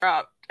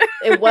dropped.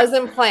 It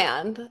wasn't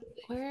planned.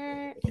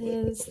 Where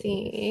is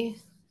the...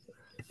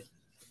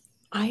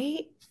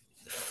 I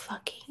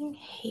fucking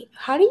hate...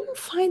 How do you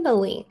find the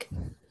link?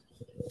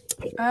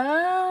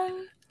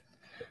 I'm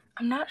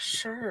not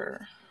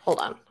sure. Hold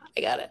on.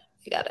 I got it.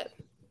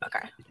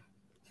 Okay.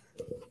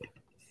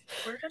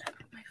 Where did I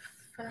put my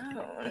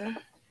phone?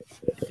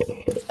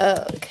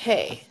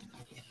 Okay.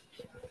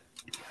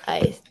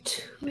 I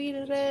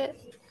tweeted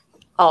it.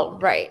 All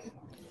right.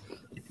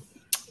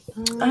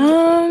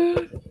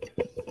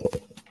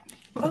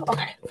 Oh,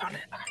 okay. Found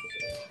it.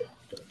 Okay.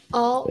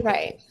 All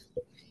right.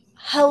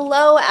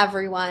 Hello,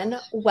 everyone.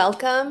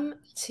 Welcome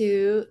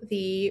to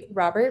the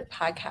Robert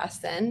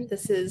Podcastin.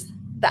 This is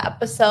the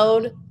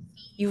episode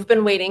you've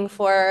been waiting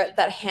for,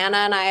 that Hannah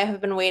and I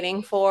have been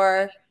waiting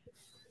for.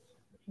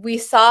 We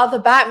saw the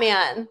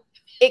Batman.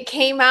 It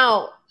came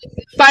out.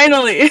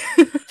 Finally.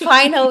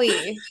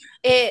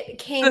 It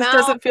came out. This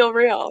doesn't feel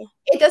real.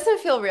 It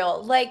doesn't feel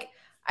real. Like,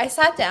 I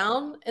sat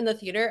down in the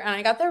theater and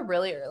I got there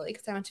really early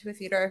because I went to a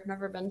theater I've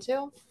never been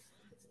to.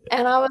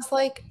 And I was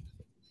like,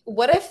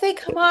 what if they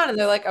come on and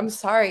they're like, I'm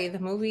sorry, the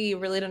movie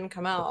really didn't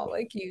come out.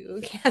 Like, you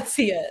can't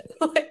see it.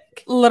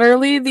 Like,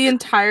 literally the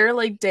entire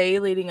day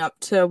leading up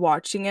to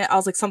watching it, I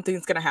was like,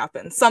 something's gonna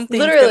happen.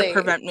 Something's gonna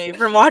prevent me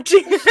from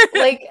watching it.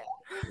 Like,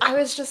 I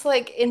was just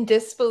like in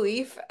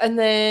disbelief. And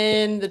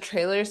then the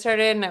trailer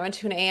started and I went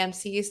to an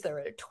AMC. So there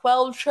were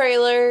 12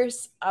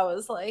 trailers. I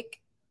was like,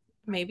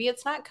 maybe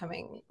it's not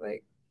coming.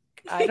 Like,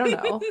 I don't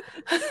know.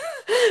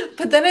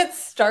 But then it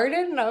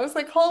started and I was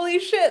like, holy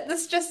shit,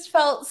 this just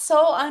felt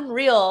so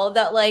unreal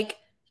that like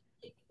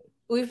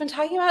we've been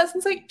talking about it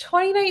since like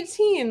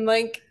 2019.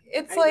 Like,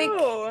 it's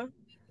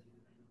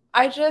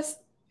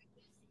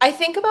I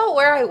think about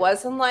where I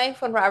was in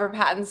life when Robert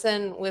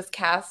Pattinson was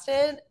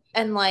casted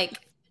and like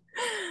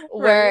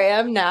where I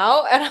am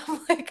now, and I'm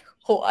like,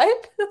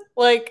 what?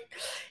 Like,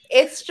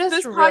 it's just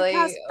this really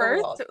podcast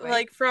birthed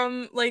like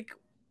from like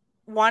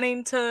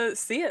wanting to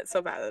see it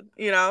so bad,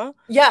 you know?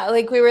 Yeah,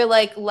 like we were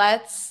like,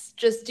 let's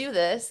just do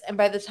this, and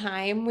by the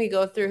time we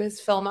go through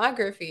his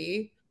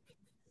filmography,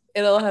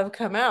 it'll have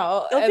come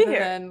out. It'll be here.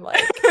 Then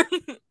like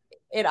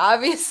it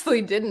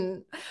obviously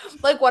didn't.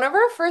 Like, one of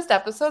our first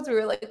episodes, we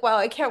were like, wow,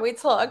 I can't wait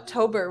till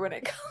October when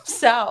it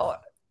comes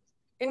out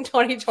in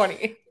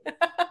 2020.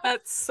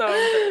 That's so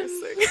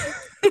embarrassing.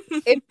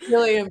 It's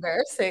really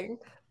embarrassing.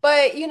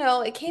 But, you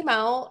know, it came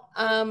out.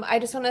 I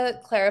just want to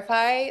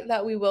clarify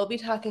that we will be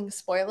talking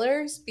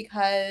spoilers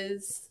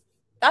because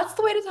that's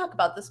the way to talk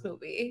about this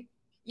movie.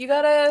 You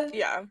gotta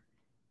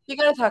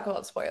talk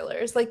about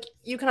spoilers. Like,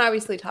 you can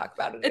obviously talk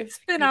about it. It's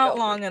been out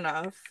long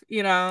enough,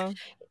 you know?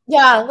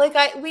 Yeah,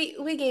 like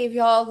we gave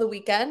y'all the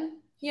weekend.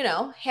 You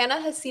know, Hannah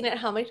has seen it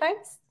how many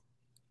times?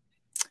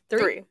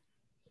 3.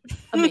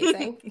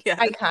 Amazing. Yes.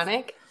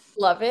 Iconic.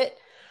 Love it.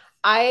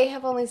 I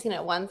have only seen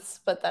it once,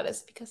 but that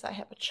is because I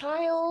have a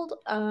child.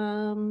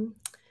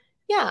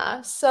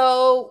 Yeah.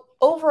 So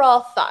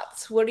overall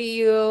thoughts. How do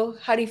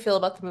you feel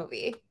about the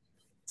movie?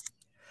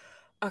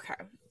 Okay.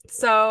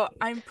 So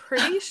I'm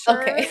pretty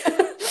sure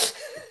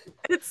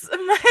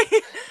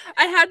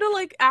I had to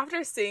like,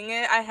 after seeing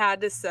it, I had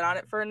to sit on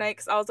it for a night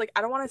because I was like,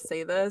 I don't want to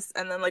say this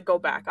and then like go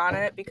back on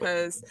it,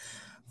 because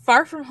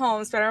Far From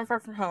Home, Spider-Man Far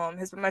From Home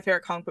has been my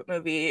favorite comic book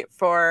movie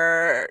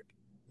for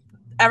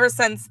ever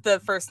since the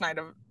first night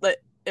of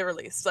it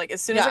released. Like,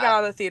 as soon as I got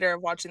out of the theater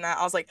watching that,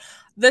 I was like,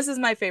 this is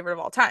my favorite of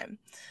all time.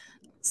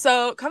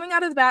 So coming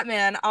out of the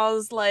Batman, I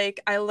was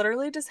like, I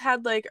literally just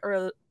had like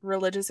a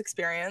religious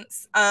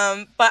experience.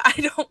 But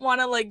I don't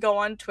want to like go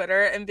on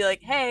Twitter and be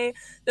like, hey,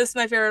 this is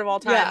my favorite of all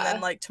time. And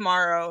then like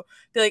tomorrow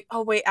be like,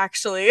 oh wait,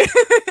 actually,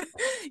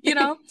 you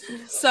know?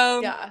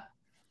 So yeah.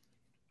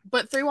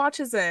 But 3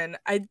 watches in,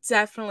 I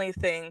definitely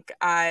think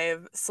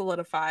I've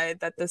solidified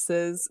that this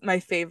is my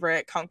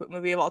favorite comic book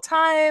movie of all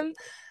time.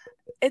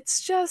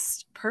 It's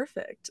just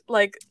perfect.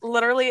 Like,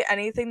 literally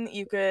anything that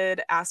you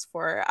could ask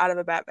for out of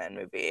a Batman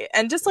movie.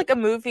 And just like a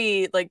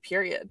movie, like,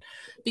 period.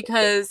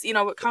 Because, you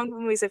know, with comic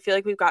book movies, I feel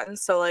like we've gotten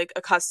so like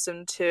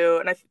accustomed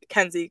to, and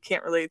Kenzie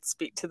can't really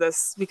speak to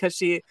this because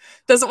she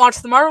doesn't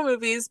watch the Marvel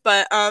movies,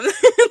 but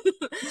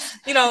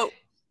you know,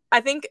 I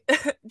think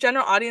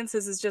general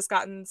audiences has just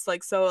gotten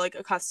like so like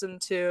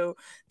accustomed to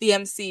the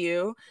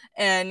MCU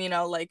and, you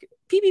know, like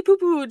pee pee poo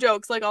poo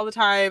jokes like all the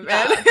time,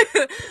 and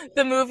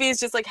the movies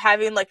just like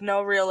having like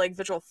no real like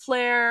visual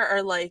flair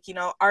or like, you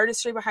know,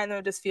 artistry behind them.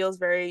 It just feels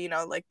very, you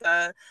know, like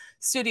the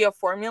studio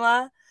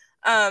formula,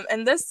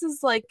 and this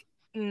is like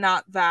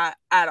not that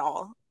at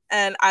all.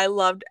 And I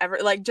loved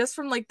like just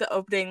from like the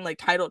opening like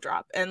title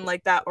drop and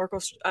like that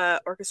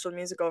orchestral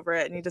music over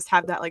it, and you just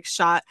have that like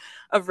shot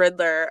of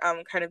Riddler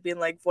kind of being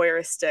like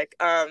voyeuristic,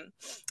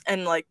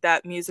 and like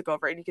that music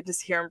over it, and you can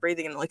just hear him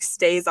breathing, and it like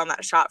stays on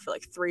that shot for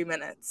like 3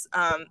 minutes.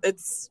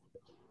 It's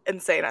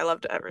insane. I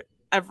loved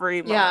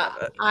every moment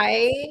of it.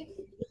 I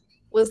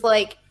was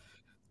like,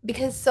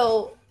 because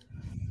so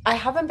I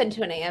haven't been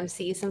to an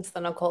AMC since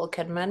the Nicole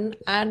Kidman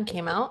ad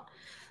came out.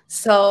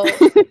 So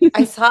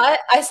I saw it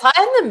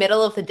in the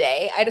middle of the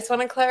day. I just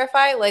want to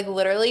clarify, like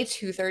literally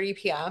 2:30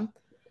 p.m.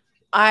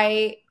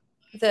 I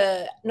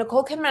the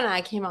Nicole Kidman and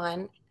I came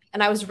on,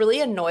 and I was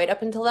really annoyed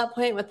up until that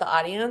point with the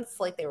audience.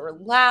 Like, they were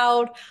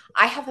loud.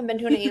 I haven't been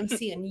to an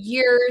AMC in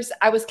years.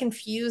 I was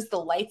confused. The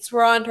lights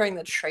were on during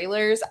the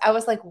trailers. I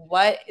was like,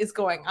 what is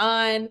going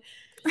on?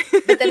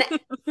 But then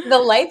the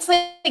lights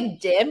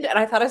like dimmed, and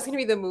I thought it was going to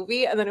be the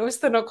movie, and then it was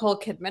the Nicole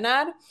Kidman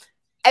ad,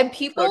 and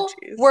people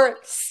were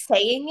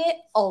saying it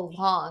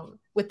along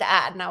with the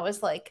ad, and I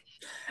was like,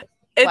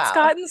 it's wow.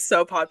 gotten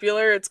so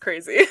popular, it's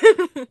crazy.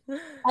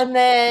 And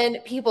then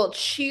people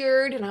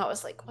cheered, and I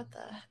was like, what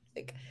the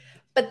like?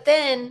 But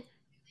then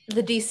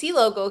the DC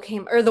logo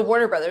came, or the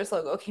Warner Brothers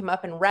logo came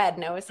up in red,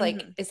 and I was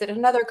like, is it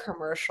another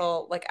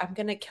commercial? Like, I'm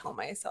gonna kill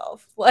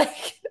myself.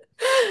 Like,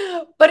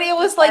 but it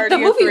was like the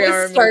movie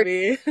was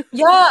starting.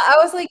 Yeah, I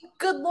was like,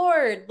 good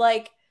Lord.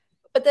 Like,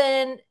 but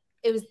then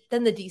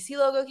then the DC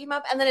logo came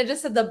up, and then it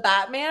just said the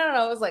Batman, and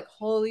I was like,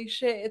 holy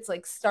shit, it's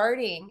like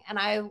starting. And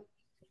I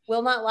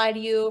will not lie to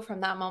you,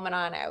 from that moment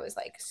on, I was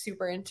like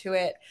super into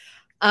it.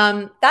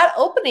 That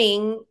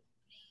opening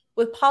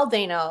with Paul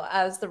Dano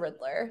as the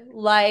Riddler,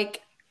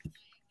 like,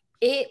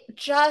 it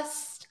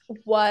just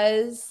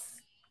was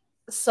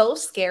so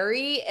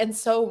scary and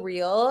so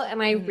real.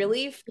 And I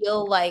really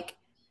feel like,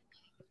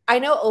 I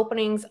know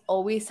openings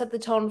always set the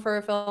tone for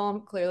a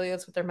film. Clearly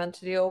that's what they're meant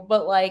to do.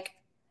 But like,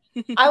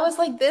 I was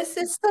like, this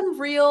is some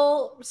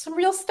real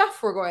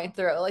stuff we're going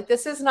through. Like,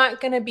 this is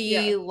not going to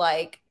be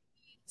like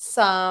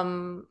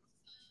some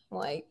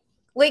like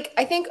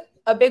I think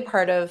a big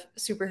part of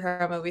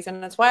superhero movies,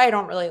 and that's why I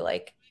don't really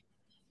like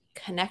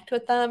connect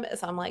with them,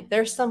 is I'm like,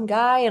 there's some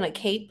guy in a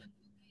cape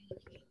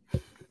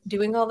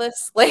doing all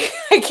this. Like,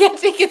 I can't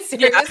take it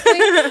seriously.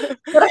 Yeah.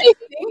 But I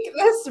think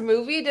this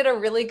movie did a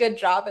really good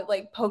job at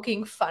like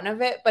poking fun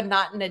of it, but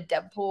not in a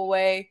Deadpool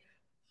way,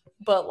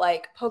 but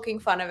like poking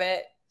fun of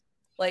it.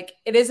 Like,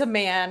 it is a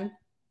man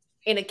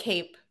in a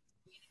cape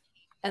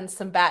and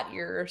some bat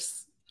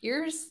ears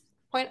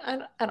I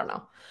don't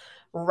know,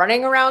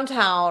 running around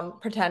town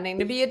pretending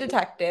to be a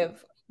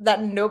detective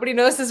that nobody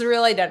knows his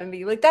real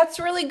identity. Like, that's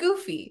really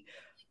goofy.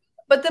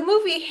 But the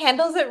movie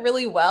handles it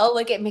really well.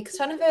 Like, it makes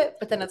fun of it,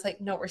 but then it's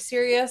like, no, we're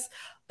serious.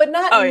 But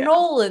not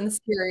Nolan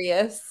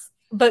serious,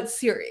 but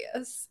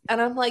serious.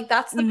 And I'm like,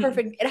 that's the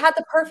perfect, it had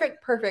the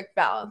perfect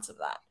balance of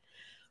that.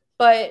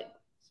 But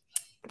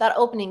that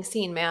opening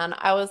scene, man,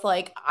 I was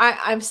like,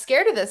 I'm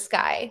scared of this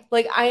guy.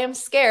 Like, I am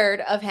scared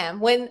of him.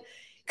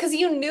 Because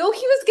you knew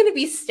he was going to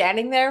be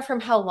standing there from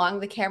how long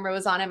the camera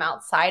was on him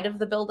outside of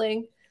the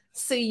building.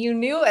 So you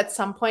knew at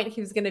some point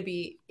he was going to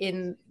be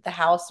in the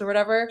house or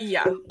whatever.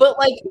 Yeah. But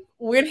like,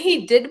 when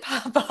he did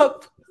pop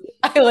up,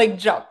 I like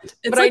jumped.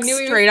 It's but like I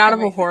knew straight out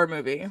of a horror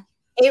movie.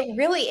 It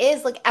really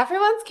is. Like,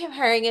 everyone's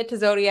comparing it to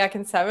Zodiac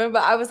and Seven,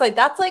 but I was like,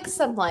 that's like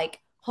some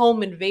like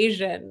home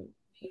invasion,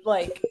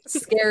 like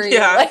scary.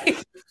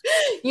 Like,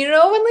 you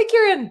know, when like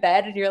you're in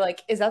bed and you're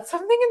like, is that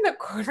something in the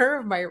corner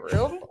of my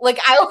room? Like,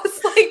 I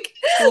was like,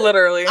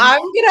 literally,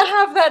 I'm gonna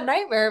have that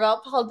nightmare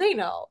about Paul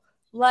Dano.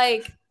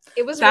 Like,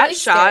 it was that really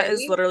shot scary.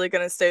 is literally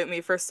gonna stay with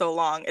me for so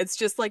long. It's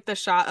just like the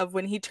shot of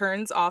when he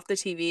turns off the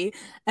TV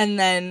and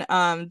then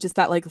just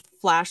that like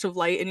flash of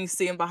light and you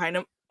see him behind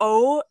him.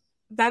 Oh,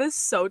 that is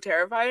so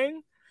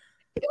terrifying.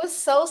 It was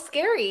so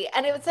scary,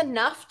 and it was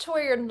enough to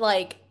where you're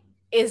like,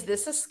 is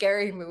this a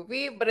scary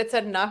movie? But it's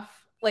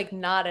enough, like,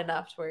 not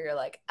enough to where you're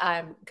like,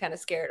 I'm kind of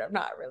scared. I'm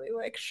not really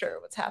like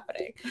sure what's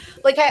happening.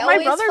 Like,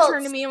 my brother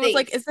turned to me and was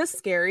like, is this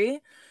scary?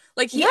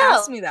 Like, he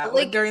asked me that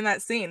like during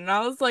that scene, and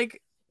I was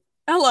like,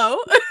 hello.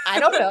 I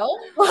don't know.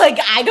 Like,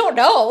 I don't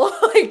know.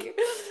 Like,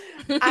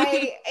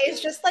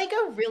 it's just like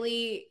a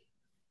really,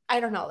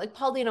 I don't know. Like,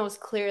 Paul Dano was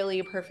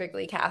clearly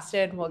perfectly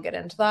casted. We'll get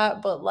into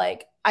that. But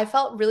like, I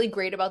felt really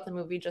great about the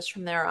movie just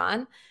from there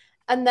on.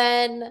 And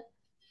then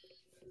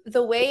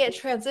the way it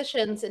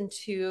transitions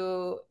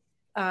into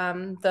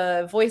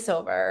the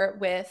voiceover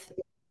with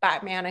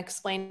Batman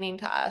explaining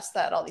to us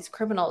that all these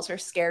criminals are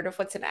scared of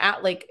what's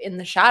in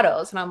the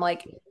shadows. And I'm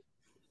like,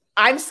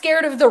 I'm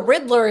scared of the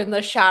Riddler in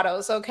the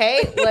shadows,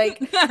 okay? Like,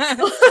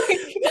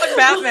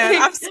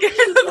 Batman, I'm scared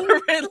of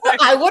the Riddler.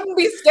 I wouldn't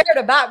be scared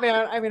of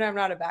Batman. I mean, I'm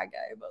not a bad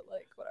guy, but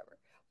like, whatever.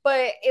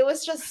 But it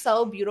was just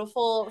so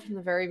beautiful from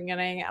the very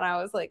beginning, and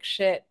I was like,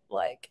 shit,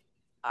 like,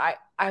 I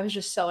was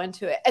just so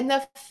into it. And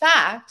the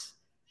fact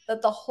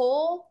that the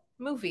whole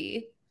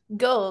movie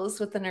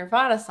goes with the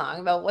Nirvana song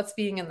about what's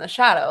being in the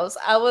shadows,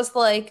 I was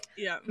like,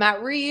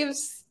 Matt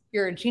Reeves,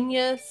 you're a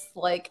genius.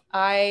 Like,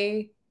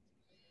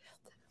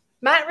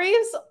 Matt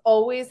Reeves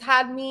always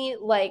had me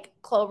like,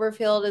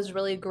 Cloverfield is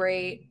really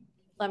great,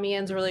 Let Me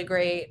In's really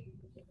great,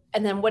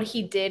 and then what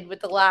he did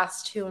with the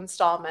last two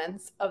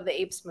installments of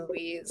the Apes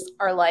movies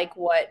are like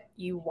what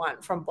you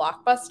want from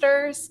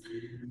blockbusters.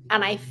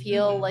 And I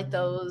feel like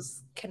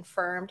those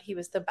confirmed he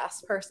was the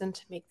best person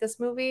to make this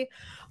movie.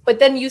 But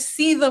then you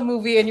see the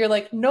movie and you're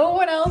like, no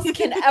one else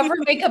can ever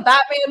make a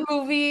Batman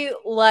movie.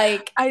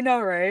 Like, I know,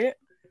 right?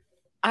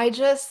 I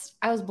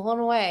was blown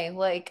away.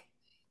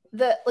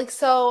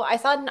 So I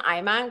saw it in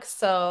IMAX,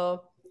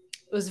 so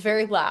it was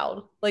very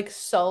loud, like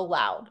so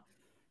loud.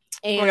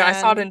 Oh my God, I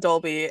saw it And in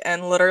Dolby,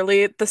 and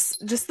literally this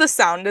just the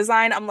sound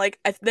design. I'm like,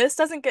 if this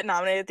doesn't get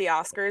nominated at the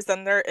Oscars,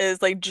 then there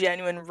is like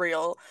genuine,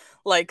 real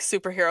like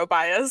superhero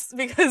bias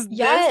because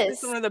this is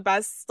yes, one of the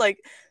best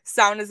like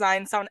sound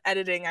design, sound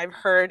editing I've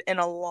heard in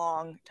a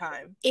long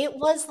time. it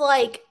was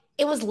like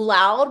it was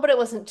loud, but it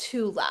wasn't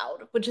too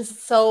loud, which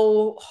is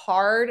so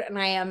hard. And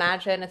I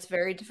imagine it's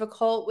very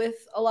difficult with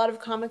a lot of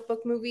comic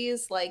book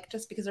movies, like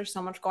just because there's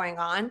so much going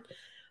on.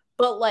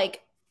 But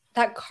like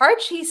that car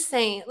chase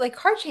scene,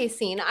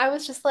 I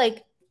was just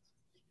like,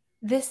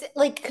 this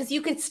like because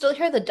you could still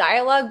hear the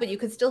dialogue, but you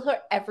could still hear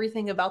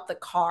everything about the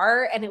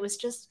car, and it was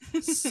just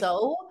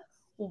so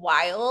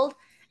wild.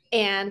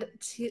 And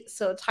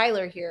so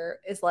Tyler here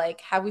is like,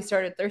 have we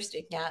started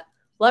thirsting yet?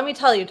 Let me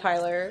tell you,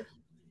 Tyler,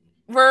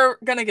 We're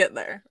gonna get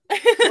there.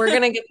 we're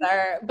gonna get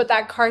there. But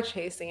that car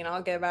chase scene,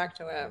 I'll get back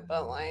to it.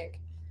 But like,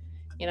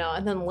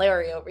 and then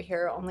Larry over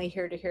here, only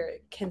here to hear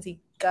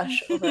Kenzie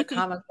gush over a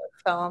comic book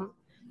film.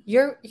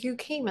 You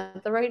came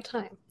at the right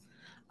time.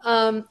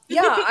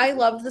 Yeah, I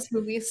loved this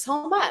movie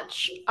so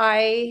much.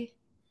 I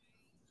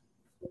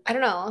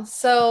don't know.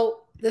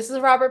 So this is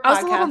a Robert I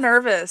was a little podcast.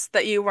 nervous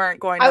that you weren't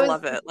going I to was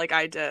love it like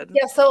I did.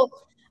 Yeah, so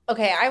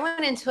okay, I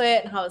went into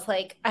it and I was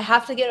like, I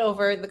have to get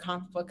over the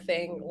comic book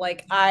thing.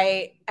 Like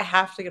I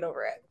have to get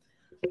over it.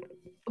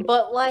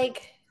 But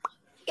like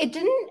it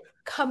didn't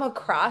come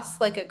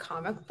across like a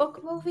comic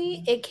book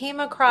movie. It came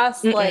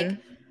across like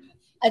Mm-mm.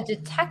 a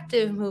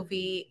detective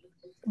movie,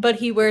 but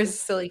he wears a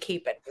silly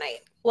cape at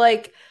night.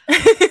 Like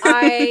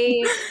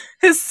I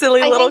His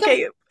silly I little think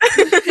cape.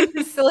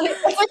 silly.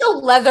 It's like a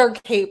leather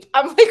cape.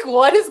 I'm like,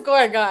 what is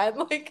going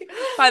on? Like,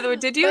 By the way,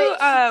 did you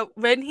but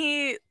when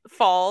he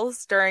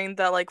falls during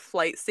the like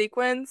flight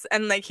sequence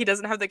and like he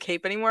doesn't have the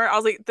cape anymore, I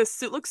was like, the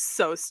suit looks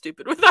so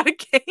stupid without a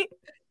cape.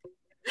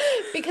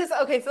 because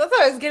okay, so that's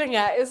what I was getting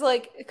at. Is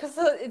like because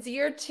it's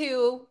year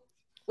two,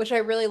 which I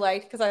really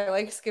liked because I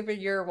like skipping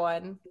year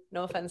one.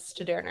 No offense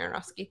to Darren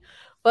Aronofsky,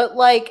 but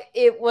like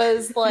it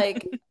was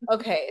like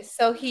okay,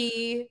 so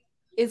he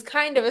is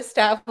kind of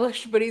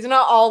established, but he's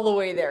not all the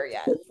way there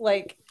yet.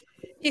 Like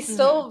he's Mhm.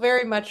 still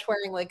very much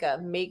wearing like a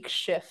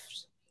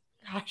makeshift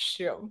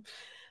costume.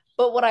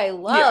 But what I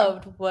Yeah.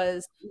 loved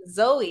was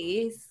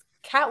Zoe's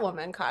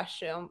Catwoman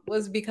costume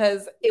was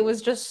because it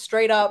was just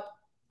straight up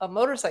a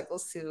motorcycle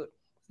suit,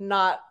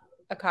 not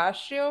a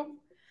costume.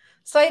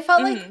 So I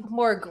felt like Mhm.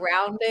 more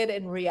grounded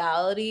in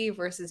reality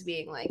versus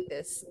being like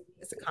this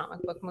is a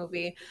comic book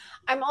movie.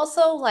 I'm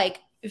also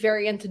like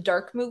very into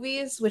dark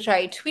movies, which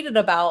I tweeted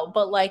about,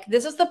 but like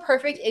this is the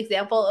perfect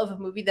example of a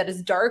movie that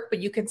is dark, but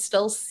you can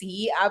still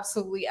see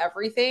absolutely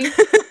everything.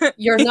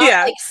 You're not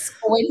Yeah. like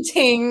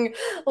squinting,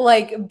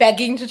 like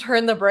begging to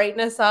turn the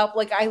brightness up.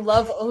 Like I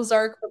love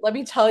Ozark, but let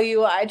me tell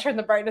you, I turn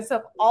the brightness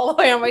up all the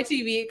way on my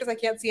TV because I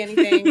can't see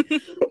anything.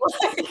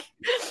 Like,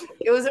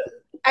 it was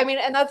I mean,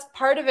 and that's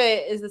part of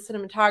it is the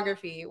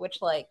cinematography,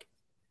 which like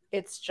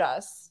it's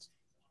just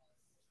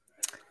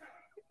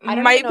I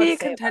don't even Might know what be to a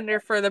say about contender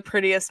for the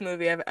prettiest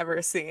movie I've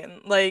ever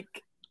seen.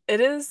 Like, it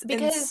is it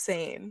because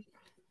insane.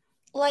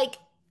 like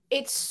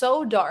it's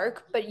so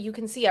dark, but you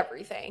can see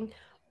everything.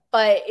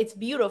 But it's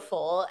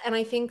beautiful, and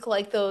I think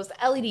like those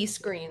LED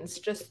screens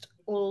just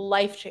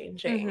life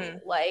changing. Hmm.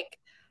 Like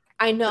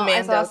I The know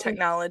I saw Mando some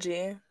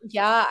technology.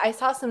 yeah, I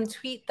saw some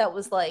tweet that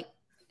was like,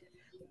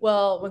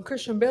 well, when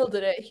Christian Bale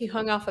did it, he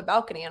hung off a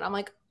balcony, and I'm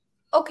like,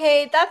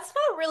 okay, that's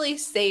not really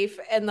safe,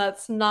 and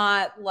that's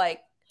not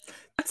like,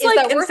 That's is like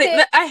that worth insane.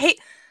 it?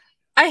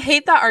 I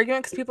hate that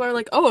argument because people are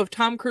like, "Oh, if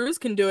Tom Cruise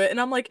can do it," and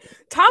I'm like,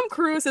 Tom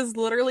Cruise is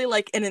literally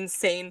like an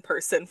insane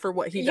person for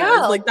what he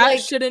does. Yeah, Like that like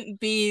shouldn't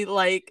be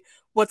like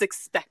what's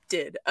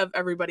expected of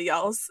everybody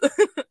else.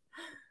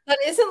 that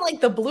isn't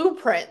like the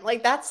blueprint.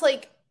 Like that's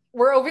like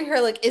we're over here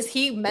like is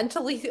he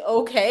mentally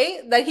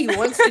okay that he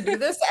wants to do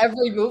this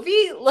every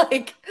movie?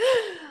 Like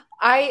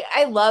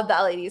I love the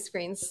LED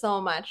screens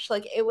so much.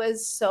 Like it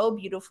was so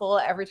beautiful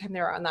every time they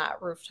were on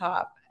that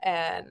rooftop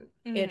and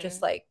it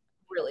just Hmm. like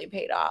really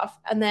paid off.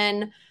 And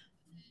then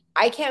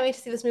I can't wait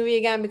to see this movie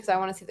again because I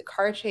want to see the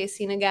car chase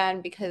scene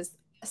again because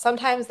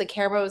sometimes the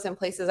camera was in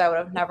places I would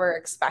have never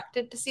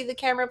expected to see the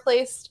camera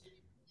placed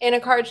in a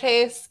car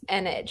chase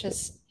and it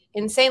just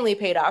insanely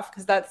paid off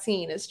because that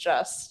scene is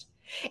just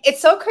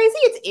it's so crazy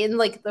it's in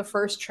like the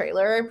first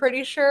trailer I'm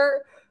pretty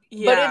sure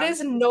but it Yeah.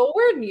 is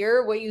nowhere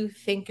near what you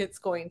think it's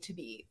going to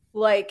be.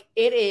 Like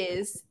it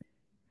is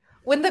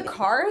when the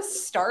car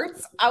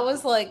starts I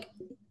was like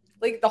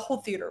the whole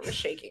theater was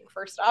shaking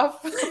first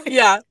off. Like,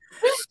 Yeah.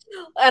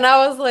 and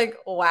I was like,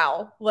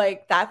 wow,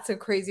 like that's a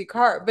crazy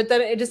car. But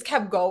then it just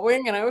kept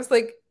going. And I was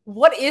like,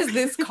 what is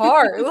this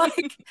car?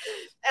 Like,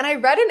 and I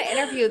read an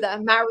interview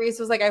that Matt Reeves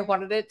was like, I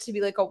wanted it to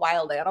be like a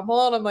wild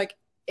animal. And I'm like,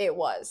 it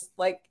was.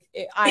 Like,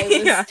 I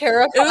was Yeah.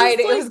 It was terrified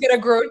it like was going to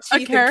grow a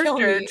teeth and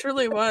kill character, it me.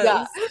 truly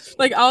Yeah. was.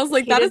 Like I was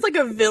like, He that did. is like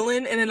a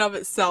villain in and of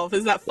itself,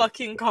 is that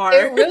fucking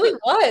It car. really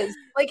was.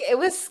 Like, it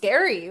was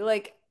scary.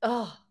 Like,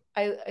 oh,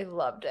 I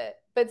loved it.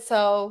 But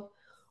so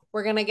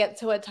we're going to get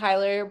to what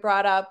Tyler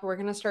brought up. We're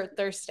going to start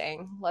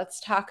thirsting. Let's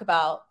talk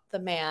about the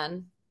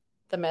man,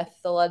 the myth,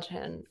 the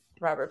legend,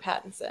 Robert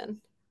Pattinson.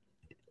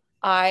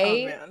 Oh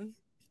I man.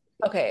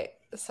 okay,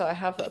 so I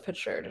have a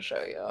picture to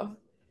show you.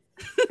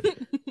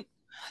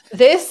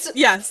 This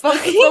Yes, this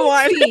is the fucking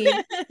one.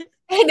 scene.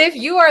 And if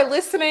you are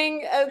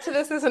listening to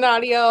this as an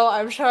audio,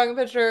 I'm showing a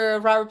picture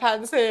of Robert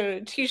Pattinson in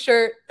a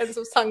t-shirt and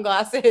some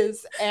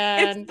sunglasses. It's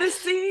And the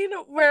scene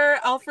where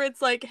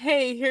Alfred's like,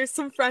 "Hey, here's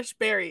some fresh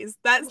berries."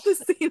 That's the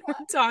scene we're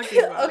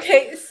talking about.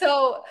 okay,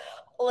 so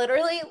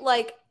literally,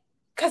 like,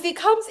 because he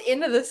comes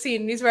into the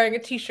scene and he's wearing a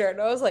t-shirt,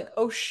 and I was like,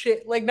 oh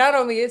shit! Like, not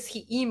only is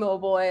he emo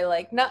boy,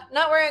 like not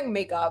wearing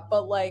makeup,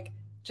 but like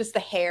just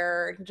the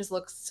hair, and just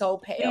looks so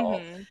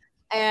pale. Mm-hmm.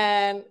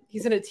 And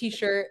he's in a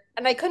t-shirt,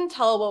 and I couldn't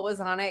tell what was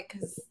on it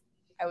because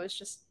I was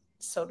just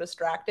so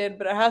distracted,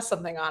 but it has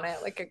something on it,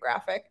 like a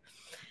graphic.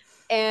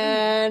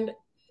 And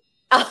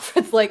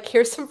Alfred's like,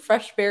 here's some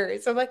fresh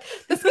berries. I'm like,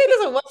 this guy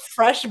doesn't want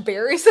fresh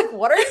berries. Like,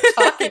 what are you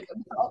talking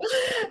about?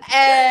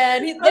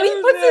 And then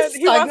he puts his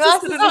He wants to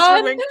sit sunglasses in his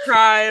room on. and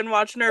cry and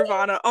watch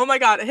Nirvana. Oh my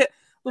god.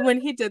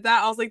 When he did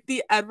that, I was like,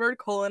 the Edward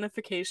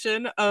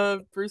Cullenification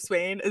of Bruce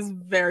Wayne is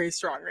very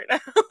strong right now.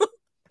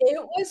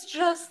 It was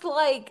just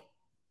like,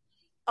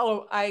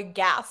 oh, I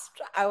gasped.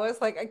 I was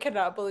like, I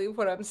cannot believe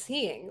what I'm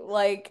seeing.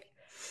 Like,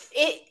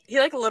 it. He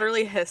like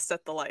literally hissed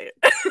at the light.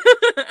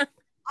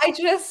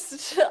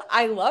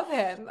 I love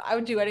him. I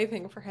would do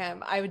anything for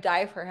him. I would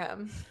die for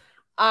him.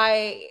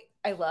 I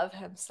love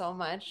him so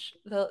much.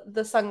 The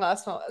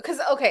sunglass moment. Because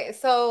okay,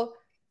 so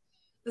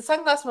the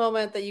sunglass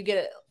moment that you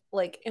get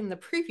like in the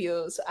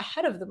previews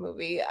ahead of the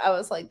movie, I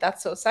was like,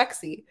 that's so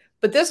sexy.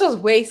 But this was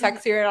way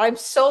sexier, and I'm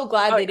so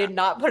glad they did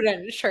not put it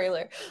in a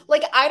trailer.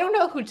 Like, I don't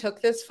know who took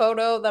this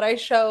photo that I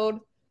showed.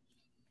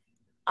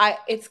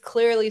 It's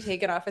clearly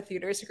taken off a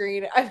theater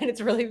screen. I mean, it's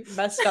really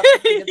messed up to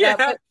think of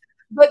that,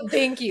 but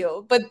thank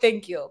you.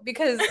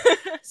 Because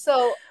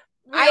so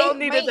we all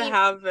needed to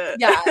have it.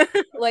 Yeah,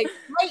 like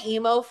my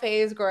emo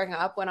phase growing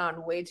up went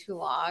on way too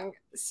long.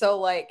 So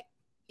like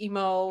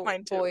emo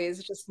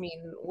boys just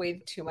mean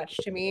way too much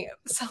to me.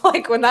 So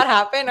like when that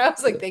happened, I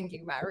was like, thank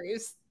you, Matt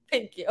Reeves.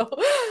 Thank you.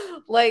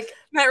 Like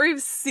Matt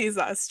Reeves sees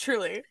us,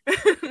 truly.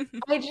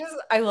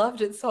 I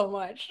loved it so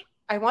much.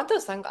 I want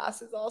those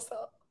sunglasses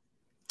also.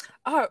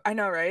 Oh, I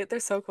know, right? They're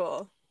so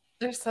cool.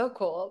 They're so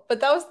cool. But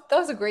that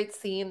was a great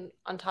scene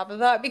on top of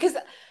that because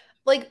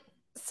like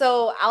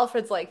so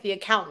Alfred's like the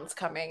accountant's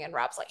coming and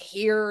Rob's like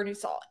here and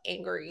he's all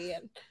angry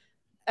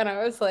and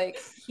I was like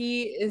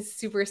he is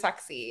super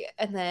sexy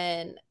and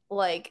then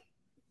like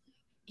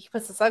he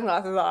puts the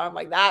sunglasses on. I'm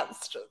like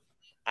that's just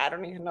I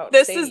don't even know what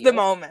this is the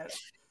moment.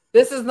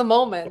 This is the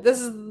moment.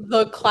 This is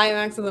the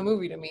climax of the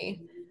movie to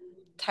me.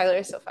 Tyler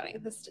is so funny.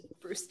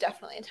 Bruce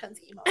definitely intends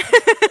emo.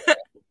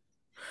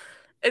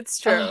 It's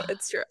true.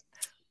 It's true.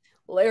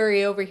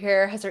 Larry over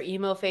here, has her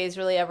emo phase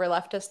really ever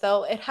left us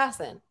though? It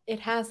hasn't. It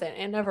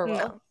never will.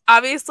 No.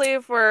 Obviously,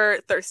 if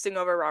we're thirsting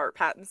over Robert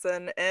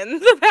Pattinson in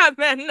the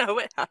Batman, no,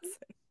 it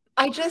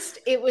hasn't.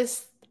 It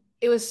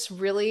was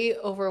really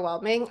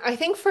overwhelming. I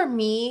think for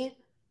me,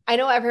 I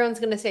know everyone's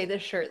gonna say the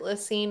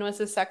shirtless scene was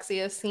the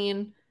sexiest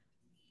scene.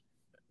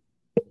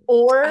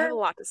 Or I have a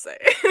lot to say.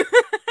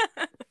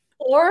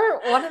 Or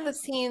one of the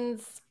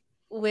scenes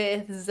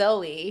with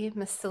Zoe,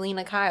 Miss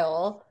Selena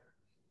Kyle,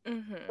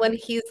 when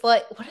he's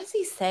like, what does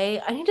he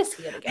say? I need to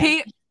see it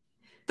again.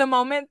 The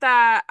moment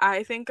that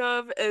I think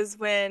of is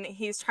when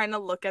he's trying to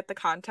look at the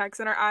contacts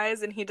in her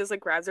eyes and he just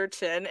like grabs her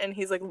chin and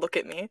he's like, look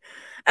at me.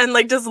 And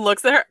like just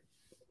looks at her.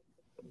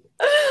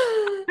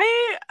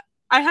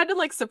 I had to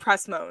like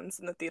suppress moans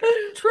in the theater.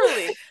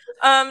 Truly.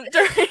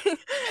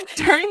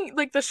 During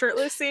like the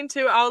shirtless scene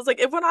too, I was like,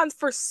 it went on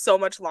for so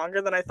much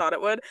longer than I thought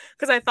it would.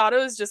 Because I thought it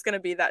was just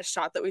gonna be that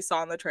shot that we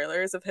saw in the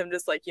trailers of him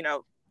just like, you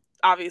know,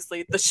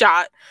 obviously the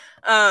shot.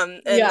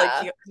 And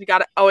like you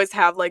gotta always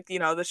have like, you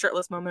know, the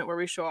shirtless moment where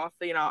we show off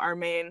the, you know, our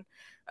main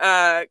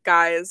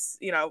guys,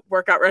 you know,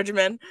 workout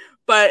regimen.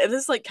 But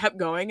this like kept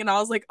going and I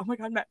was like, oh my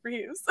god, Matt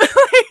Reeves.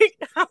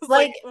 I was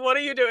like, what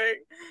are you doing?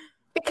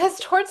 Because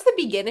towards the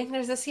beginning,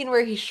 there's a scene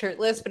where he's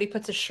shirtless, but he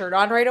puts his shirt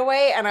on right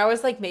away. And I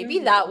was like, maybe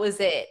that was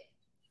it.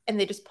 And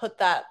they just put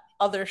that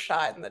other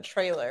shot in the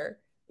trailer.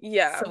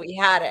 Yeah. So we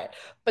had it.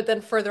 But then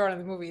further on in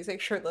the movie, he's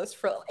like shirtless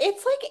for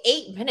it's like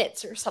 8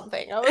 minutes or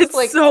something. I was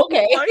like, so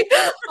okay.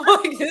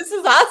 Like, this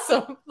is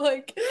awesome.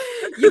 Like,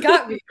 you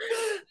got me.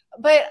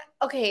 But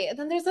okay, and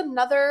then there's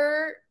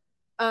another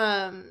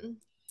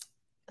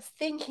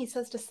thing he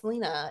says to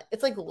Selena.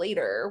 It's like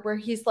later where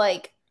he's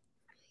like,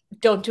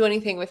 don't do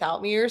anything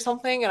without me or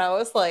something. And I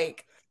was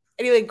like,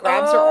 and he like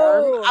grabs her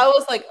arm. I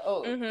was like,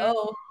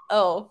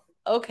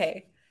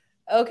 okay.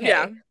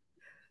 Yeah.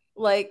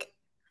 Like,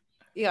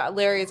 yeah,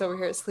 Larry's over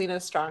here.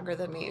 Selena's stronger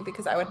than me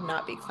because I would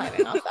not be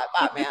climbing off that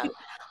Batman.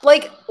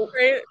 Like,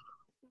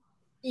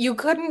 you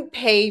couldn't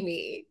pay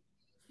me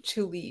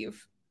to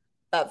leave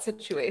that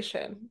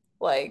situation.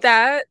 Like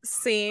that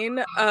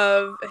scene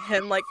of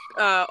him like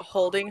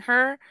holding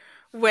her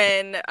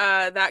when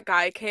that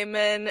guy came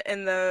in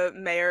the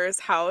mayor's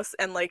house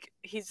and like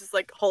he's just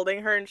like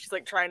holding her and she's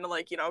like trying to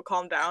like, you know,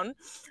 calm down.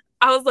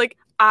 I was like,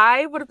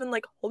 I would have been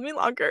like, hold me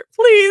longer,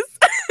 please.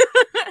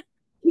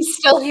 He's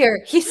still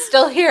here. He's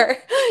still here.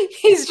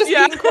 He's just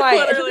being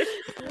quiet. Literally.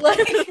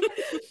 Like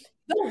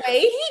the way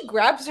he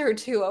grabs her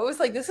too, I was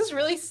like, this is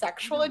really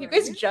sexual, and you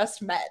guys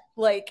just met.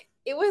 Like,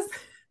 it was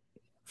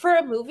for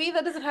a movie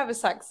that doesn't have a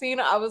sex scene,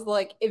 I was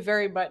like, it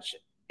very much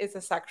is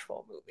a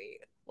sexual movie.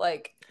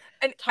 Like,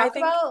 and talk I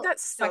think about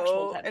that's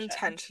sexual so tension.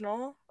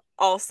 intentional.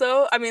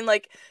 Also, I mean,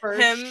 like For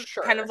him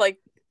sure. kind of like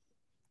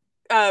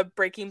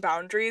breaking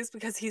boundaries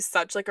because he's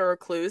such like a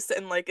recluse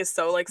and like is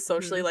so like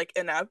socially like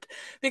inept,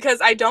 because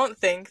I don't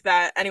think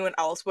that anyone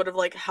else would have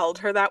like held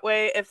her that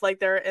way if like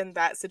they're in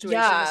that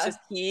situation. It's just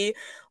he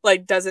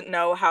like doesn't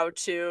know how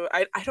to.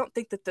 I don't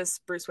think that this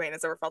Bruce Wayne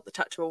has ever felt the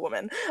touch of a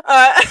woman,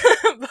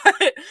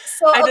 but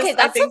so okay,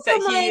 I think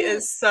that he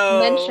is so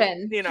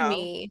mentioned you know to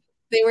me.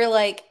 They were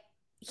like,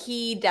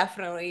 he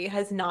definitely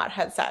has not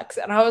had sex,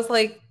 and I was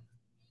like,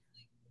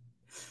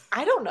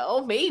 I don't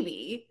know,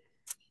 maybe.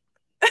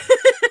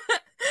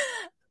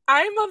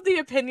 I'm of the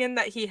opinion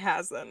that he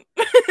hasn't.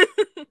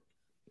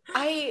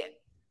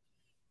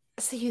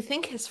 So you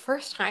think his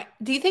first time?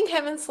 Do you think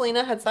him and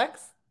Selena had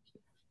sex?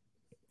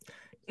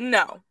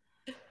 No,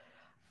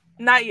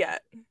 not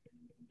yet.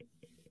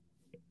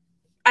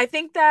 I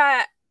think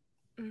that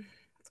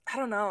I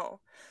don't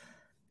know,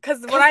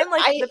 because what I'm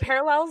like the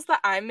parallels that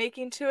I'm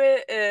making to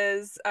it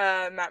is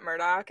Matt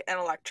Murdock and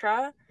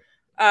Elektra,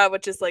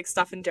 which is like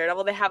stuff in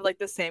Daredevil. They have like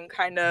the same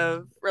kind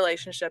of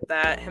relationship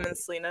that him and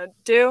Selena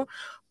do,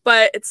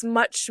 but it's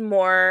much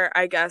more,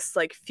 I guess,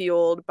 like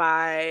fueled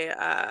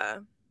by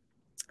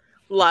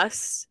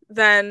lust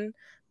than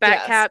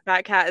Batcat. Yes.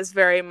 Batcat is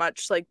very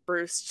much like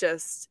Bruce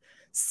just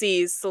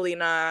sees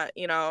Selena,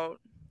 you know,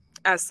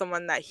 as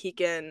someone that he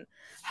can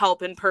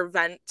help and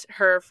prevent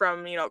her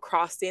from, you know,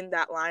 crossing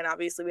that line.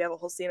 Obviously, we have a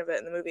whole scene of it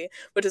in the movie,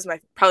 which is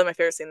probably my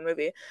favorite scene in the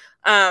movie.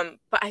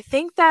 But I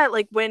think that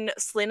like when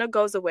Selena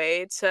goes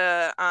away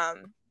to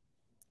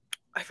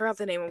I forgot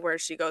the name of where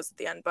she goes at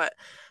the end, but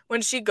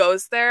when she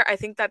goes there, I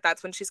think that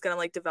that's when she's gonna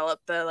like develop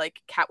the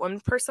like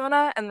Catwoman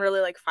persona and really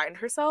like find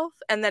herself.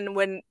 And then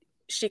when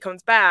she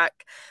comes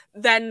back,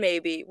 then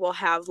maybe we'll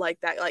have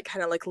like that like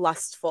kind of like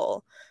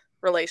lustful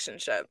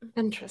relationship.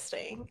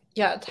 Interesting.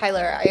 Yeah,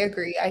 Tyler, I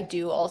agree. I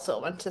do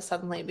also want to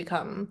suddenly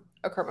become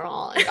a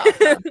criminal in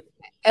Gotham.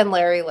 And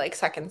Larry like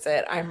seconds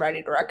it. I'm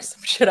ready to wreck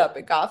some shit up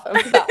in Gotham.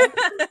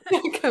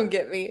 Come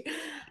get me.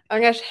 Oh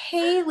my gosh.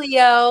 Hey,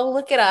 Leo.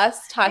 Look at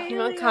us talking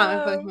about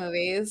comic book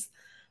movies.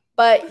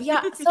 But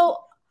yeah, so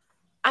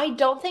I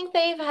don't think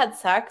they've had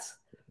sex,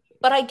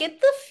 but I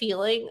get the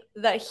feeling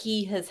that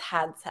he has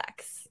had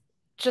sex.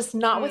 Just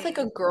not with like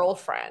a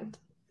girlfriend.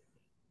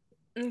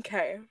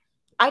 Okay.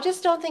 I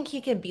just don't think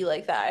he can be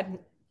like that.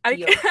 I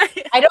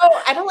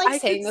don't like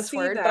saying this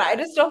word, but I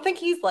just don't think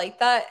he's like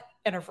that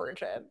and a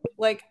virgin.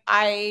 Like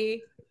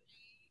I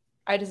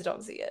just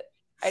don't see it.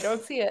 I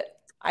don't see it.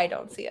 I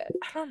don't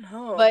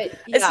know. But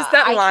yeah, it's just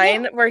that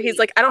line where he's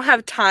like, I don't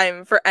have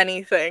time for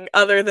anything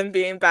other than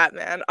being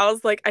Batman. I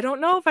was like, I don't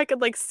know if I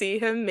could like see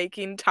him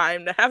making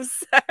time to have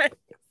sex.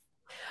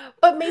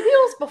 But maybe it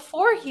was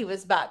before he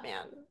was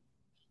Batman.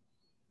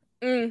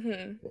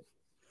 Mm-hmm.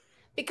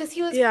 Because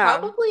he was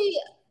probably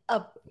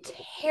a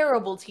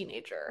terrible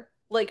teenager.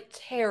 Like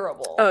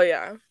terrible. Oh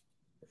yeah.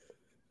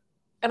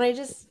 And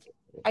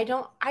I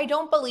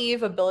don't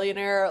believe a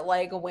billionaire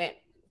like went,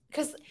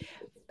 because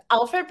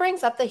Alfred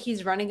brings up that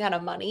he's running out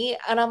of money,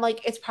 and I'm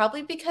like, it's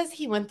probably because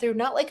he went through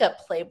not like a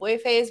Playboy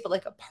phase, but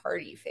like a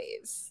party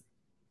phase.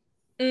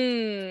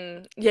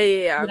 Yeah.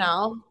 You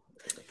know?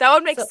 That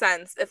would make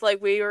sense if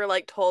like we were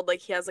like told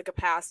like he has like a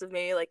past of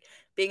maybe like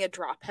being a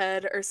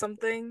drophead or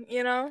something,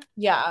 you know?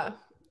 Yeah.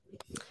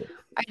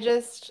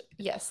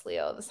 Yes,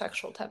 Leo, the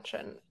sexual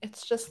tension.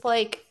 It's just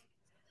like,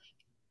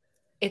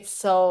 it's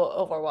so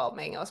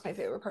overwhelming. It was my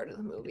favorite part of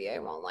the movie. I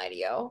won't lie to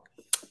you.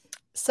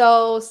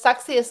 So,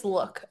 sexiest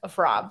look of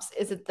Rob's.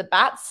 Is it the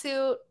bat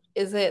suit?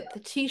 Is it the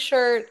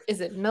t-shirt?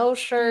 Is it no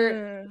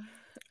shirt?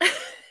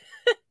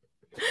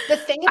 The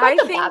thing about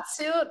the bat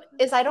suit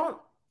is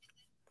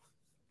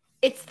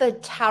it's the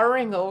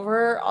towering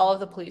over all of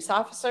the police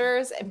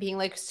officers and being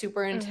like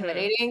super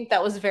intimidating.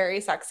 That was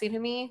very sexy to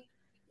me.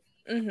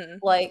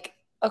 Like,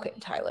 okay,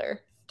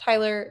 Tyler,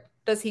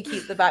 does he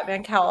keep the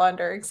Batman cowl on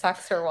during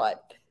sex or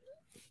what?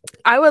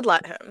 I would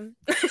let him.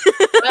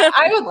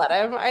 I would let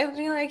him. I'd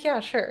be like, yeah,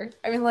 sure.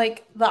 I mean,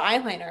 like, the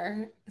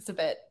eyeliner is a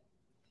bit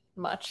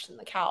much in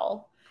the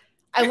cowl.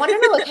 I want to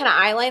know what kind of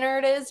eyeliner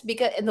it is,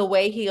 because in the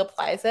way he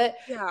applies it,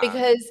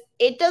 because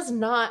it does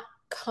not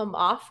come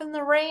off in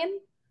the rain.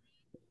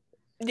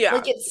 Yeah,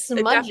 like it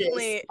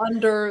smudges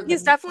under.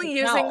 He's definitely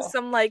using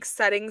some like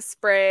setting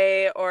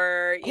spray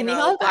or you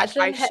know black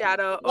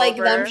eyeshadow, like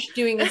over. them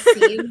doing a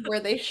scene where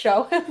they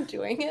show him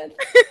doing it.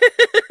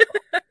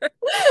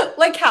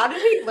 Like, how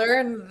did he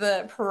learn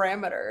the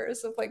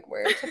parameters of like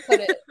where to put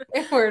it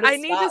and where to I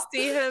need to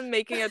see him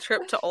making a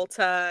trip to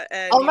Ulta.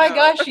 And oh my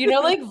gosh, you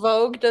know, like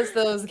Vogue does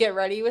those get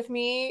ready with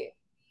me,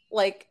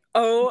 like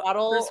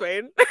model. Bruce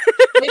Wayne.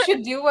 They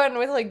should do one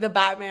with like the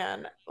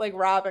Batman, like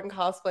Robin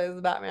cosplay as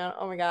the Batman.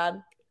 Oh my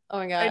god.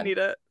 I need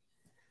it.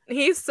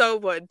 He so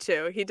would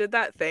too. He did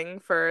that thing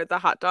for the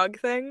hot dog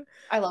thing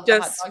I love the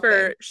hot just dog thing.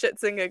 for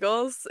shits and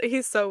giggles.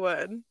 He so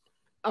would.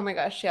 Oh my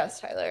gosh, yes,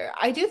 Tyler.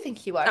 I do think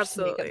he watched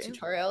some makeup Absolutely.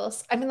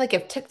 tutorials. I mean, like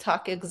if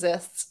TikTok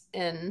exists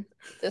in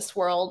this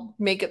world,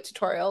 makeup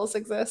tutorials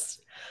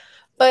exist.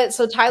 But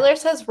so Tyler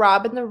says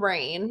Rob in the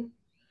Rain,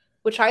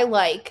 which I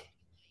like.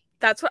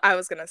 That's what I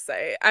was gonna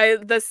say.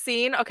 The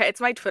scene, okay, it's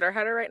my Twitter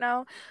header right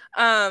now.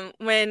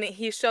 When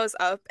he shows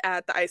up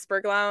at the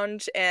Iceberg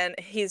Lounge and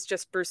he's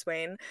just Bruce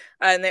Wayne,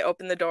 and they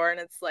open the door and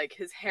it's like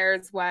his hair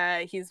is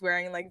wet, he's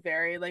wearing like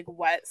very like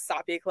wet,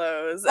 soppy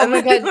clothes, Oh and my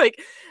then he God. like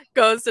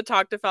goes to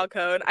talk to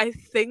Falcone. I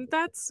think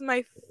that's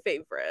my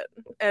favorite.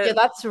 Yeah,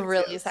 that's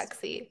really Yes.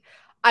 sexy.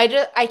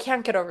 I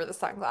can't get over the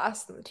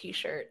sunglasses and the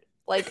t-shirt.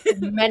 Like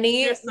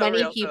many, You're so many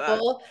real for that.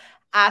 people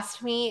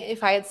asked me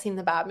if I had seen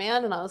the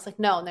Batman, and I was like,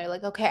 no. And they're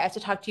like, okay, I have to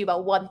talk to you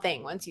about one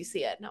thing once you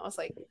see it. And I was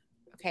like,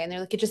 okay. And they're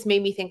like, it just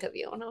made me think of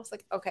you. And I was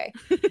like, okay.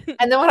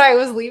 And then when I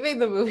was leaving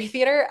the movie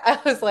theater, I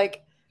was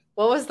like,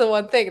 what was the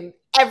one thing? And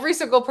every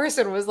single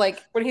person was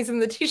like, when he's in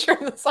the t-shirt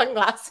and the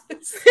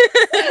sunglasses.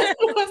 I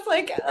was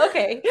like,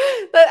 okay.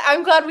 But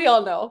I'm glad we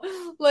all know.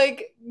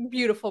 Like,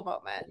 beautiful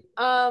moment.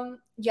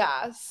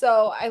 Yeah,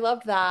 so I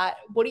loved that.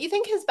 What do you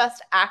think his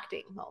best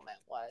acting moment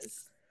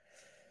was?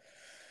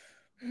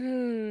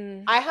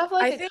 I have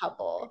like I a think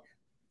couple.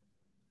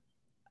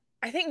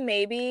 I think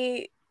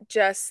maybe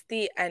just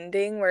the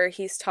ending where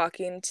he's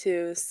talking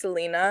to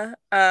Selena,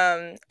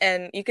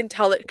 and you can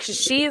tell that because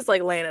she's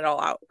like laying it all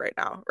out right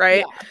now,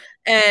 right? Yeah.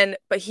 And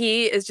but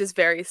he is just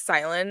very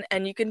silent,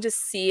 and you can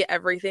just see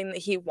everything that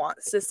he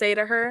wants to say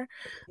to her,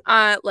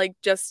 like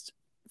just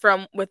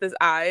from with his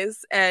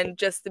eyes, and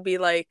just to be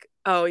like,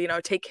 oh,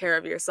 take care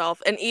of yourself,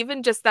 and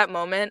even just that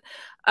moment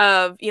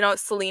of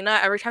Selena.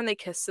 Every time they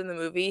kissed in the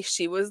movie,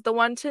 she was the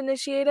one to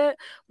initiate it.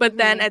 But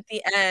then Mm-hmm. at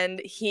the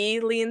end,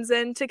 he leans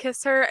in to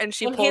kiss her and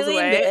she When he pulls leaned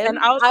away. And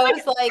in, I was I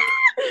like, was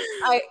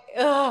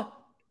like,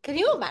 can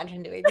you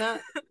imagine doing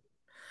that?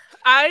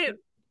 I,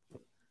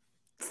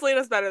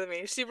 Selena's better than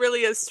me. She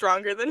really is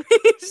stronger than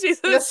me.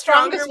 She's The a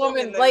stronger strongest woman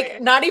woman, than like me.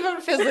 not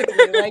even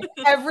physically, like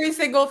every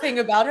single thing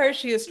about her,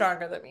 she is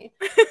stronger than me.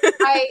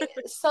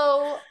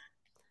 So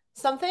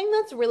something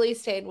that's really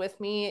stayed with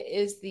me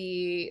is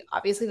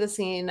obviously the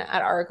scene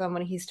at Arkham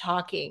when he's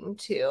talking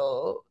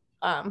to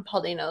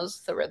Paul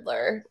Dano's the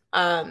Riddler.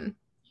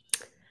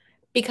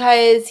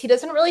 Because he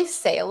doesn't really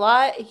say a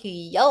lot.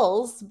 He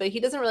yells, but he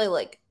doesn't really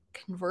like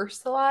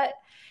converse a lot.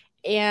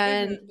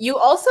 And Mhm. you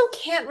also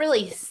can't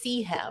really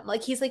see him.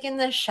 Like he's like in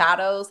the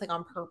shadows, like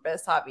on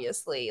purpose,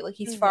 obviously. Like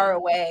he's far Mhm.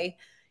 away.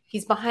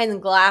 He's behind the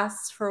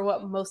glass for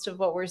what most of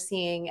what we're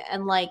seeing.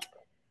 And like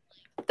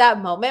that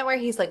moment where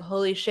he's like,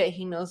 holy shit,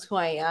 he knows who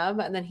I am.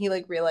 And then he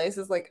like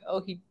realizes like,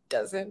 oh, he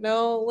doesn't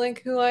know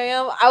like who I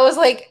am. I was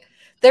like,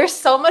 there's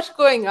so much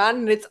going on,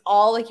 and it's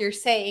all like you're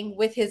saying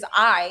with his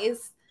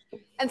eyes.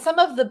 And some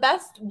of the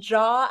best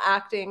jaw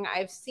acting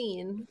I've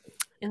seen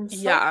in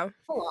Yeah.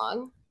 so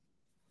long.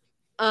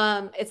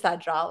 It's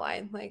that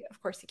jawline. Like, of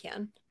course he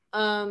can.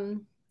 That's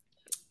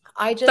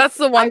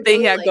the I one thing he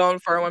really had like. going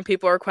for him when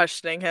people were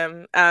questioning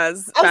him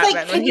as I was like,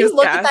 Batman when can he was you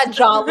look at cast.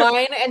 that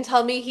jawline and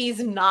tell me he's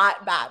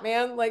not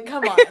Batman? Like,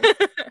 come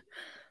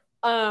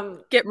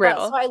on. Get But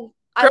real. so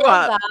I Grow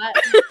love up.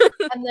 that.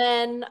 And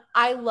then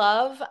I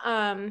love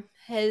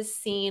his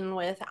scene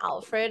with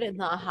Alfred in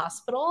the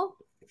hospital.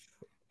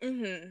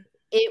 Mhm.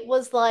 It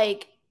was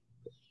like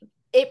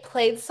it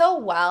played so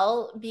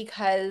well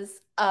because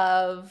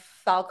of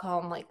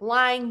Falcone like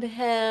lying to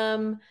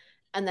him,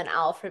 and then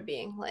Alfred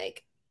being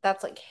like,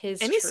 that's like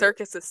his Andy truth.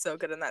 Serkis is so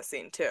good in that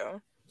scene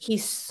too.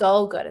 He's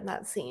so good in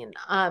that scene.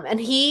 And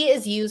he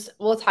is used,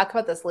 we'll talk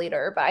about this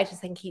later, but I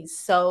just think he's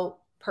so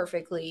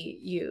perfectly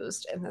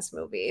used in this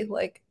movie.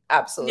 Like,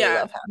 absolutely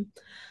Yeah. love him.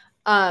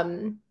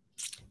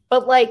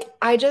 But like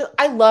I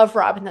love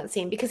Rob in that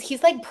scene because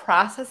he's like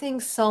processing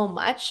so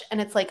much, and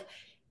it's like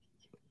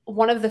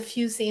one of the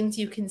few scenes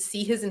you can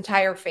see his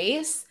entire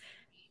face.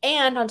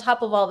 And on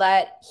top of all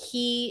that,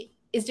 he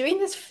is doing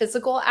this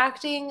physical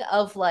acting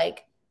of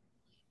like,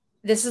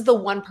 this is the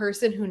one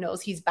person who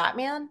knows he's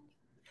Batman.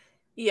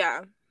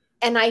 Yeah.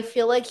 And I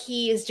feel like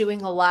he is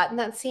doing a lot in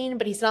that scene,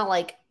 but he's not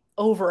like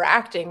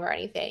overacting or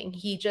anything.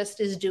 He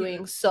just is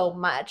doing so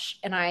much.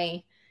 And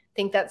I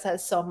think that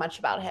says so much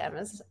about him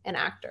as an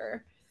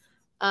actor.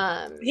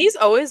 He's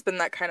always been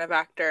that kind of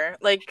actor.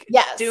 Like,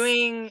 yes.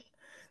 doing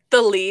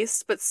the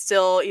least, but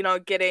still,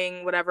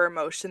 getting whatever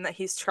emotion that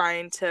he's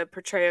trying to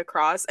portray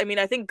across. I mean,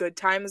 I think Good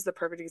Time is the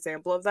perfect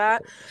example of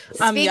that.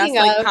 Speaking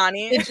yes, like of,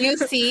 Connie. did you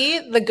see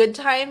the Good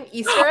Time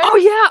Easter egg? Oh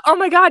yeah! Oh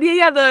my god!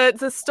 Yeah,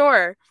 the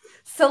store.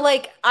 So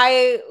like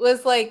I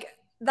was like,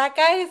 that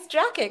guy's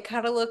jacket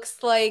kind of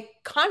looks like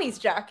Connie's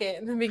jacket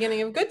in the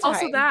beginning of Good Time.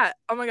 Also that.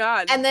 Oh my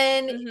god. And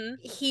then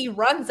he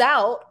runs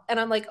out, and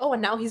I'm like, oh,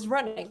 and now he's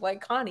running like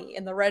Connie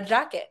in the red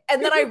jacket.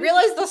 And then I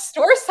realized the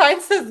store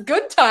sign says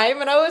Good Time,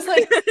 and I was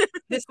like,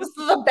 this is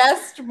the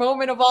best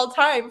moment of all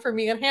time for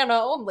me and Hannah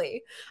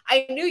only.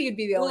 I knew you'd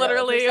be the only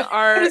literally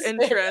our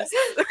interests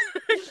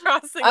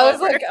crossing I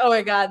was over. like, oh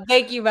my god,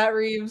 thank you, Matt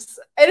Reeves.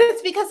 And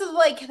it's because of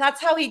like that's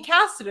how he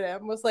casted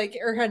him, was like,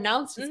 or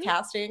announced his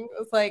casting. It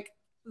was like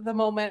the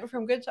moment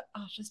from Good Time.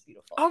 Oh, just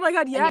beautiful. Oh my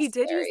god, yeah, he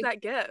did use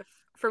that gif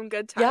from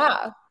Good Time.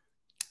 Yeah.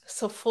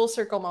 So full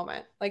circle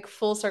moment, like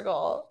full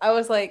circle. I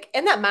was like,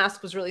 and that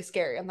mask was really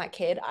scary on that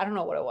kid. I don't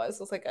know what it was.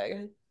 It was like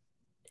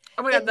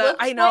oh my god,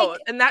 I know. Like,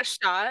 and that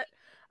shot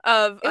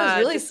of it was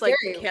really just scary.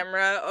 like the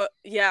camera,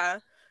 yeah,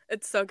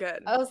 it's so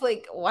good. I was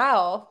like,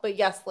 wow. But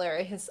yes,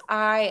 Larry, his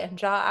eye and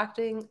jaw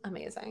acting,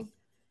 amazing.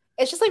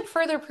 It's just like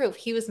further proof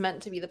he was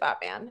meant to be the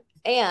Batman.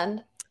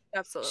 And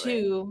absolutely,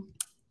 to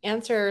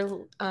answer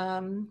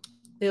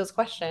Leo's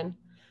question,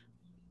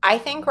 I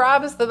think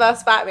Rob is the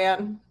best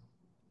Batman.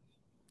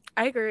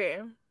 I agree.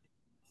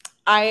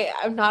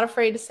 I'm not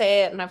afraid to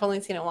say it, and I've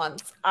only seen it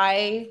once.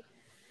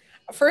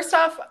 First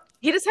off,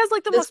 he just has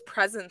like the most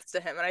presence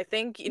to him, and I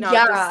think, you know,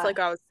 just like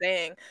I was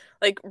saying,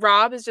 like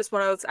Rob is just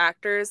one of those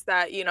actors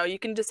that, you know, you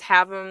can just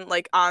have him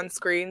like on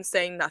screen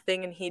saying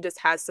nothing, and he just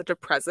has such a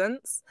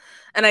presence,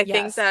 and I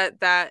think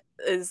that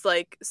is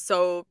like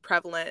so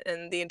prevalent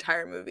in the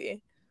entire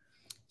movie.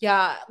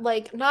 Yeah,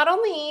 like not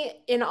only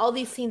in all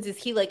these scenes is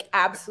he like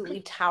absolutely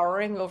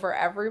towering over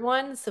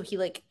everyone, so he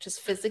like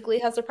just physically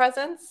has a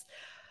presence,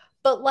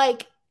 but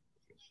like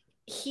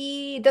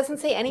he doesn't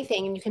say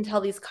anything, and you can tell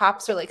these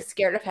cops are like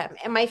scared of him.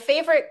 And my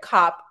favorite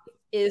cop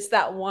is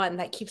that one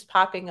that keeps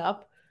popping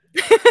up.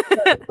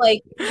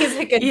 Like he's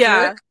like a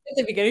jerk at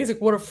the beginning. He's like,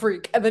 "What a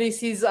freak!" And then he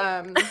sees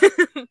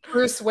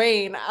Bruce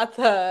Wayne at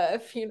the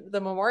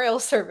memorial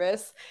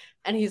service.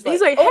 And he's like,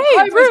 "Hey,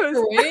 hi, Bruce!"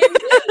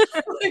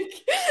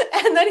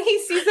 Like, and then he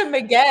sees him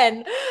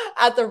again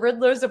at the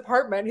Riddler's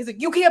apartment. He's like,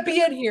 "You can't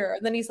be in here."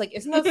 And then he's like,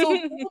 "Isn't that so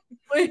cool?"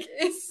 Like,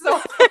 it's so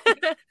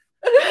funny.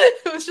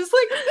 It was just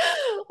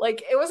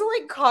like it wasn't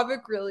like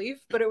comic relief,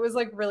 but it was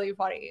like really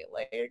funny.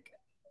 Like,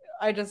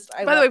 I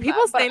by the way,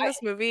 people saying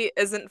this movie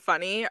isn't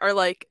funny are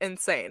like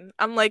insane.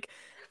 I'm like,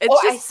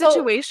 it's just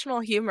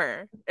situational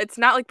humor. It's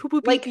not like poo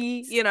poo pee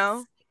pee, you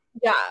know.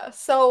 Yeah,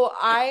 so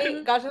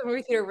I got to the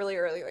movie theater really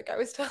early, like I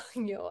was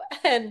telling you,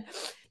 and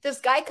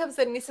this guy comes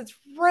in and he sits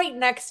right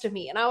next to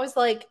me, and I was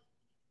like,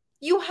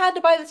 you had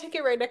to buy the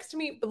ticket right next to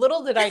me, but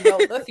little did I know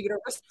the theater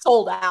was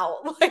sold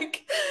out.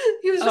 Like,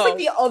 he was just like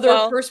the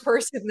other first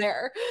person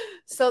there.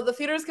 So the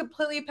theater is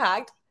completely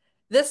packed.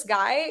 This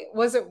guy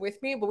wasn't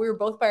with me, but we were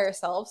both by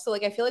ourselves. So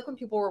like, I feel like when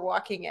people were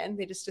walking in,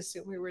 they just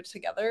assumed we were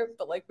together,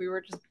 but like we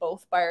were just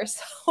both by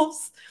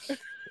ourselves.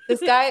 This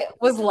guy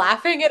was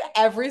laughing at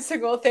every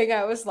single thing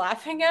I was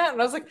laughing at.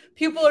 And I was like,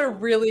 people are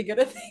really going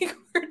to think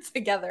we're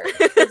together.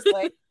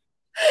 Like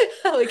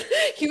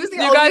he was the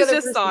you guys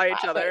just saw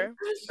each other.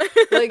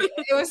 Like,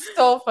 it was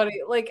so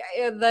funny. Like,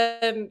 and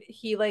then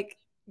he like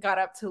got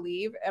up to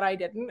leave and I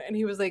didn't. And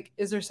he was like,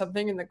 is there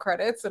something in the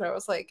credits? And I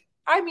was like,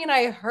 I mean,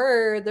 I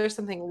heard there's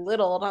something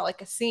little, not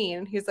like a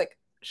scene. He's like,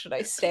 should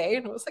I stay?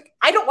 And I was like,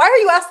 why are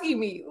you asking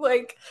me?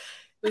 Like,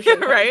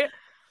 right.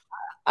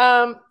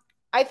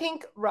 I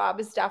think Rob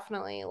is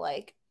definitely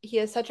like, he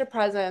has such a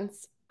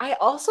presence. I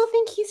also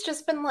think he's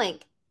just been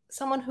like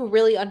someone who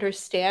really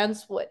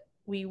understands what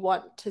we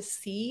want to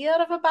see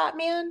out of a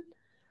Batman.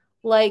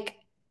 Like,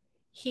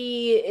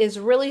 he is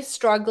really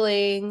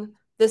struggling.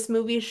 This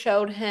movie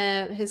showed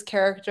him his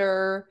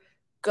character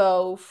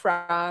go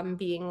from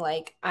being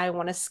like, I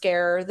want to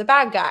scare the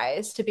bad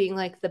guys, to being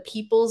like the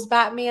people's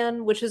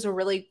Batman, which is a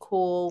really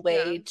cool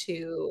way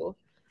to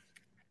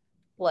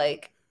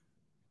like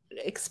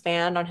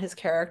expand on his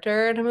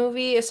character in a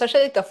movie,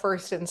 especially like the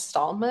first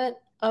installment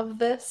of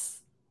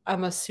this,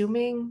 I'm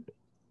assuming,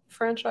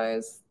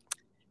 franchise.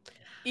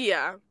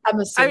 Yeah. I'm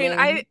assuming.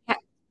 I mean,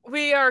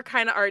 we are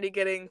kind of already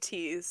getting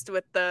teased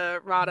with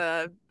the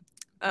Rada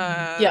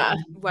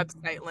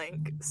website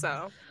link,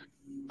 so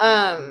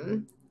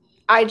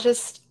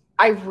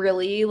I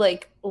really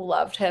like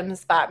loved him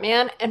as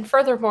Batman, and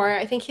furthermore,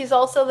 I think he's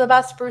also the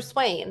best Bruce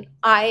Wayne.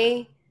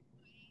 I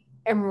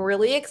am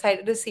really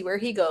excited to see where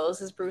he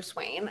goes as Bruce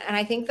Wayne, and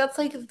I think that's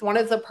like one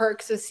of the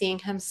perks of seeing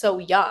him so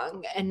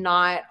young and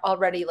not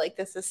already like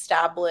this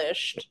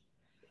established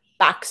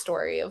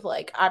backstory of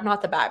like, I'm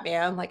not the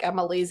Batman, like I'm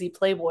a lazy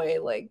playboy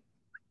like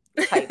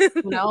type,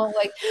 you know,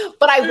 like.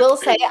 But I will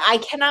say, I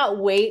cannot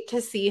wait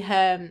to see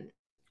him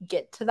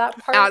get to that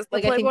part. As the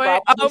like playboy? I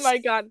think oh my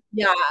god,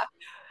 yeah,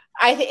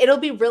 I think it'll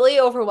be really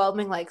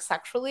overwhelming, like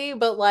sexually,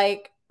 but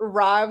like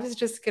Rob's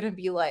just gonna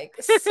be like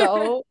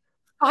so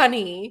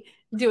funny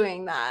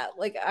doing that.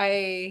 Like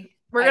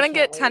we're gonna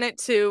get Tenet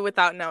 2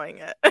 without knowing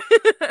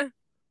it.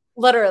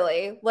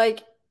 Literally, like,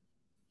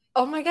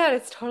 oh my god,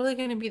 it's totally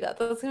gonna be that.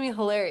 That's gonna be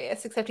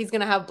hilarious. Except he's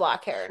gonna have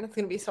black hair, and it's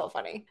gonna be so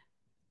funny.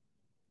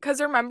 Because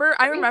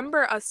I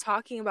remember us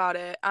talking about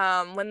it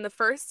when the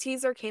first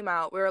teaser came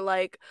out. We were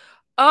like,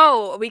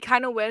 Oh, we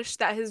kind of wish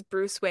that his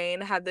Bruce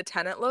Wayne had the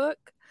Tenet look.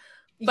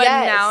 But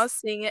now Yes.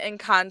 seeing it in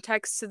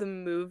context to the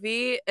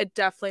movie, it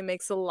definitely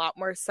makes a lot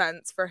more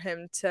sense for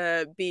him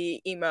to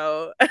be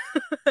emo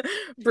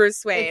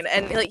Bruce Wayne. It's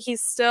And like he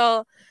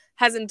still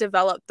hasn't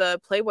developed the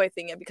Playboy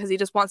thing yet because he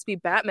just wants to be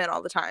Batman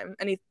all the time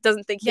and he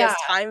doesn't think he yeah, has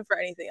time for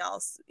anything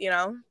else, you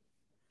know?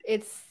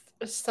 it's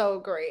so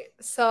great.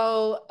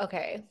 So,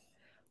 okay.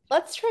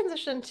 Let's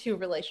transition to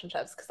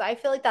relationships because I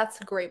feel like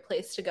that's a great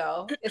place to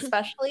go,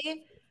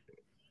 especially.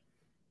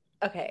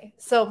 Okay,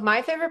 so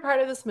my favorite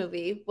part of this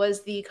movie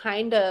was the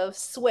kind of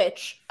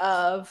switch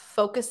of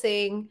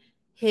focusing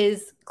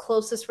his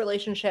closest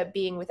relationship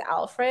being with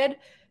Alfred,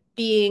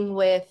 being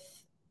with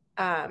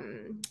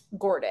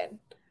Gordon.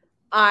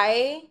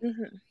 I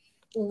Mm-hmm.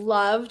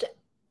 loved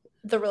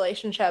the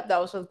relationship that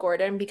was with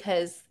Gordon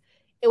because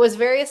it was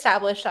very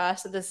established to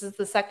us that this is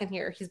the second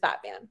year he's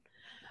Batman.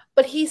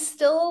 But he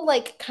still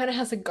like kind of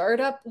has a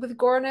guard up with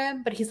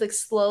Gordon, but he's like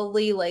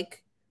slowly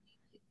like,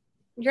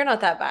 you're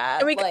not that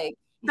And bad. Like,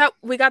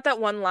 we got that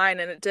one line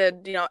and it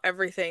did,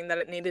 everything that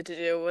it needed to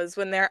do was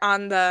when they're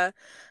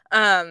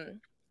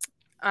um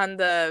on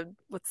the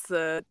what's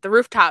the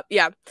rooftop.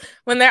 Yeah.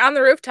 When they're on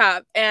the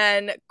rooftop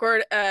and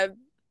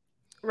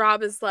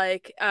Rob is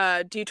like,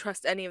 do you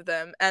trust any of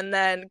them? And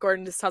then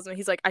Gordon just tells him,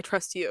 he's like, I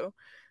trust you.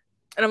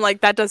 And I'm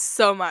like, that does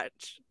so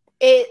much.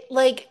 it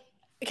like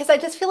because I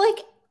just feel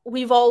like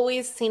we've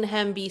always seen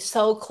him be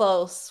so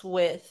close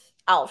with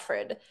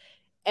Alfred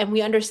and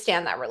we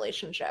understand that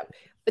relationship.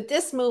 But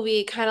this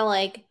movie kind of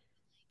like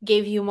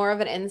gave you more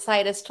of an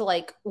insight as to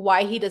like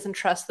why he doesn't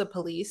trust the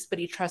police, but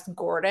he trusts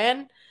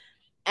Gordon.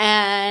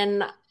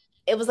 And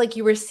it was like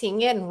you were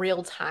seeing it in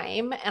real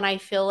time. And I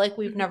feel like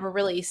we've Mhm. never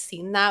really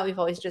seen that. We've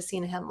always just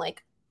seen him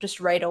like just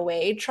right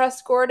away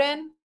trust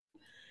Gordon.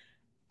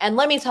 And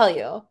let me tell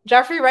you,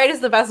 Jeffrey Wright is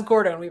the best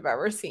Gordon we've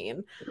ever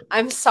seen.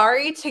 I'm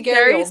sorry to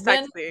Gary Very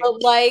Oldman, sexy.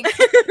 but like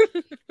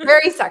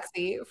very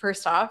sexy,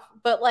 first off.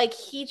 But like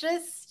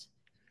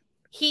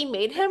he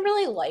made him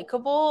really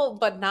likable,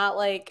 but not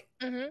like,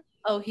 hmm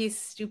oh, he's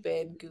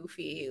stupid,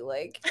 goofy.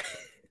 Like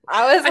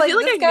I was I feel like,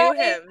 like this I guy, knew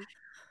him.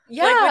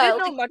 Like we yeah, didn't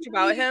know like much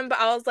about him, but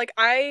I was like,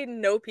 I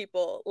know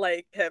people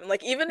like him.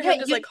 Like even yeah, him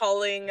just like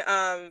calling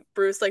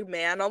Bruce like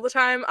man all the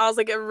time. I was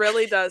like, it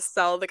really does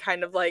sell the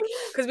kind of like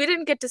because we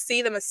didn't get to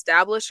see them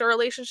establish a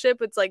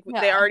relationship. It's like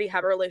they yeah. already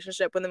have a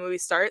relationship when the movie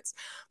starts.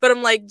 But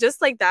I'm like,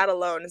 just like that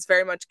alone is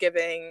very much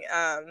giving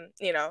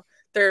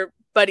they're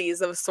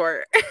buddies of a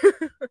sort.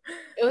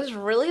 It was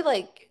really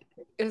like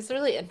it was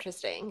really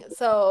interesting.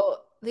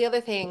 So the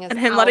other thing is And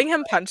him letting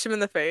him punch him in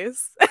the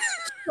face.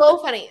 so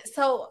funny.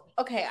 So,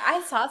 okay,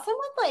 I saw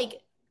someone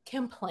like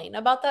complain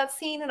about that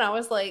scene and I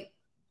was like,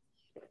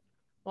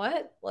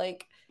 what?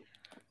 Like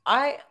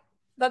I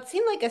that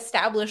scene like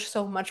established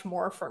so much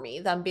more for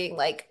me than being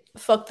like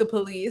fuck the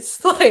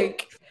police.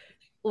 Like,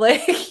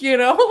 like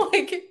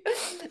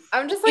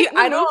I'm just like The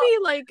I don't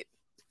movie like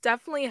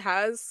definitely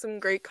has some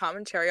great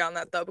commentary on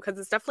that though because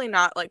it's definitely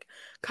not like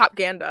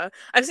propaganda.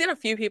 I've seen a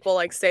few people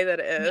like say that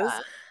it is,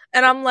 yeah.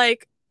 and I'm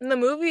like the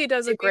movie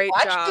does a Did we great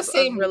watch the job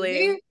of same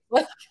really movie?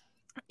 Like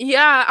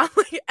yeah, I'm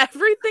like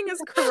everything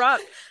is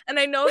corrupt. And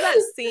I know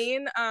that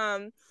scene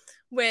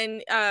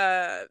when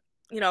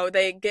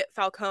they get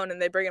Falcone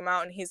and they bring him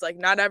out and he's like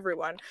not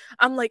everyone.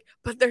 I'm like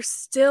but there's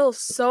still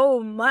so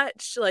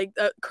much like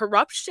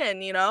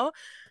corruption, you know?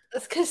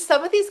 because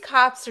some of these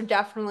cops are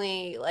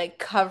definitely like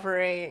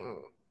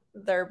covering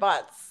their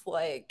butts,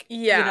 like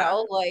Yeah.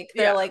 like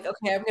they're Yeah. like,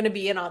 okay, I'm gonna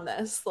be in on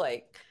this,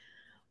 like.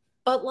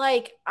 But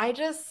like, I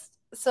just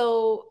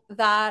so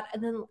that,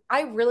 and then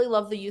I really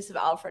love the use of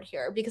Alfred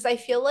here because I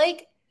feel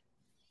like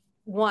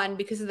one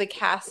because of the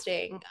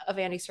casting of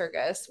Andy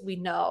Serkis, we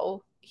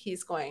know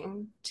he's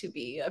going to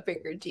be a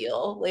bigger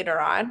deal later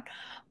on.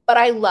 But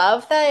I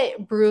love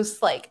that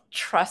Bruce like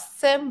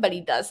trusts him, but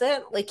he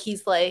doesn't. Like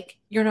he's like,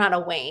 "You're not a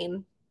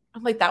Wayne."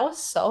 I'm like, that was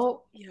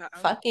so Yeah.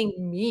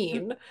 fucking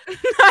mean.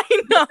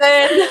 I But know.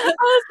 then,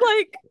 I was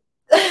like,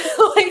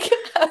 like,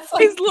 that's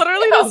he's like,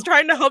 literally damn. just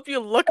trying to help you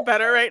look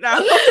better right now.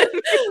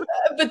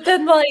 But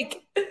then,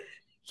 like,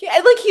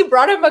 he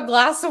brought him a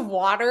glass of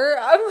water.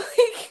 I'm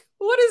like,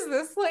 what is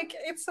this? Like,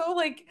 it's so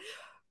like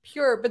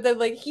pure. But then,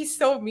 like, he's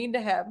so mean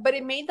to him. But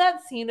it made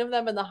that scene of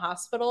them in the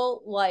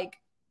hospital like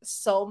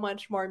so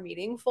much more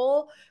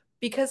meaningful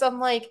because I'm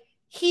like,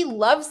 he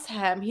loves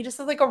him. He just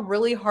has like a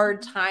really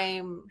hard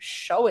time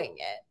showing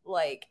it.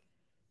 Like,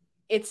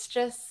 it's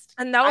just,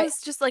 And that I, was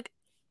just like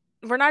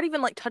we're not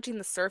even like touching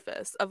the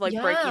surface of like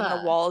breaking the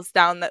yeah. walls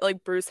down that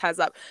like Bruce has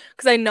up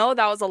because I know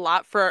that was a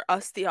lot for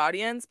us the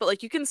audience but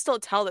like you can still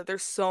tell that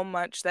there's so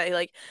much that he,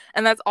 like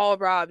and that's all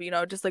Rob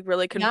just like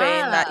really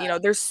conveying that Yeah.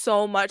 there's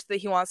so much that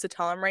he wants to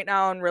tell him right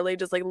now and really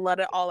just like let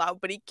it all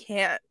out but he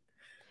can't.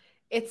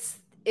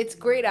 It's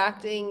great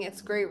acting,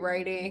 it's great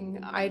writing.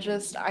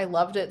 I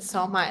loved it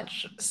so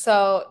much.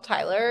 So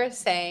Tyler is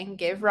saying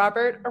give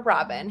Robert a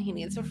Robin. He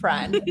needs a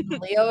friend.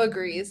 Leo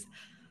agrees.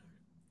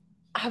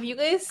 have you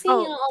guys seen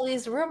Oh, all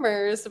these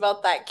rumors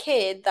about that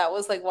kid that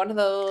was like one of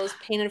those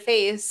painted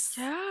face?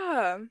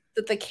 yeah.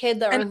 That the kid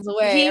that And runs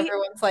away, he,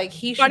 everyone's like,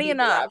 he should funny be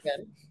the enough,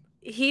 Robin.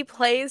 he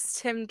plays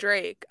Tim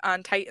Drake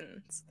on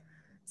Titans.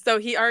 So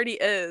he already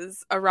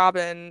is a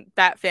Robin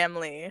Bat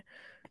Family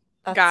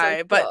That's so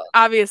guy. But cool.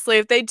 obviously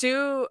if they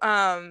do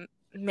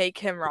make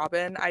him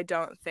Robin, I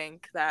don't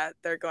think that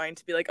they're going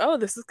to be like, "Oh,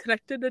 this is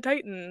connected to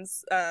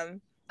Titans." I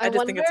I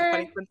just think it's a wonder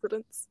funny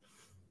coincidence.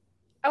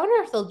 I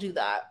wonder if they'll do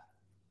that.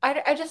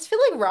 I just feel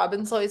like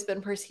Robin's always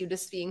been perceived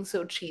as being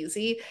so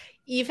cheesy.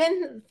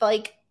 Even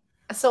like,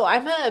 so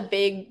I'm a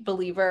big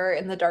believer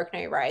in The Dark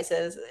Knight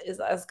Rises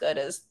is as good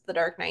as The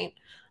Dark Knight.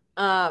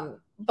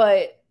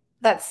 But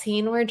that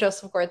scene where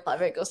Joseph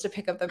Gordon-Levitt goes to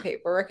pick up the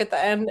paperwork at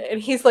the end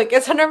and he's like,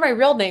 it's under my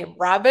real name,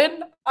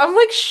 Robin. I'm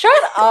like,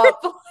 shut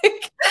up.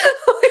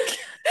 Like,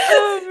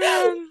 Oh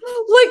man.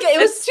 like it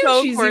was It's too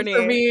so cheesy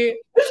for corny. me.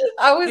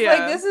 I was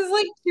like, Yeah. this is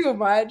like too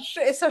much,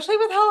 especially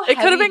with how It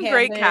could have been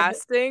great heavy-handed.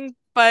 casting,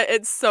 but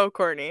it's so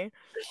corny.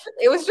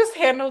 It was just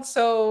handled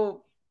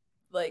so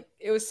like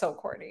it was so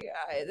corny.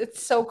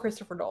 It's so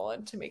Christopher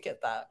Nolan to make it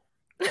that.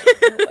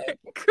 Like,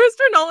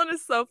 Christopher Nolan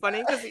is so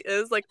funny because he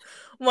is like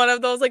one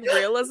of those like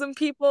realism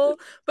people,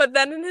 but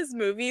then in his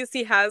movies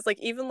he has like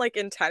even like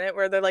in Tenet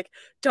where they're like,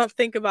 "Don't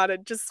think about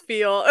it, just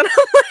feel," and I'm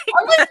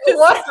I'm like, like, that is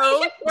what are so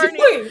you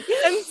corny doing?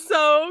 and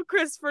so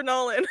Christopher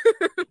Nolan.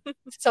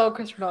 So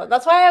Christopher Nolan.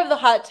 That's why I have the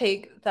hot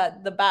take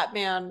that the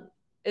Batman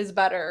is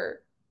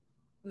better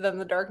than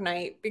the Dark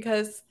Knight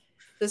because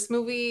this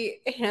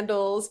movie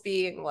handles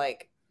being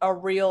like a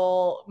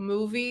real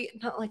movie,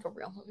 not like a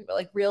real movie, but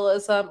like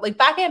realism, like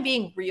Batman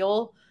being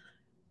real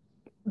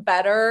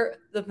better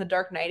than the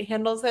Dark Knight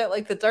handles it.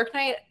 Like the Dark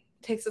Knight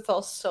takes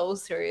itself so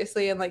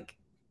seriously and like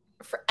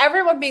for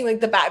everyone being like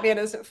the Batman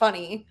isn't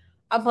funny,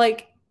 I'm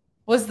like,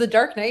 was the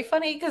Dark Knight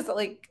funny? Because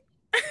like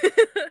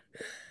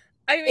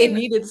I it mean,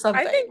 needed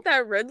I something. think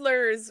that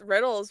Riddler's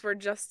riddles were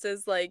just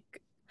as like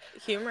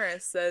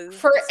humorous as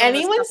For some of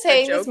the anyone stuff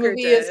that saying this Joker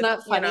movie is did,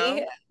 not you funny,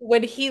 know?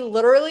 when he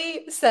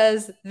literally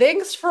says,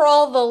 thanks for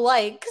all the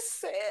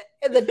likes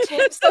and the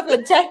tips of the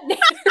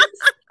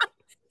detonators,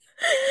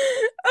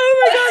 Oh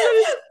my god, that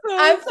is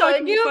so I'm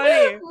telling fucking you,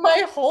 funny.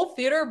 my whole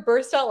theater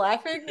burst out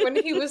laughing when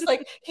he was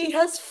like, he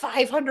has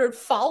 500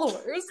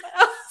 followers.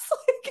 I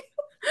was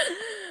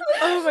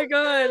Oh my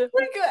god.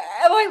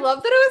 and I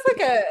love that it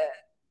was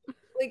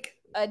like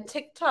a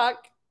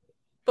TikTok,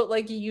 but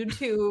like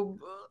YouTube,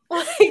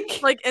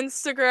 Like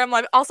Instagram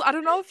Live. Also, I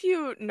don't know if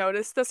you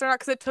noticed this or not,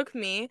 because it took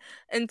me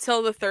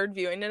until the third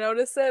viewing to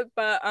notice it.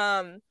 But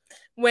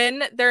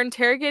when they're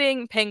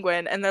interrogating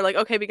Penguin and they're like,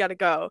 "Okay, we gotta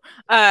go,"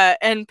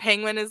 and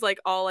Penguin is like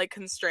all like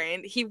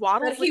constrained, he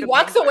and waddles like he a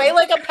walks away penguin.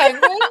 like a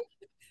penguin.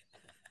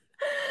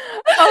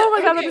 Oh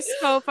my god, that Okay. is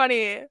so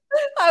funny.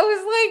 I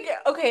was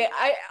like, okay,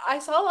 I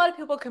saw a lot of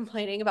people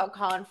complaining about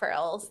Colin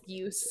Farrell's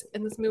use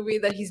in this movie,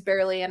 that he's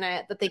barely in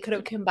it, that they could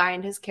have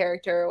combined his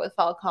character with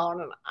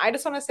Falcone. And I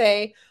just want to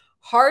say,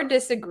 hard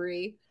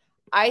disagree.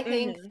 I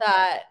think Hmm.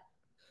 that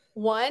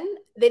one,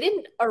 they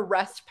didn't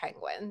arrest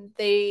Penguin.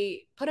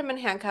 They put him in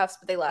handcuffs,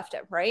 but they left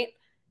him, right?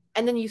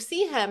 And then you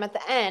see him at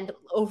the end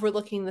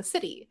overlooking the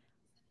city.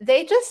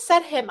 They just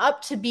set him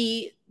up to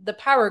be the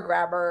power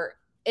grabber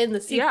in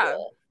the Yeah.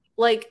 sequel.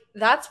 Like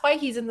that's why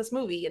he's in this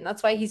movie, and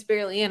that's why he's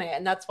barely in it,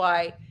 and that's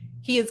why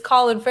he is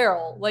Colin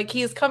Farrell. Like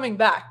he is coming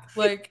back.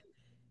 Like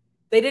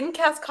they didn't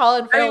cast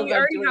Colin I Farrell mean, and we then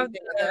already do have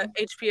anything with the him.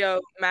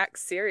 HBO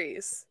Max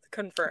series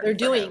They're confirmed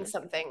for doing him.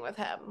 something with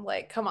him.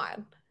 Like, come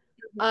on.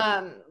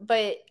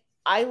 But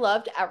I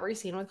loved every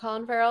scene with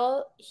Colin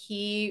Farrell.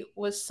 He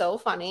was so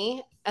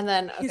funny. And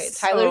then, He's okay,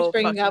 Tyler's so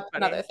bringing fucking up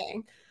another funny.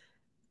 thing.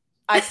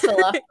 I still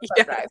love Thumb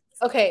Yes. Drive.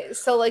 Okay,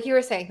 so like you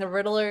were saying, the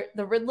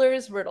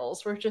Riddler's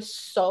riddles were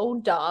just so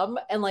dumb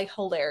and like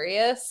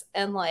hilarious,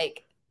 and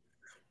like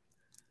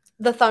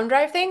the thumb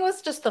drive thing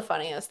was just the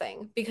funniest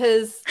thing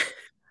because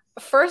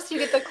first you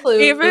get the clue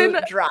Even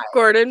drive.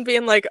 Gordon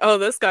being like, "Oh,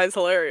 this guy's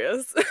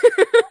hilarious."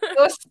 It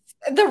was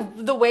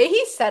the way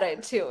he said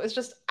it too was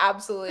just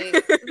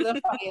absolutely the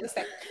funniest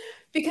thing.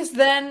 Because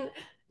then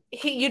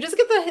you just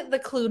get the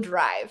clue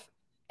drive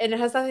and it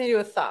has nothing to do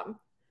with thumb.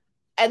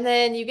 And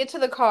then you get to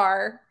the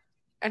car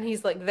and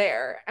he's like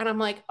there. And I'm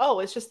like, oh,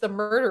 it's just the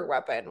murder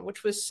weapon,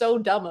 which was so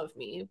dumb of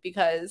me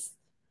because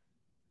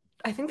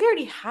I think they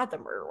already had the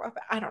murder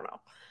weapon. I don't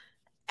know.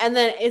 And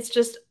then it's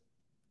just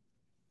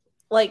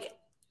like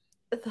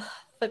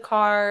the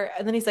car.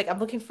 And then he's like, I'm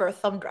looking for a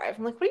thumb drive.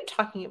 I'm like, what are you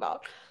talking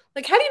about?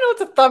 Like, how do you know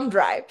it's a thumb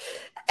drive?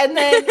 And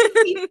then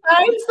he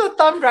finds the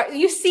thumb drive.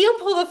 You see him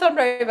pull the thumb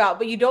drive out,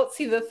 but you don't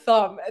see the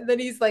thumb. And then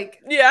he's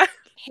like Yeah.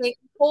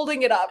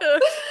 holding it up.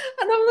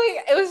 And I'm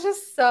like, it was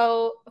just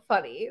so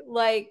funny.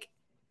 Like,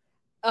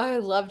 I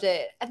loved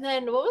it. And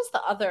then what was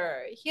the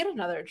other? He had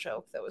another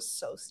joke that was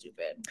so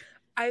stupid.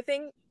 I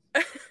think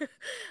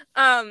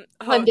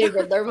One day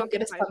Riddler will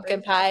get pumpkin his pie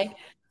pumpkin thing. pie.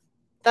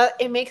 That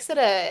it makes it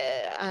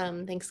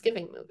a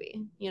Thanksgiving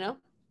movie, you know?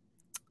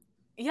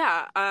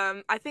 Yeah,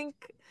 I think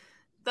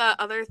The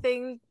other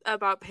thing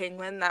about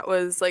Penguin that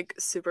was like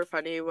super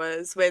funny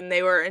was when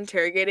they were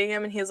interrogating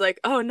him and he's like,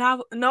 "Oh,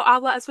 no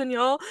habla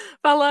español,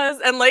 fellas,"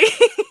 and like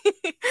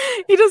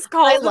he just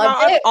I calls them loved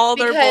out on it all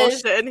their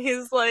bullshit, and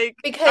he's like,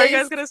 "Are you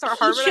guys because gonna start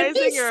he should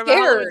be harmonizing? You're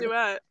about to have a scared.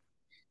 duet."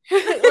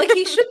 Like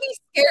he should be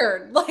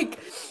scared. Like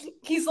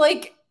he's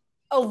like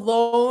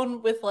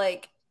alone with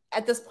like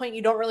at this point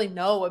you don't really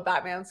know what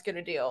Batman's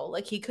gonna do.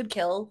 Like he could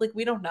kill. Like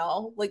we don't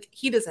know. Like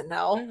he doesn't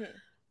know.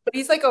 Mhm. But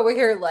he's like over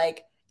here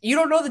like you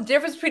don't know the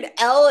difference between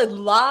L and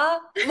La.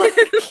 Like,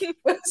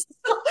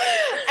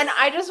 and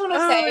I just want to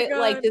Oh my say,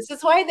 like, god. this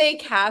is why they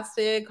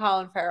casted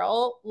Colin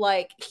Farrell.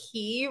 Like,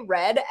 he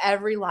read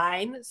every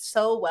line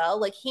so well.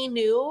 Like, he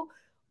knew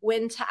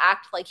when to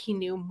act like he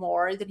knew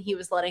more than he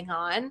was letting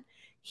on.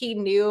 He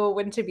knew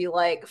when to be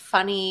like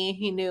funny.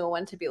 He knew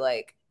when to be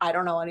like, I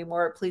don't know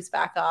anymore. Please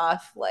back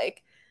off.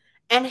 Like,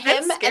 and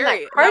That's him and that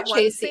scary. car That one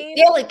chase scene. scene.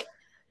 Yeah, like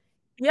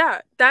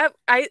Yeah, that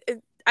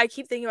I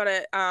keep thinking about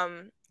it.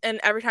 And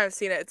every time I've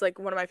seen it, it's like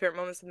one of my favorite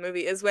moments of the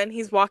movie is when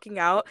he's walking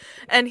out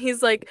and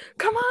he's like,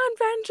 "Come on,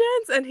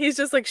 vengeance!" and he's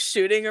just like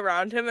shooting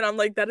around him, and I'm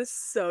like, that is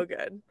so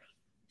good.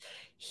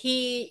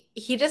 he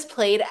just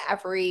played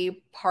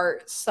every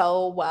part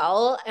so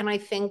well, and I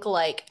think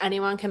like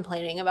anyone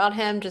complaining about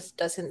him just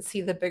doesn't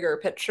see the bigger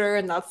picture,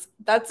 and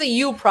that's a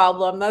you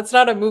problem. That's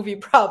not a movie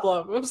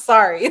problem. I'm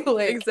sorry.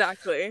 Like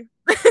Exactly.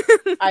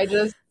 I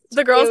just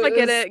The girls that it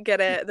was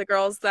get it. The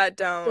girls that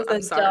don't, just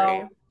I'm a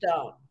sorry.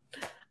 don't.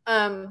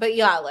 But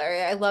yeah,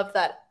 Larry, I love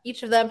that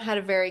each of them had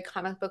a very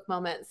comic book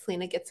moment.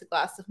 Selena gets a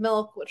glass of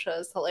milk, which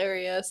was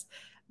hilarious.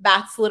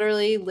 Bats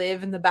literally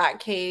live in the Bat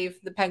Cave,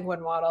 the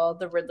Penguin Waddle,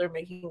 the Riddler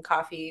making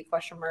coffee,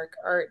 question mark,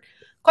 art.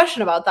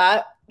 Question about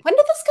that. When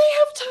did this guy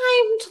have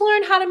time to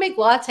learn how to make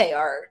latte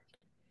art?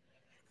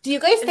 Do you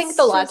guys think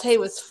the It's latte just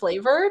was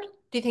flavored?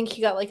 Do you think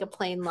he got like a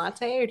plain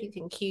latte, or do you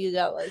think he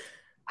got like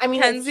I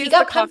mean, he Kenzie's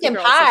the got coffee pumpkin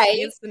girl, so she pie.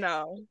 needs to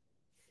know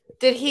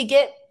Did he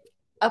get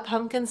a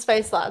pumpkin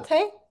spice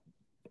latte?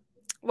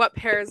 what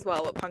pairs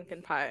well with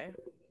pumpkin pie.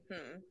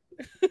 Hmm.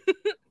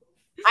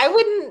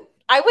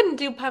 I wouldn't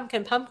do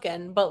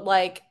pumpkin, but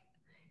like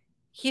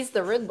he's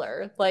the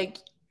Riddler. Like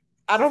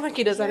I don't think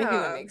he does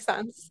anything that Yeah, makes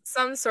sense.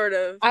 some sort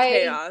of I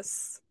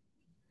chaos.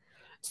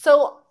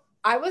 so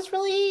I was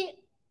really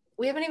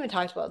we haven't even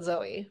talked about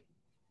Zoe.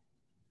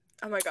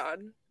 Oh my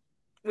god,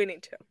 we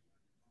need to.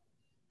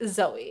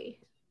 Zoe.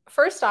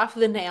 First off,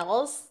 the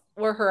nails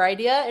were her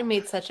idea and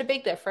made such a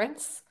big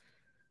difference.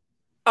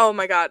 Oh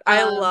my god,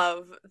 I Um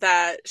love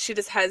that she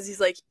just has these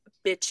like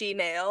bitchy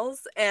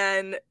nails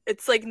and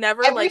it's like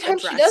never every like time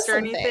she addressed does or something.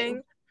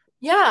 anything.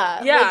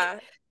 Yeah, like Yeah.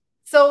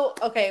 so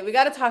okay, we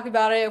got to talk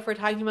about it if we're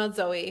talking about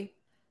Zoe.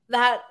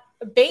 That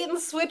bait and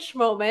switch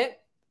moment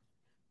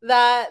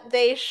that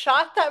they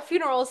shot that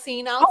funeral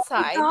scene Oh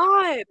my outside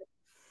god.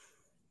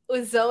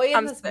 with Zoe in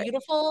I'm this sick.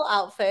 beautiful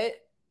outfit.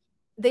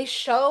 They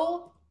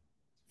show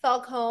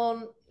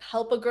Falcone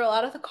help a girl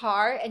out of the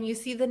car, and you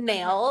see the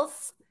Mhm.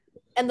 nails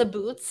and the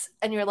boots,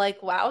 and you're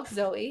like, wow,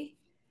 Zoe.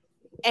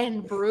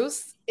 And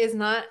Bruce is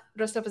not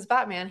dressed up as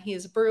Batman. He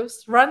is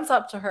Bruce, runs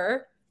up to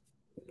her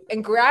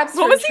and grabs What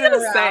her and was he turns gonna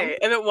around. say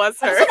if it was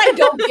That's her? what I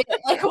don't get.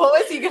 Like, what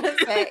was he gonna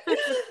say?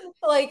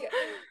 Like,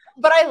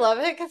 but I love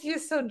it because he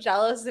was so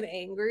jealous and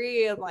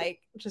angry and like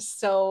just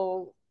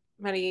so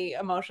many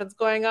emotions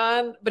going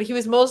on. But he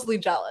was mostly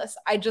jealous.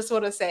 I just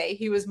want to say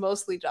he was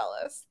mostly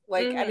jealous.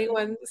 Like Hmm.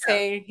 anyone Yeah.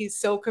 saying he's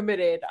so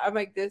committed, I'm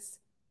like, this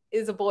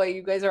is a boy.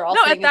 You guys are all No,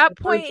 saying at it's a that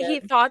point he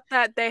virgin. thought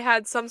that they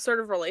had some sort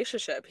of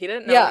relationship. He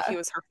didn't know that he Yeah,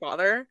 was her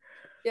father.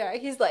 yeah.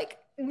 He's like,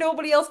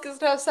 nobody else gets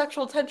to have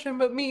sexual tension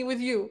but me with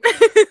you.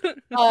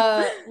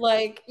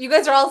 Like you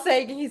guys are all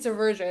saying he's a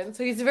virgin,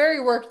 so he's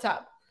very worked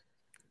up.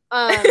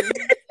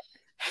 Um,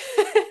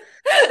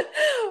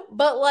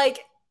 but like,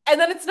 and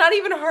then it's not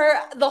even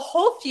her. The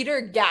whole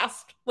theater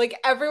gasped. Like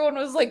everyone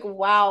was like,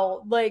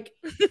 "Wow!" Like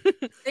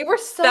they were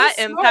so That smart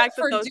impact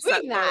that for those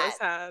set doing that. photos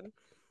had.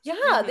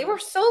 Yeah, they Hmm. were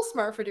so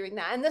smart for doing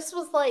that. And this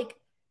was like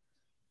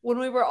when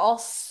we were all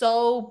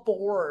so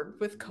bored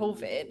with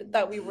COVID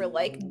that we were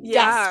like Yeah.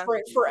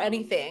 desperate for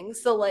anything.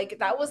 So like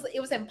that was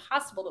it was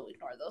impossible to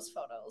ignore those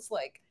photos.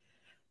 Like,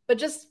 but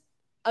just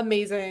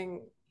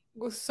amazing.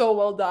 Was so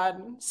well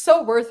done.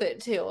 So worth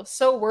it too.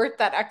 So worth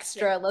that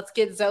Yeah. extra. Let's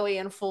get Zoe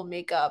in full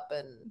makeup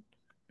and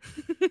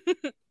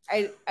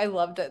I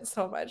loved it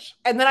so much.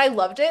 And then I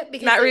loved it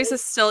because Matt it Reeves was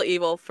is still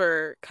evil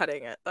for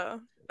cutting it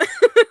though.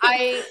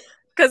 I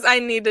Because I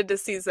needed to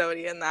see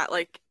Zoe in that,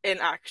 like in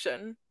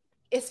action.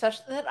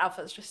 especially that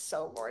outfit's just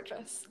so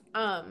gorgeous.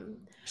 But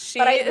She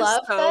I is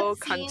love that so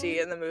scene.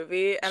 cunty in the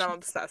movie, and I'm She,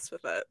 obsessed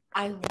with it.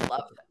 I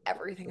love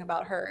everything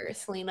about her,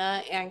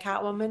 Selena and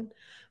Catwoman.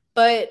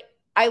 But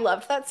I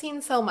loved that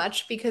scene so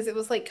much because it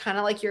was like kind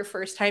of like your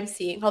first time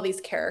seeing all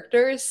these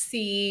characters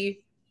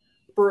see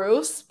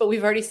Bruce, but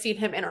we've already seen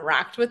him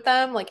interact with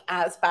them like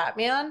as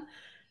Batman.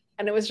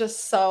 And it was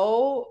just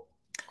so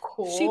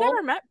She cool.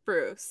 never met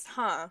Bruce,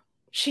 huh?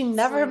 She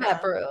never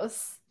met Selena.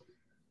 Bruce.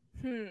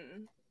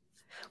 Hmm.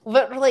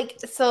 But like,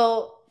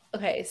 so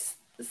okay,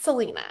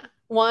 Selena.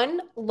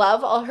 One,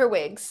 love all her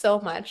wigs so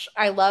much.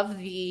 I love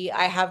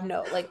I have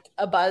no, like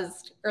a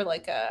buzzed or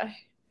like a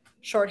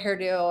short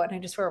hairdo and I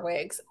just wear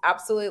wigs.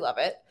 Absolutely love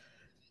it.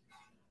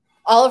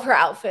 All of her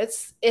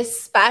outfits,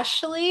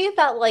 especially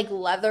that like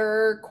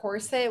leather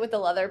corset with the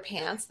leather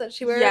pants that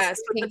she wears,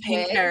 Yes, with the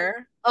pink wig.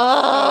 hair. Oh,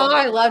 Oh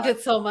my I loved God.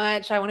 it so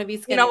much. I want to be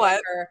You skinny know like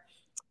what? her.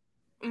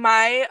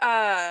 My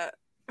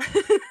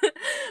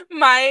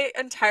my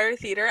entire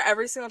theater,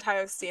 every single time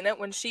I've seen it,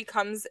 when she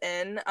comes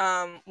in,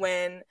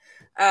 when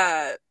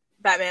uh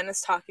Batman is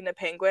talking to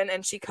Penguin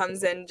and she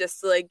comes in just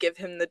to like give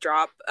him the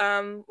drop,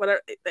 whatever,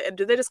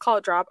 do they just call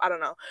it drop? I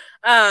don't know.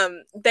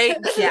 They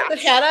gasp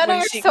Hannah and when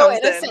I are she so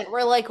comes in. innocent.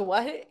 We're like,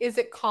 what is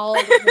it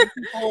called when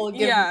people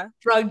give Yeah.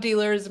 drug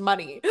dealers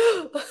money?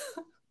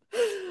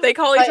 They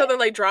call each But other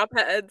like drop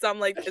heads. I'm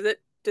like,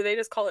 do they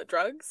just call it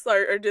drugs?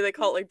 Or do they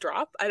call it like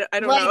drop? I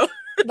don't know. like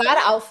that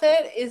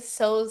outfit is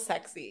so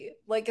sexy.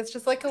 Like it's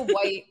just like a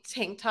white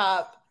tank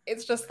top.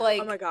 It's just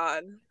Oh my like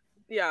God.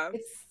 Yeah.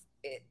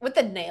 with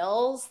the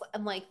nails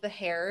and like the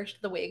hair,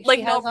 the wig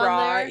she Like no has on bra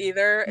there.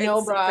 either.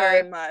 No It's bra.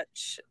 very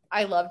much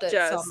I loved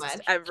it so just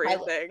much.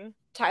 everything.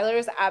 Tyler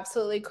is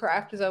absolutely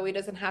correct. Zoe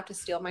doesn't have to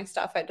steal my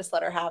stuff. I just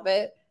let her have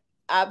it.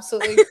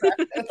 Absolutely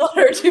correct. I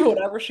let her do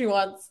whatever she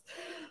wants.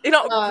 You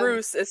know, Um,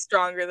 Bruce is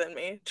stronger than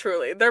me,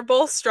 truly. They're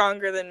both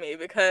stronger than me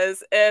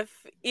because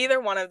if either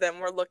one of them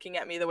were looking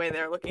at me the way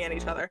they're looking at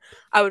each other,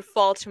 I would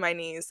fall to my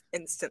knees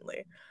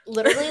instantly.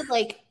 literally,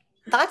 like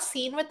that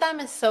scene with them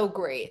is so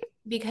great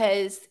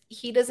because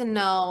he doesn't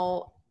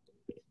know,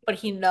 but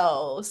he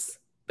knows,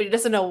 but he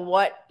doesn't know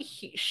what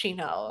she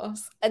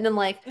knows. And then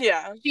like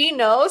Yeah. she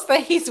knows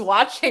that he's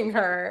watching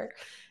her.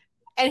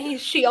 And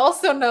she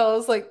also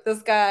knows like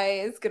this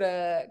guy is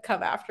gonna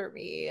come after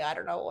me. I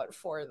don't know what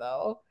for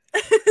though.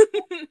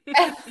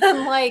 And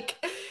then like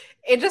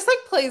it just like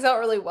plays out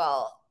really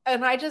well.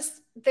 And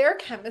their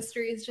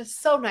chemistry is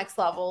just so next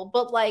level.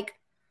 But like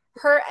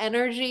her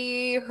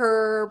energy,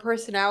 her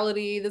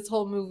personality, this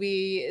whole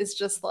movie is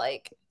just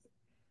like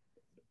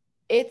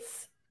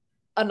it's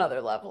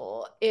another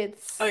level.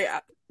 Oh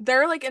yeah.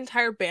 Their like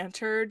entire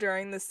banter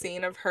during the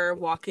scene of her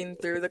walking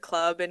through the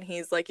club and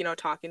he's like,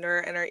 talking to her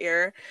in her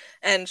ear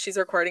and she's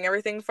recording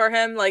everything for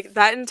him. Like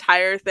that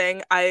entire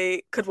thing,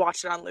 I could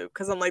watch it on loop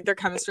because I'm like their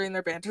chemistry and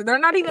their banter. They're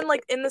not even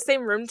like in the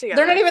same room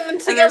They're not together. even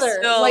And they're together.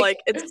 still Like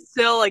like it's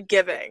still like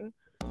giving.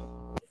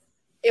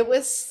 it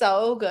was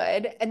so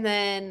good. And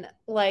then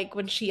like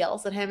when she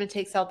yells at him and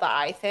takes out the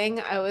eye thing,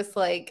 I was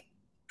like,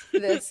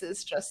 this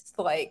is just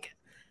like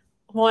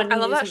one I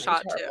love knew that something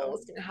shot terrible too.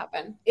 was gonna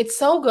happen. It's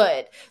so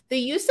good. The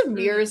use of Mm-hmm.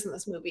 mirrors in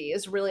this movie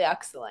is really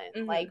excellent.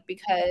 Mm-hmm. Like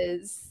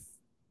because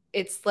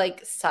it's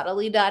like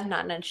subtly done,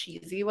 not in a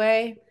cheesy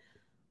way.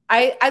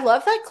 I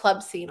love that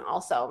club scene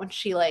also when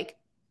she like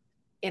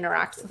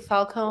interacts with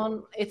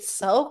Falcone. It's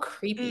so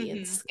creepy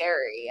and Mm-hmm.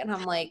 scary. And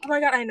I'm Oh like, my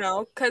God, I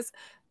know. Because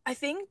I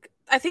think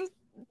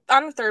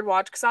on the third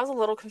watch, because I was a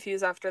little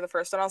confused after the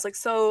first one. I was like,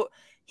 so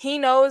he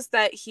knows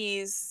that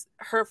he's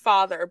her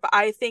father, but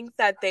I think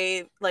that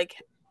they like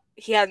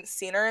he hadn't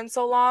seen her in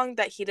so long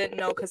that he didn't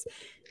know because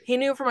he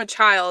knew from a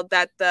child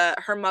that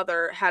her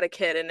mother had a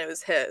kid and it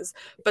was his.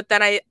 But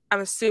then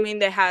I'm assuming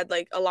they had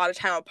like a lot of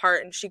time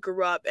apart and she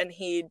grew up and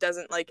he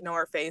doesn't like know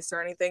her face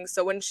or anything.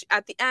 So when she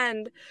at the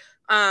end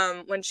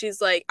when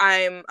she's like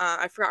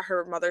I forgot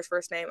her mother's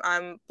first name,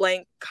 I'm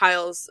blank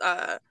Kyle's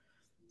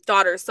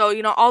daughter. So,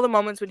 all the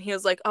moments when he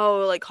was like, oh,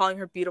 like calling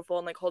her beautiful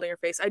and like holding her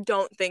face, I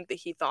don't think that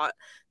he thought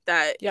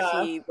that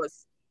yeah. he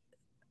was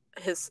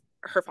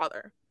her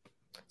father.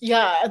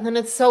 Yeah, and then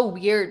it's so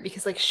weird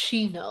because like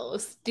she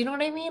knows. Do you know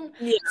what I mean?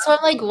 Yeah. So I'm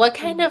like, what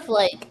kind of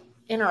like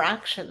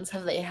interactions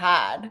have they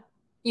had?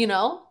 You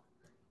know?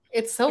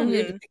 It's so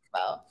weird to Mm-hmm. think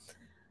about.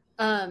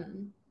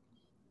 Um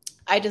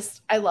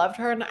I loved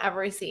her in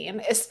every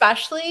scene,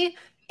 especially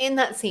in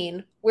that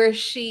scene where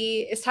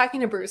she is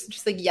talking to Bruce and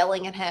she's like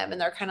yelling at him and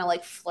they're kind of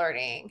like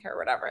flirting or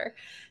whatever.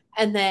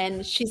 And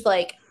then she's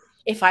like,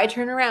 if I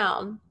turn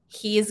around,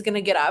 he is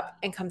gonna get up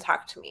and come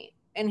talk to me.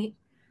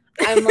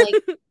 I'm like,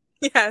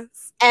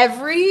 Yes.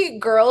 every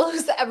girl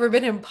who's ever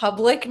been in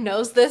public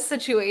knows this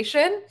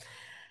situation.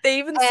 They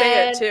even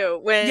say it And too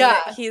when yeah,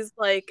 he's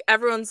like,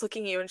 everyone's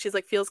looking at you and she's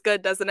like, feels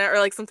good, doesn't it? Or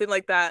like something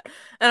like that.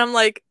 And I'm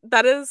like,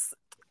 that is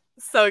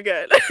so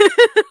good.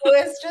 it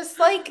was just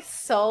like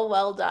so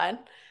well done.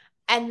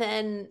 And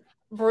then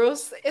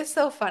Bruce is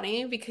so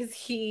funny because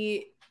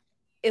he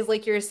is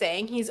like you're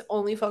saying, he's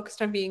only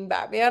focused on being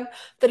Batman,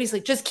 that he's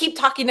like, just keep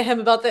talking to him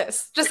about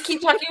this. Just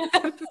keep talking to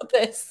him about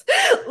this.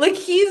 Like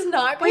he's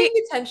not paying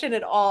Wait, attention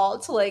at all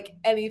to like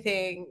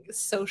anything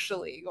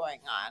socially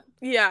going on.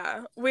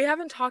 yeah, we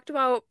haven't talked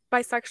about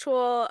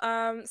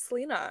bisexual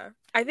Selena.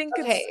 I think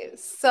it's Okay,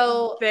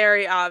 so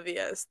very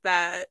obvious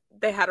that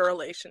they had a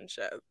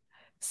relationship.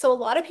 a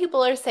lot of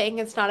people are saying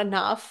it's not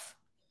enough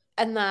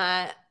and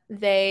that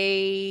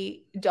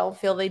they don't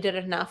feel they did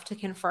enough to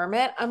confirm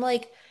it. I'm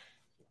like,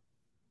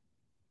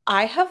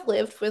 I have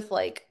lived with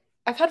like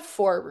I've had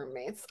 4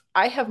 roommates.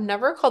 I have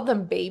never called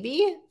them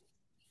baby,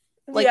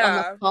 like on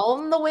the Yeah.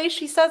 phone the way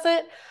she says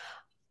it.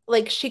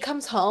 like she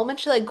comes home and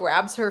she like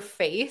grabs her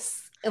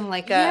face in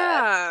like a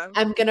Yeah.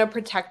 I'm gonna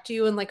protect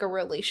you in like a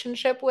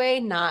relationship way,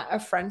 not a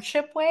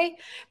friendship way.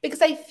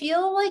 Because I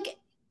feel like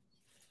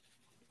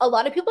a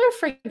lot of people are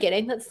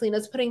forgetting that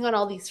Selena's putting on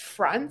all these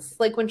fronts.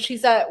 Like when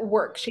she's at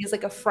work, she's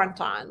like a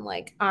front on.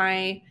 Like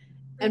I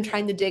am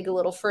trying to dig a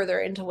little further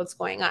into what's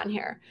going on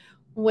here.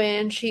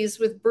 When she's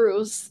with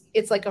Bruce,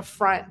 it's like a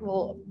front.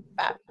 Well,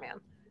 Batman.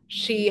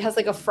 She has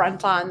like a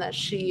front on that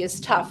she is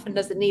tough and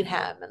doesn't need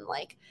him. And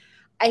like,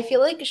 I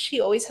feel like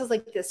she always has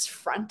like this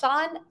front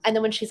on. And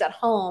then when she's at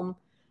home,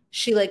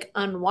 she like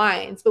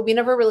unwinds. But we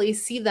never really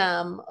see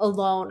them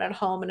alone at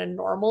home in a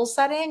normal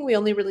setting. We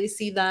only really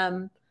see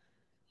them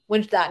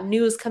when that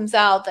news comes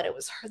out that it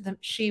was her, that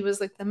she was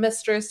like the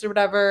mistress or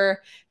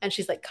whatever, and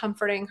she's like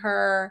comforting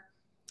her.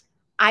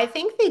 I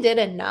think they did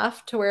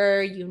enough to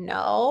where,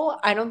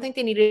 I don't think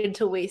they needed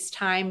to waste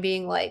time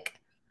being like,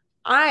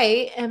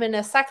 I am in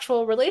a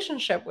sexual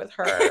relationship with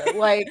her.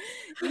 Like,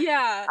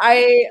 Yeah.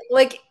 I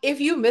like if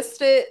you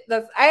missed it,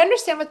 I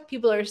understand what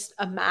people are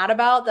mad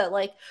about that.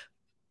 Like,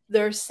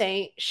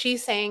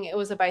 she's saying it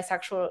was a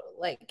bisexual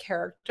like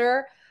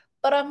character,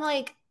 but I'm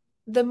like,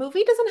 the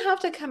movie doesn't have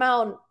to come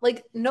out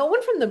like no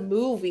one from the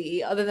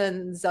movie other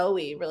than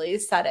Zoe really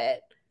said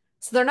it.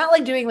 So they're not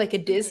like doing like a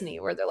Disney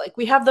where they're like,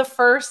 we have the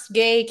first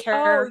gay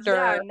character.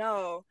 Oh, yeah,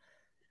 no.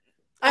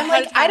 I'm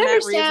like, I'd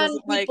understand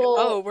like, people.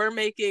 oh, we're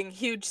making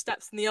huge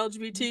steps in the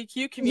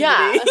LGBTQ community.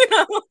 Yeah. You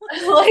know?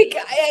 Like,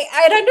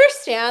 I'd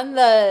understand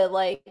the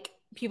like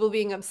people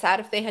being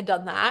upset if they had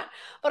done that.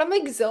 But I'm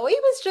like, Zoe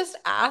was just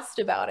asked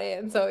about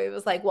it. And Zoe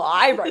was like, well,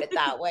 I read it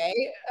that way.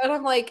 And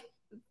I'm like,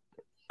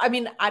 I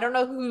mean, I don't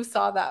know who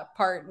saw that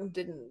part and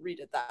didn't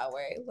read it that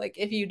way. Like,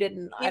 if you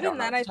didn't, I don't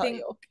know what to tell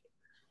you.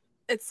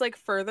 It's like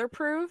further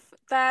proof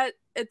that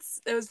it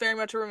was very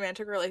much a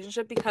romantic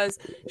relationship because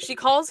she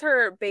calls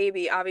her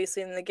baby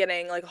obviously in the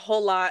beginning like a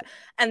whole lot,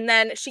 and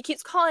then she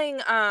keeps calling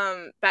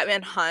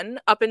Batman hun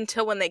up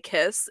until when they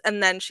kiss,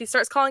 and then she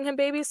starts calling him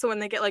baby. So when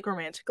they get like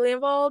romantically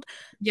involved,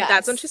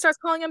 that's when she starts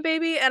calling him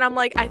baby. And I'm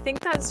like, I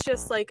think that's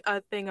just like a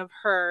thing of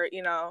her,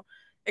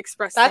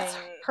 expressing that's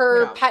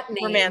her pet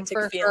name,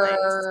 romantic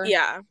feelings.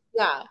 Yeah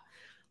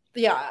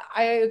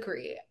I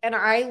agree, and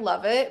I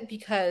love it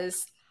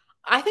because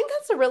I think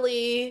that's a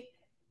really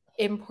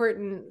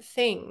important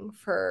thing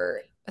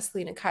for a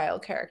Selena Kyle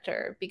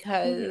character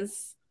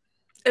because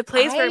it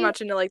plays very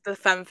much into like the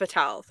femme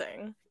fatale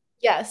thing.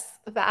 Yes,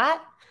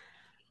 that.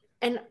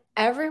 And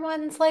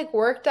everyone's like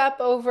worked up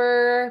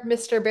over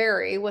Mr.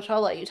 Barry, which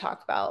I'll let you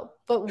talk about.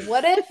 But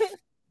what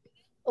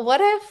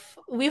if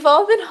we've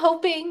all been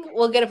hoping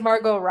we'll get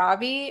Margot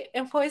Robbie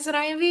in Poison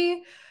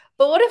Ivy,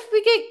 but what if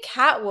we get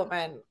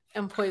Catwoman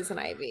in Poison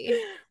Ivy?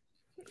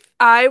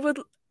 I would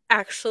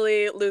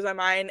actually lose my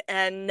mind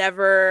and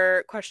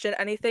never question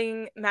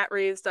anything Matt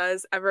Reeves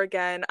does ever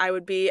again. I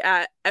would be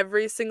at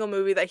every single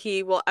movie that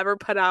he will ever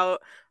put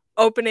out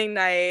opening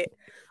night.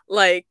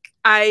 Like,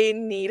 I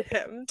need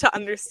him to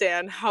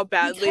understand how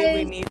badly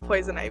we need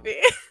Poison Ivy.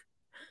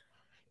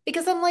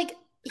 Because I'm like,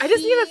 I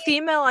just need a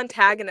female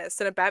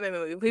antagonist in a Batman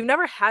movie. We've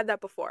never had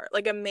that before.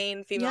 Like a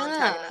main female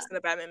antagonist in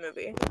a Batman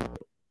movie.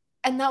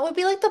 And that would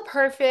be like the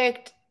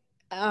perfect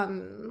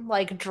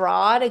like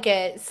draw to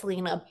get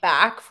Selena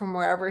back from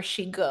wherever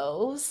she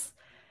goes.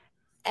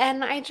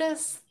 And I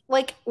just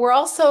like, we're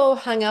also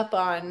hung up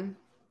on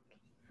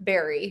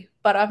Barry,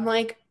 but I'm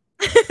like,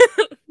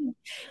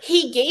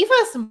 he gave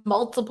us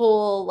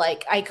multiple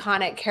like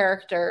iconic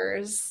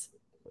characters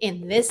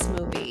in this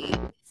movie. So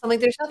I'm like,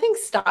 there's nothing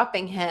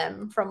stopping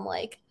him from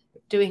like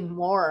doing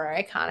more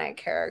iconic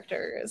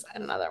characters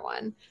and another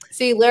one.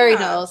 See, Larry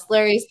knows.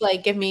 Larry's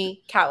like, give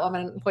me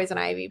Catwoman and Poison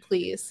Ivy,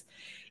 please.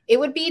 It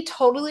would be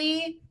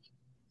totally,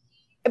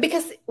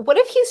 because what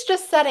if he's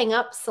just setting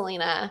up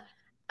Selena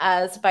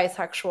as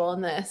bisexual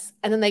in this,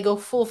 and then they go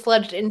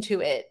full-fledged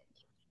into it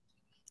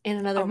in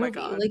another movie?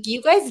 God. Like,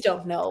 you guys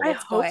don't know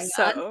what's going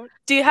on.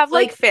 Do you have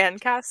like fan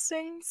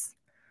castings?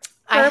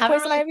 I haven't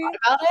really thought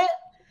about it.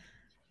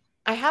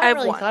 I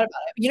haven't really thought about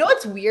it. You know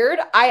what's weird?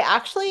 I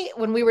actually,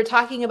 when we were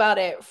talking about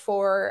it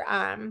for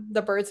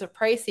the Birds of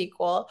Prey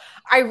sequel,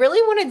 I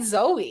really wanted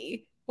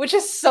Zoe, which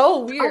is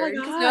so weird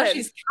because now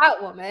she's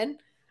Catwoman.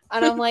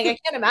 And I'm like, I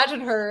can't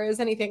imagine her as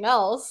anything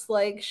else.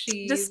 Like,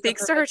 she just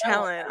speaks to her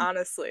talent,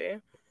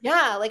 honestly.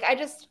 Yeah, like I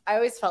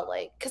always felt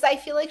like, because I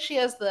feel like she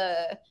has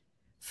the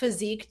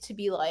physique to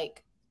be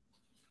like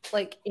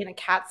in a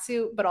cat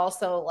suit, but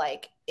also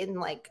like in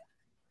like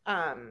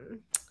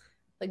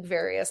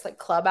various like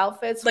club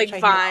outfits, like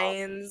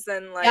vines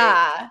and like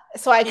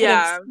so I could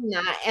have seen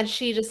that. And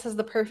she just has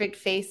the perfect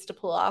face to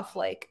pull off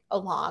like a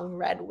long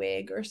red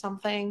wig or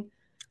something.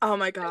 Oh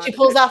my god, she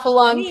pulls off a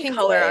long pink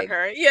color wig on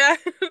her.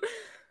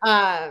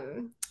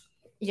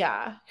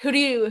 Who do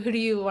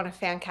you want to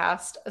fan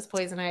cast as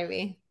Poison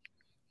Ivy?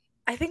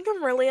 I think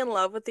I'm really in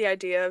love with the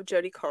idea of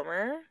Jodie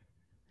Comer.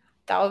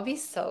 That would be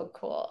so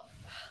cool.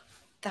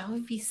 That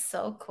would be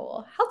so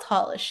cool. How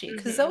tall is she?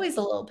 Because Zoe's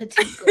a little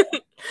petite girl.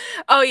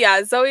 Oh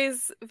yeah,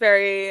 Zoe's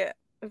very,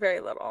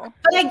 very little.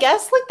 But I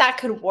guess like that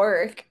could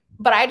work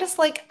But I just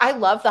like, I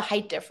love the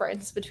height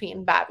difference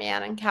between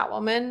Batman and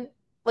Catwoman.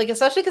 Like,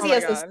 especially because Oh he my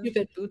has the god.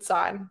 stupid boots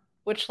on,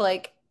 which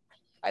like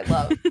I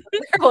love.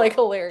 They're like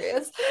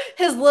hilarious.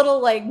 His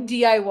little like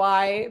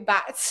DIY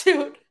bat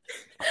suit.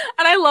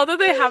 And I love that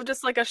they have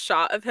just like a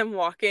shot of him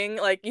walking.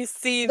 Like you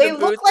see the They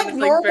look boots and like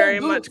it's like normal very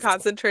much boots.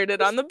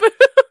 concentrated on the boots.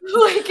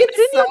 Like I it's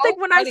didn't so even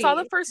think when I saw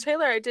the funny. first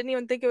trailer, I didn't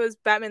even think it was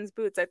Batman's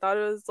boots. I thought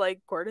it was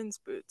like Gordon's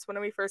boots when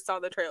we first saw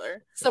the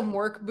trailer. Some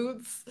work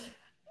boots.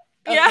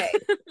 Yeah.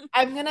 Okay.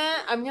 I'm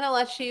gonna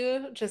let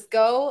you just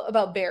go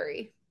about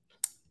Barry.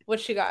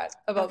 What you got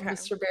about Okay.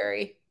 Mr.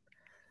 Barry?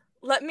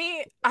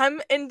 I'm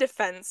in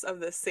defense of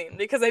this scene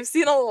because I've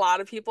seen a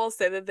lot of people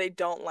say that they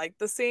don't like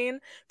the scene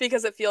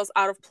because it feels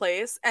out of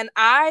place. And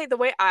the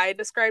way I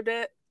described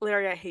it,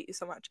 Larry, I hate you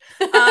so much.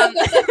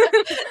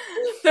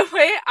 The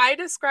way I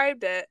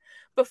described it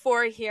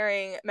before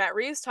hearing Matt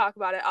Reeves talk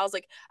about it, I was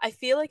like, I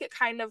feel like it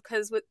kind of,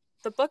 because with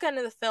the bookend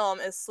of the film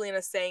is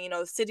Selena saying,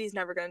 the city's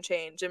never going to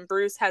change. And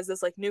Bruce has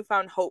this like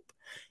newfound hope,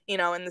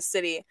 in the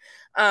city.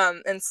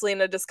 And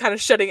Selena just kind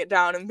of shutting it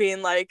down and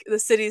being like, the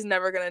city's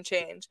never going to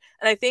change.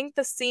 And I think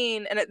the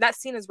scene, and that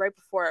scene is right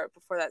before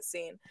that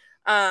scene.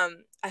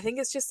 I think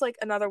it's just like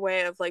another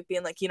way of like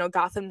being like,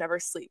 Gotham never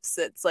sleeps.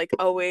 It's like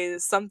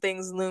always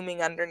something's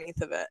looming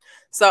underneath of it.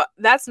 So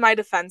that's my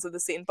defense of the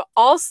scene. But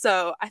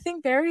also, I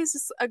think Barry is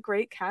just a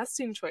great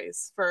casting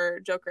choice for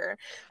Joker.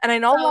 And I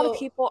know a lot of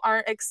people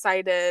aren't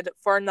excited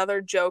for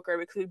another Joker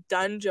because we've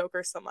done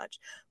Joker so much.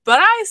 But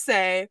I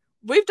say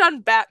we've done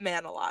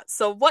Batman a lot.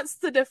 So what's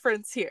the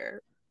difference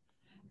here?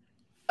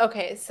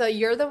 Okay, so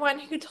you're the one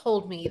who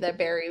told me that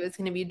Barry was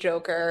going to be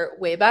Joker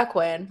way back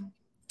when.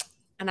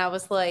 And I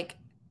was like,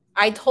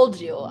 I told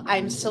you,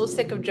 I'm so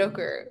sick of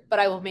Joker, but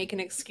I will make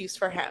an excuse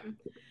for him.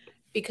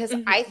 Because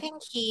I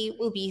think he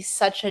will be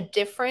such a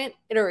different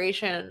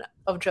iteration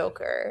of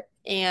Joker.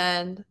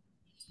 And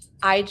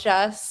I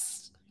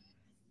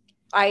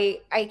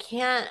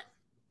can't,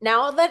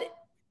 now that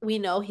we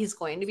know he's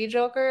going to be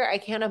Joker, I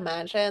can't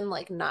imagine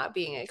like not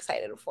being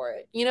excited for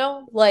it.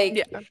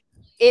 Like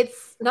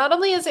it's not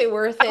only is it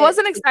worth it. I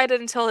wasn't excited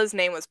until his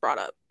name was brought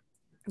up.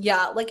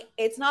 Yeah, like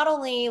it's not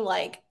only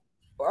like,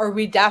 are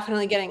we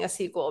definitely getting a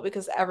sequel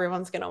because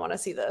everyone's going to want to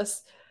see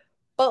this,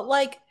 but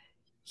like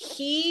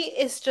he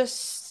is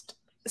just,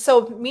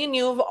 so me and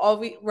you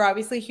we're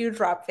obviously huge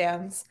Rob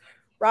fans.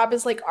 Rob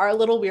is like our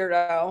little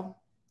weirdo.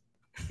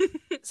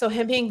 So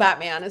him being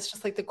Batman is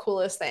just like the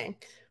coolest thing.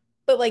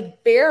 But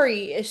like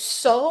Barry is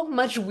so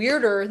much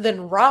weirder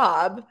than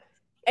Rob,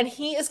 and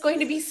he is going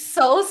to be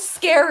so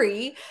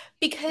scary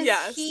because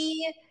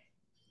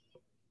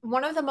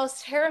one of the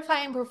most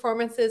terrifying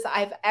performances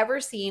I've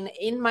ever seen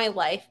in my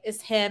life is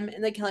him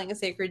in The Killing a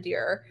Sacred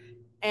Deer.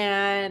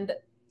 And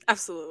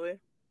absolutely.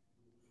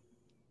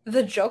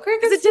 The Joker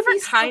gets a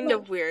different kind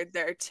of weird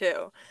there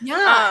too.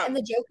 Yeah, and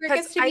the Joker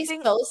gets to be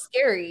so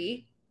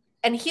scary.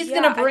 And he's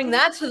going to bring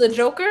that to the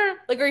Joker?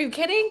 Like, are you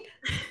kidding?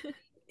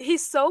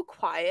 He's so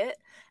quiet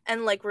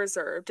and like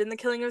reserved in The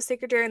Killing of a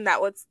Sacred Deer, and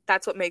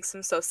that's what makes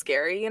him so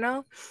scary,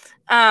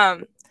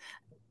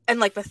 and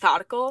like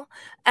methodical.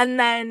 And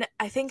then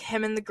I think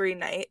him in The Green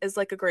Knight is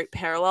like a great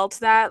parallel to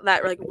that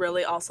like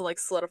really also like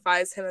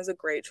solidifies him as a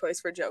great choice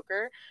for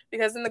Joker,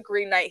 because in The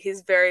Green Knight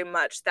he's very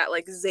much that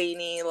like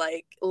zany,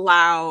 like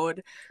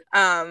loud,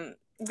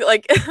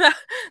 like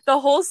the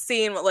whole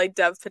scene with like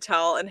Dev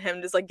Patel and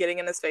him just like getting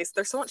in his face,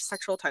 there's so much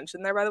sexual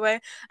tension there, by the way,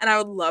 and I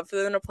would love for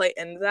them to play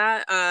into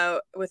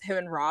that with him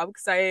and Rob,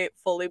 because I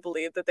fully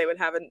believe that they would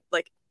have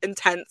like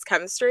intense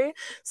chemistry.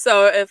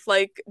 So if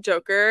like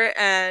Joker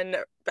and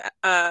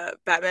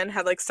Batman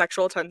had like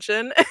sexual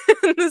tension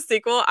in the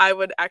sequel, I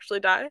would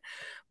actually die.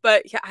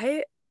 But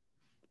yeah,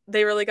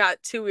 they really got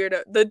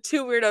the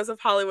two weirdos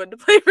of Hollywood to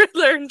play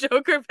Riddler and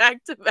Joker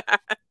back to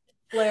back.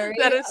 Larry,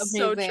 that is amazing.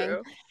 So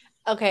true.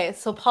 Okay,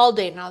 so Paul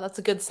Dano, that's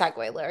a good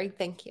segue, Larry.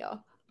 Thank you.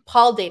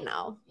 Paul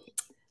Dano.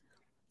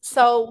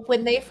 So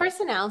when they first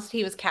announced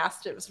he was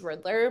cast as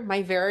Riddler,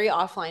 my very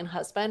offline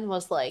husband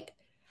was like,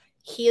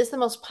 he is the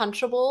most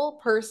punchable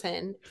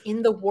person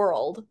in the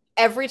world.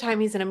 Every time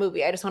he's in a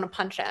movie, I just want to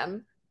punch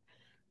him.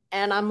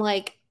 And I'm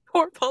like,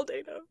 poor Paul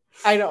Dano.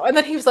 I know. And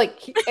then he was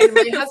like, and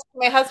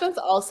my husband's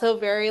also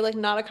very like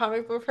not a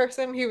comic book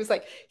person. He was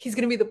like, he's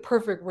gonna be the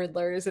perfect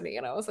Riddler, isn't he?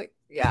 And I was like,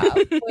 yeah,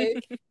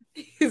 like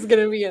he's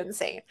gonna be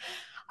insane.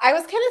 I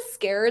was kind of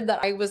scared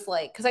that I was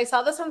like, because I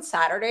saw this on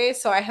Saturday,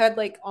 so I had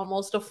like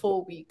almost a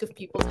full week of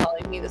people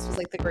telling me this was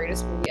like the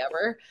greatest movie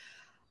ever.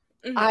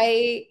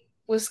 I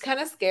was kind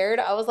of scared.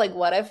 I was like,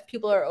 what if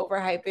people are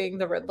overhyping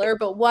the Riddler?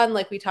 But one,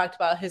 like we talked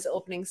about, his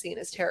opening scene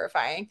is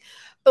terrifying.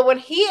 But when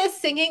he is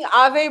singing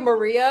Ave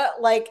Maria,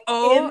 like,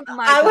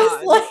 I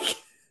was like,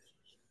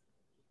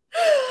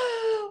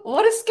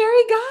 what a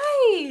scary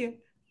guy.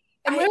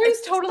 And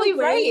Mary's totally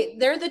right.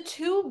 They're the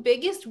two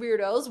biggest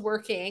weirdos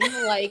working.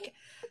 Like,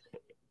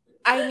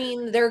 I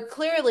mean, they're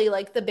clearly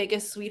like the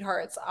biggest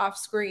sweethearts off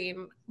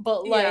screen,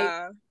 but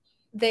like,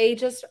 they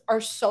just are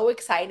so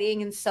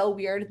exciting and so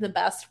weird in the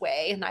best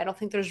way. And I don't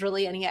think there's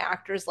really any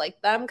actors like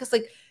them, because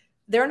like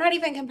they're not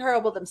even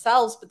comparable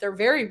themselves, but they're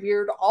very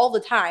weird all the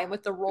time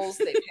with the roles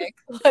they pick.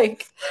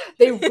 Like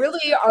they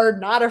really are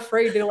not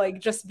afraid to like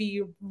just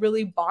be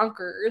really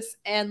bonkers.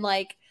 And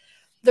like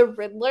the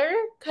Riddler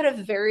could have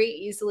very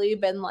easily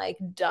been like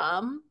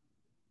dumb,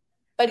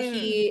 but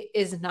he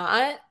is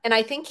not. And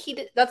I think he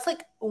did, that's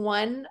like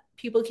one,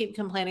 people keep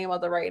complaining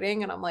about the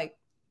writing, and I'm like,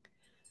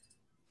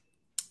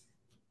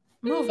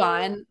 move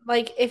on.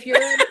 Like if you're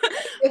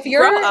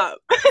Grow up.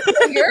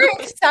 if you're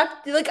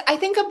accept, like I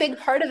think a big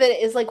part of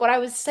it is like what I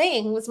was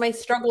saying was my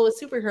struggle with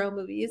superhero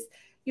movies.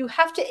 You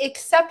have to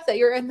accept that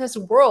you're in this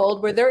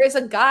world where there is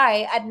a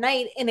guy at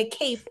night in a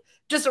cape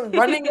just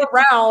running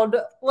around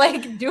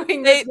like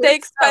doing this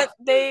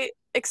they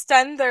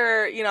extend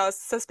their, you know,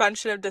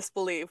 suspension of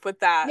disbelief with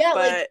that. Yeah,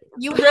 but like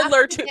you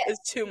Riddler is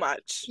too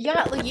much.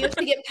 Yeah, like you have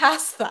to get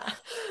past that.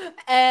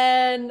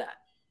 And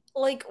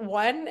like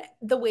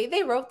the way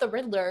they wrote the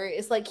Riddler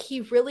is like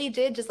he really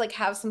did just like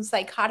have some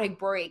psychotic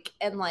break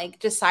and like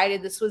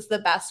decided this was the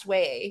best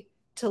way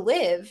to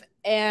live.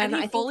 And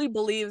he fully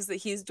believes that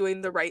he's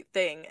doing the right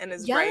thing and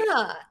is right.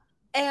 Yeah.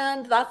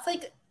 And that's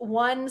like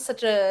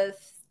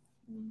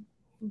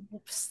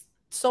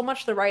so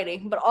much the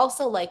writing, but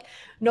also like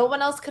no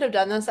one else could have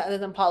done this other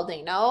than Paul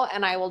Dano,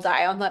 and I will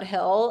die on that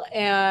hill.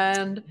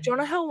 And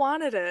Jonah Hill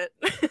wanted it.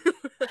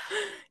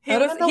 he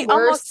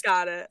almost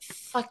got it.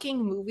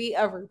 Fucking movie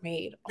ever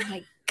made. Oh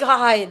my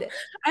god.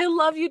 I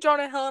love you,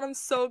 Jonah Hill, and I'm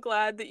so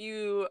glad that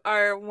you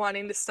are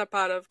wanting to step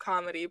out of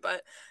comedy,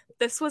 but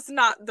this was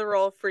not the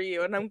role for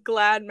you, and I'm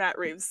glad Matt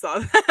Reeves saw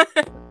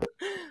that.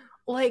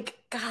 Like,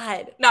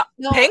 God. Now,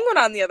 no. Penguin,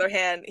 on the other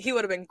hand, he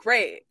would have been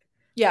great.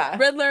 Yeah.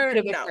 Riddler,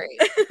 no.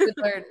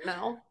 Riddler,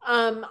 no.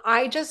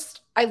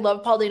 I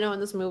love Paul Dano in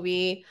this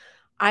movie.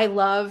 I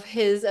love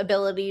his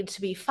ability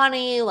to be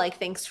funny, like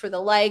thanks for the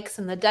likes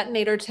and the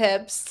detonator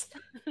tips,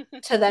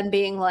 to then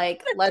being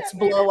like, let's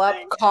blow up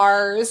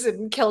cars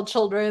and kill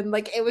children.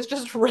 Like it was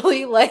just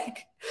really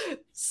like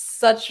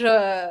such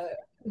a,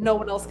 no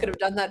one else could have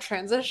done that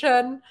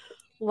transition.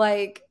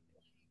 Like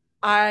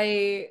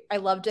I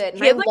loved it.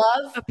 And he had like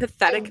a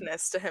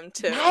patheticness to him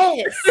too.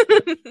 Yes.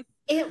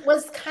 It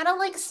was kind of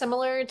like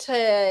similar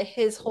to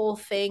his whole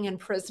thing in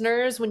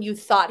Prisoners when you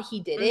thought he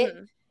did it.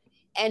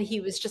 And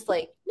he was just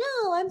like,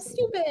 no, I'm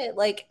stupid.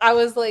 Like, I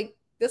was like,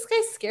 this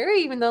guy's scary,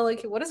 even though,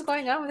 like, what is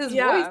going on with his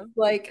voice?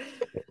 Like,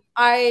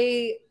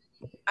 I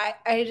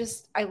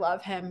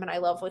love him, and I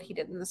love what he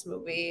did in this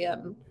movie,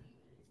 and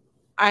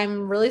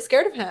I'm really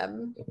scared of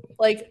him.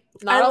 Like,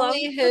 not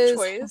only his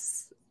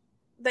choice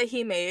that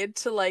he made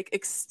to like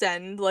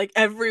extend like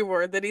every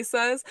word that he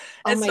says,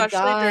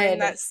 especially during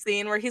that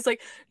scene where he's like,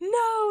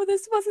 no,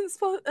 this wasn't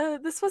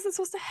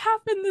supposed to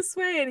happen this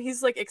way, and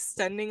he's like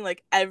extending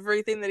like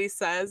everything that he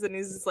says, and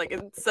he's just like,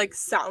 it's like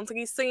sounds like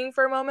he's singing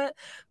for a moment,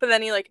 but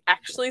then he like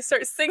actually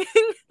starts singing.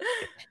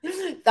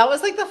 That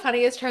was like the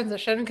funniest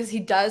transition, because he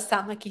does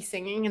sound like he's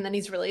singing and then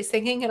he's really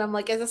singing, and I'm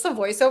like, is this a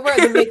voiceover?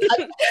 And then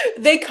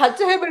they cut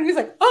to him and he's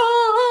like,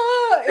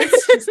 ah.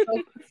 It's just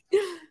like,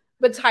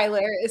 but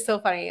Tyler is so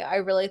funny. I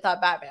really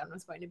thought Batman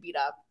was going to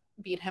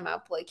beat him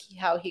up like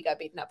how he got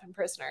beaten up in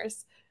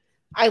Prisoners.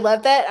 I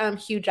love that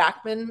Hugh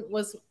Jackman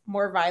was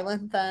more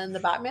violent than the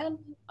Batman.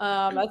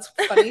 That's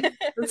funny.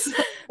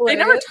 They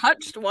never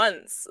touched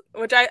once,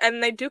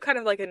 and they do kind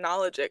of like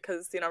acknowledge it,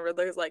 because, you know,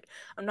 Riddler's like,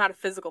 I'm not a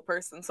physical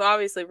person. So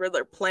obviously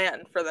Riddler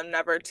planned for them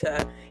never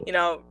to, you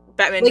know,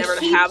 Batman like never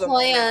to have a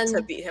moment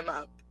to beat him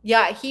up.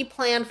 Yeah, he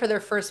planned for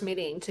their first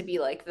meeting to be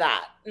like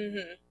that.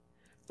 Mm-hmm.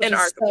 In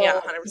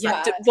Arkham, 100%.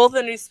 Yeah. Both of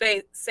them to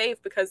stay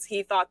safe, because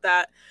he thought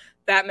that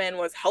Batman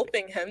was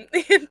helping him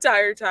the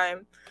entire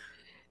time.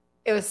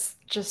 It was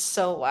just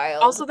so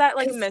wild. Also, that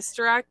like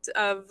misdirect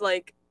of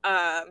like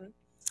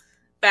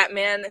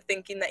Batman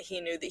thinking that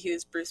he knew that he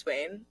was Bruce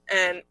Wayne,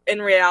 and in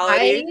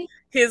reality,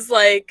 he's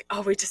like,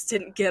 oh, we just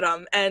didn't get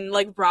him. And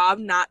like Rob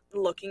not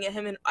looking at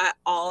him at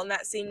all in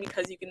that scene,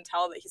 because you can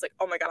tell that he's like,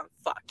 oh my god, I'm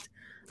fucked.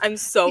 I'm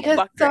so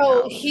fucked.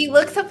 So he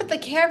looks up at the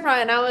camera,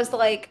 and I was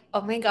like,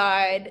 oh my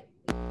god.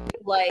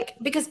 Like,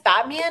 because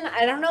Batman,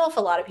 I don't know if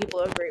a lot of people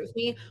agree with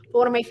me, but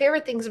one of my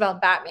favorite things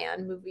about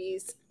Batman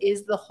movies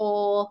is the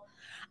whole,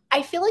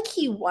 I feel like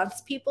he wants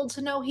people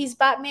to know he's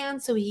Batman,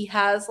 so he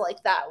has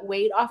like that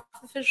weight off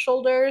of his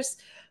shoulders,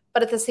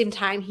 but at the same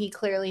time he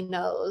clearly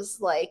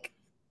knows like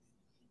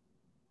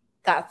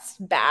that's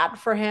bad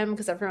for him,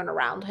 because everyone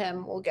around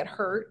him will get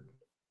hurt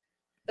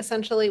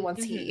essentially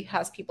once he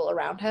has people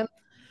around him.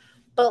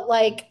 But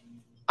like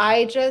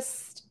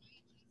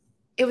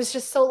it was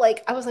just so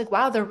like, I was like,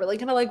 wow, they're really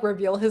gonna like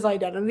reveal his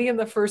identity in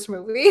the first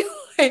movie.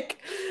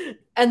 Like,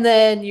 and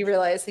then you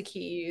realize like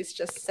he's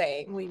just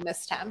saying we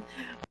missed him.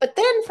 But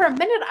then for a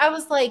minute I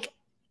was like,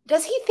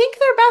 does he think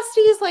they're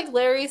besties like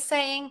Larry's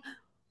saying?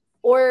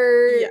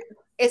 Or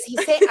Is he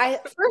saying I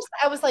first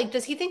I was like,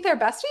 does he think they're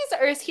besties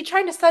or is he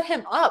trying to set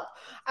him up?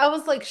 I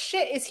was like,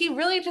 shit, is he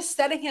really just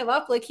setting him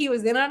up like he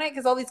was in on it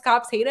because all these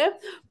cops hate him?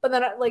 But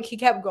then like he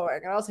kept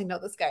going, and I was like, no,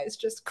 this guy is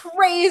just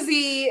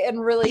crazy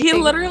and really He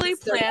thinks literally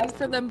they're planned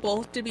for them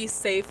both to be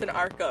safe in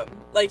Arkham.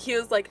 Like, he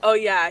was like, oh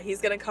yeah, he's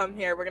gonna come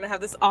here. We're gonna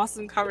have this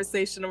awesome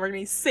conversation and we're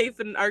gonna be safe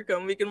in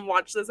Arkham. We can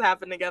watch this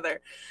happen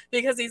together.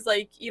 Because he's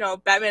like,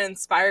 Batman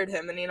inspired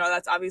him. And,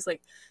 that's obviously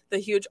like, the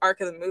huge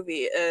arc of the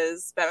movie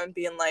is Batman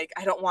being like,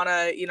 I don't want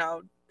to,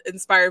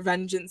 inspire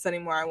vengeance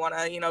anymore. I want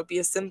to, be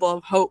a symbol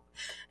of hope.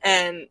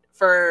 And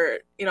for,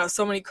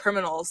 so many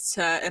criminals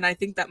to, and I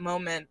think that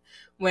moment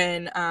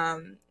when,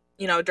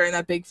 during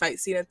that big fight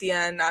scene at the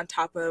end on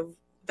top of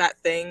that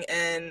thing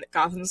in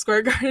Gotham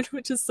Square Garden,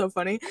 which is so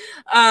funny.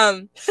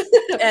 And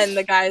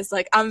the guy's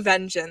like, I'm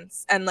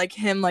vengeance. And like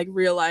him like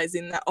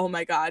realizing that, oh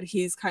my God,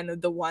 he's kind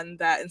of the one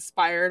that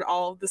inspired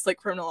all of this like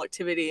criminal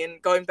activity. And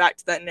going back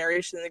to that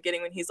narration in the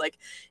beginning when he's like,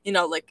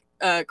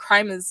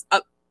 crime is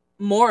up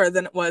more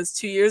than it was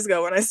 2 years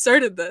ago when I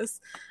started this.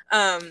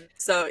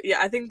 So yeah,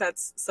 I think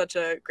that's such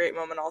a great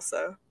moment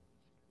also.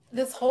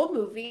 This whole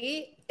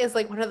movie is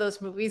like one of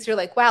those movies you're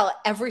like, wow,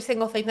 every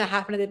single thing that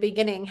happened at the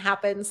beginning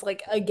happens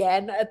like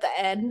again at the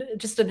end,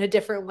 just in a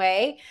different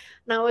way.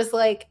 And I was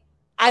like,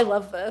 I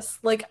love this.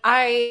 Like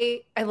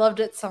I loved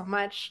it so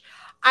much.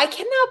 I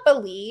cannot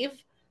believe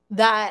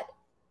that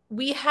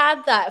we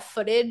had that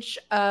footage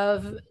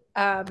of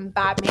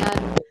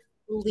Batman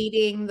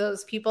leading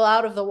those people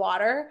out of the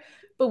water,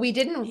 but we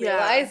didn't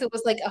realize it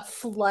was like a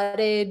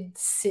flooded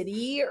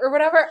city or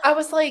whatever. I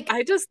was like,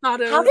 I just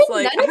thought it how was did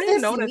like, none I of didn't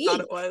this know what I leak? thought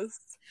it was.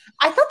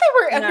 I thought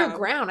they were No.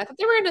 underground. I thought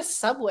they were in a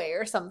subway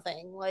or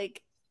something.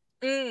 Like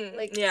Yeah,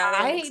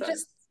 that makes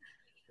sense.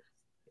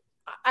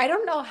 I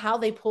don't know how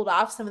they pulled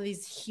off some of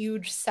these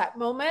huge set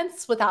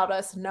moments without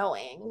us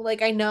knowing.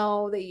 Like, I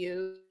know they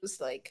used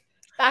like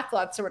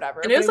backlots or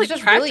whatever, and it was like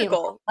just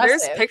practical. Really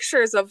There's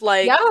pictures of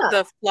like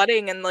the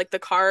flooding and like the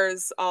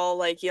cars all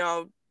like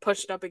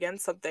pushed up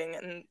against something,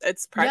 and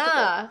it's practical.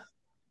 Yeah,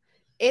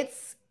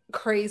 it's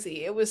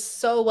crazy. It was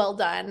so well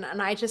done,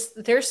 and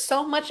there's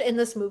so much in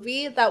this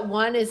movie that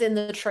one is in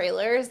the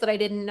trailers that I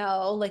didn't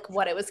know like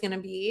what it was going to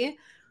be,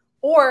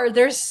 or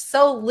there's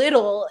so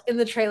little in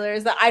the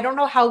trailers that I don't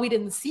know how we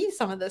didn't see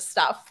some of this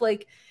stuff.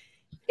 Like,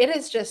 it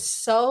is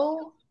just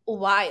so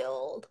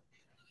wild.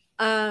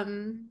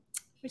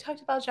 We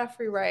talked about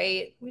Jeffrey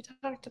Wright. We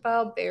talked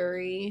about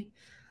Barry.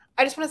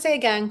 I just want to say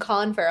again,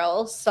 Colin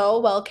Farrell, so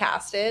well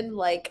casted.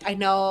 Like, I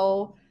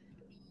know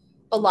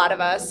a lot of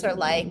us are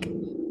like,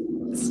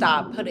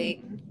 stop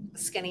putting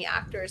skinny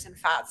actors in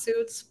fat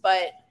suits,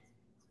 but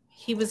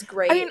he was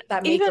great. I mean,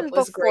 that makeup even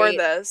was before great.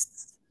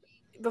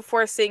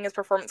 Before seeing his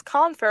performance,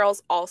 Colin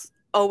Farrell's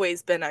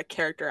always been a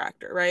character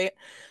actor, right?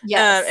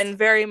 Yes. And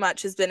very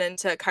much has been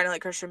into kind of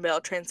like Christian Bale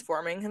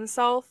transforming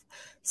himself.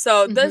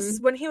 So this,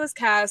 when he was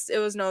cast, it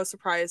was no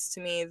surprise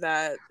to me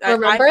that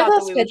remember I thought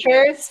those that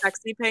pictures?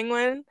 Sexy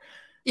Penguin.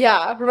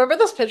 Yeah, remember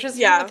those pictures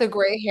with the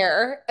gray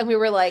hair? And we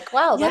were like,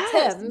 wow, that's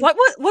him.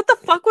 What the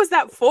fuck was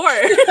that for?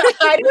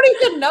 I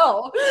don't even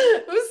know.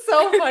 It was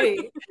so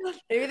funny.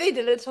 Maybe they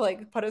did it to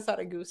like put us on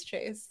a goose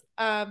chase.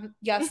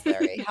 Yes,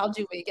 Larry, how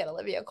do we get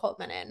Olivia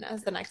Colman in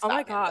as the next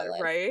Batman God,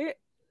 villain? right?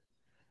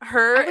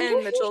 Her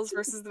and Mitchell's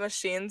versus the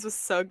Machines was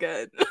so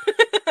good.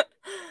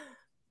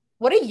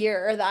 What a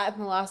year that in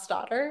The Lost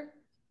Daughter.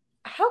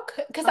 How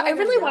could, because I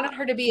really wanted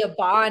her to be a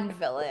Bond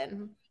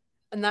villain,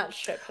 and that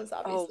ship has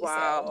obviously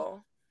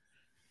sailed.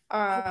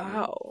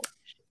 Wow.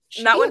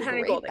 Not when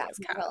Henry Golding is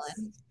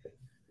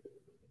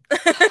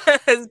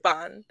cast. As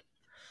Bond.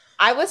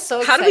 I was so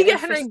excited. How do we get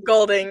Henry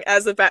Golding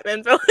as a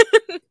Batman villain?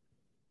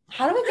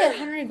 How do we get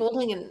Henry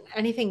Golding in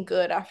anything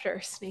good after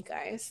Snake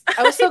Eyes?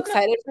 I was so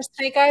excited for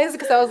Snake Eyes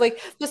because I was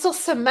like, this will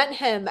cement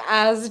him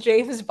as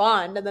James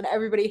Bond, and then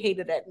everybody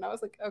hated it, and I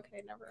was like,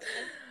 okay, never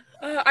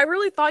mind. I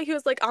really thought he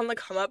was like on the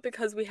come up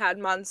because we had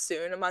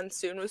Monsoon, and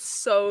Monsoon was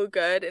so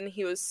good, and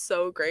he was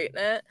so great in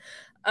it.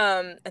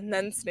 And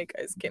then Snake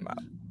Eyes came out.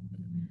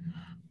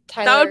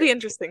 Tyler, that would be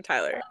interesting,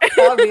 Tyler.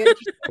 That would be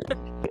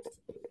interesting.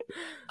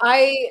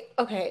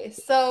 Okay,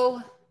 so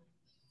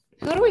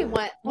who do we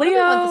want? What do we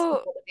want this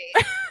people to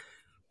be?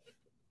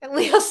 And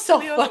Leo's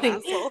funny.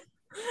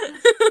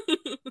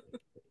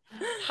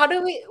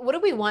 What do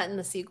we want in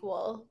the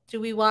sequel? Do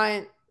we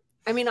want,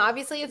 I mean,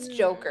 obviously it's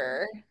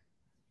Joker.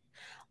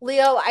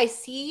 Leo, I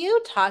see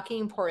you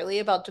talking poorly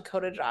about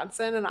Dakota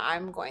Johnson, and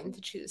I'm going to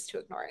choose to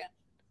ignore it.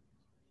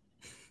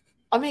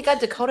 Oh my God,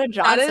 Dakota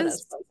Johnson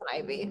is Poison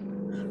Ivy.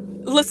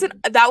 Listen,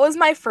 that was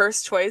my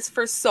first choice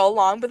for so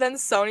long, but then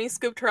Sony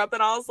scooped her up,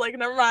 and I was like,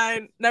 never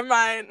mind.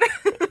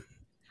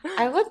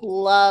 I would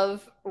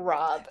love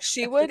Rob.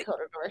 She would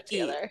Dakota work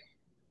together.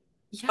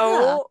 Yeah.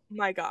 Oh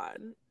my God,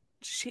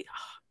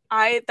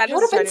 that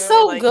would have been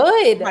so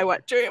good. My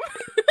wet dream.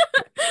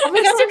 Oh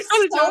my God,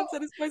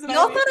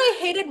 y'all thought I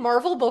hated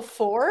Marvel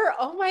before?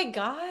 Oh my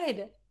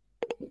God.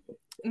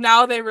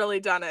 Now they really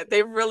done it.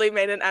 They really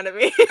made an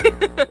enemy.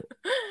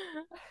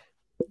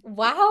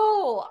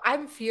 Wow,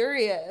 I'm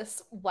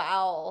furious.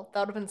 Wow,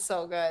 that would have been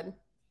so good.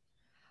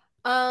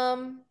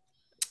 Um,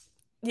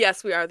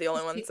 Yes, we are the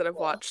only the ones that have sequel.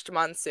 watched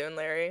Monsoon,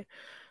 Larry.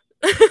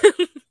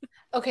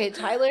 Okay,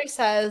 Tyler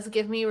says,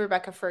 "Give me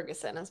Rebecca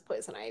Ferguson as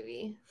Poison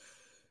Ivy."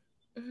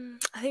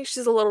 I think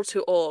she's a little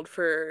too old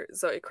for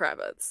Zoe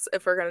Kravitz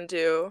if we're gonna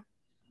do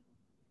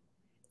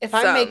If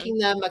I'm some. making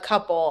them a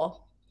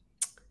couple,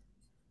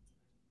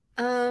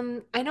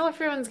 I know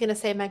everyone's gonna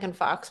say Megan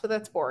Fox, but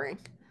that's boring.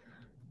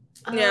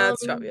 Yeah,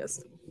 it's too Um,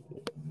 obvious.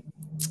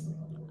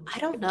 I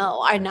don't know.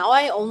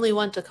 I only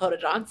want Dakota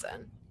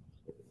Johnson.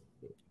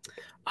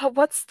 Oh,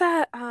 what's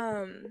that?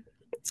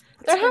 What's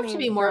There her have to name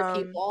be more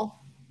from? people.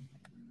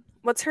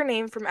 What's her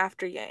name from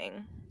After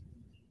Yang?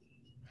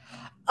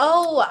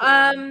 Oh, Hold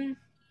on.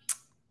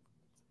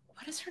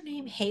 what is her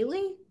name?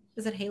 Haley?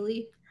 Is it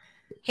Haley?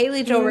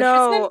 Haley Joel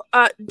Richardson? No,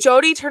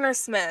 Jodie Turner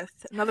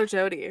Smith. Another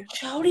Jodie.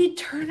 Jodie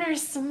Turner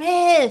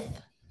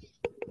Smith.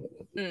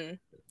 Mm,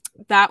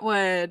 that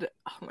would.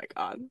 Oh my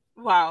God!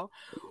 Wow,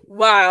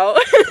 wow.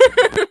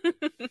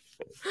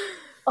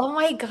 Oh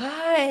my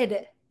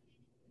God.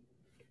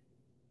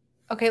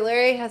 Okay,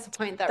 Larry has a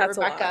point that That's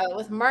a lot. Rebecca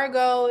with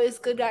Margot is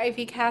good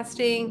Ivy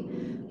casting,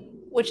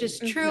 which is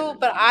true, Mhm.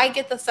 but I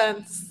get the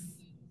sense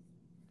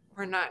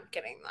we're not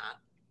getting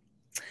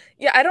that.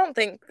 Yeah, I don't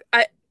think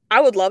I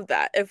would love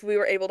that if we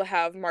were able to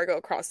have Margot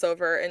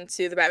crossover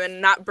into the Batman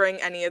and not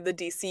bring any of the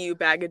DCU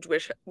baggage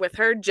with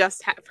her,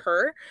 just have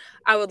her.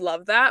 I would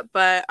love that,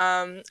 but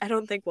I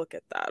don't think we'll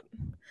get that.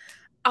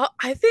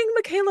 I think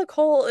Michaela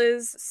Cole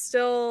is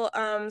still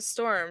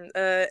Storm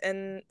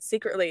and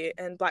secretly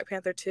in Black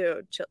Panther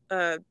 2.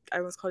 I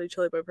almost called you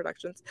Chili Boy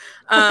Productions.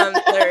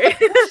 Larry.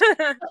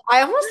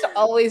 I almost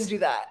always do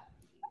that.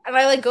 And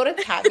I like go to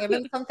tag him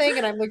in something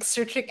and I'm like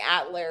searching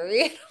at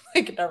Larry.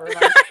 Like, never mind.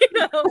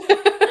 I know.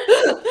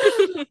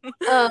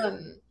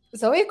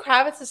 Zoe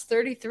Kravitz is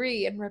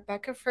 33 and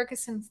Rebecca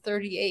Ferguson's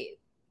 38.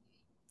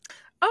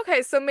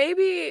 Okay, so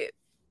maybe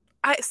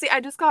I see.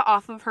 I just got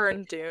off of her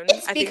in Dune.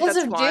 It's I think because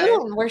that's of why.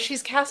 Dune, where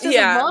she's cast as a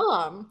Yeah.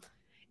 mom.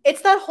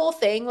 It's that whole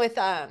thing with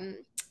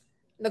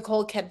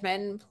Nicole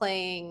Kidman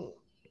playing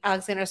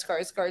Alexander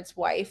Skarsgård's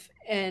wife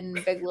in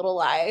Big Little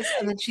Lies,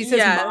 and then she's his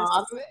Yes.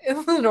 mom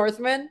in The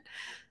Northman.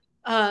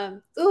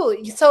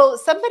 So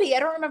somebody, I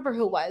don't remember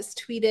who it was,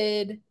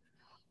 tweeted,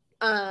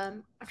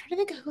 I'm trying to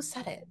think of who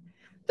said it,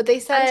 but they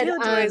said, Anya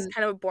Joy is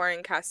kind of a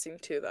boring casting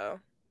too, though.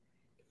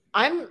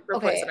 I'm For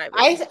okay. Poison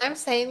Ivy. I'm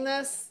saying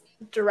this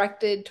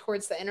directed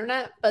towards the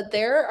internet, but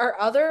there are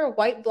other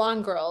white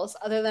blonde girls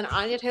other than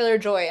Anya Taylor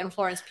Joy and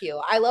Florence Pugh.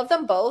 I love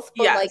them both,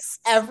 but like Yes.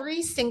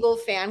 every single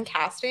fan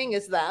casting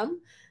is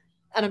them,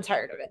 and I'm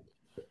tired of it.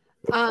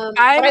 But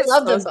I I'm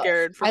love so them both.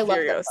 scared for I love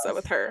them Furiosa both.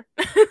 with her.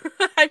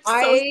 I'm so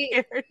I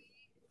scared.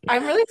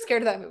 I'm really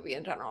scared of that movie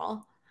in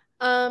general.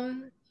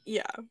 Um,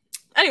 Yeah.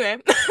 Anyway.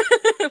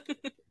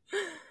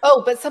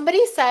 oh, but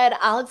somebody said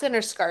Alexander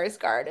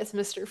Skarsgård is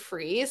Mr.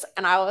 Freeze,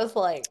 and I was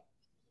like,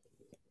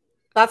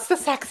 that's the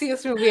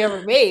sexiest movie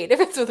ever made. If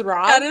it's with That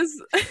Rob,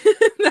 is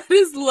that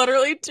is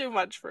literally too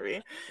much for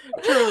me.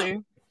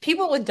 Truly.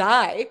 people would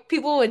die.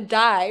 People would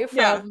die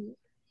Yeah. from.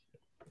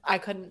 I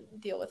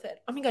couldn't deal with it.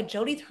 Oh my God,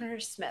 Jodie Turner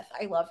Smith.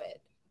 I love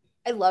it.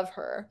 I love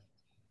her.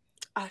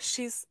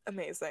 She's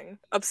amazing.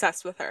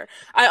 Obsessed with her.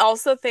 I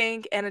also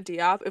think Anna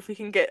Diop, if we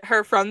can get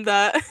her from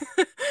the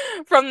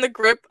from the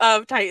grip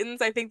of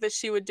Titans, I think that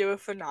she would do a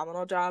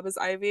phenomenal job as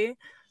Ivy.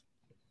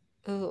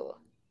 Ooh.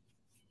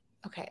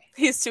 Okay.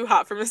 He's too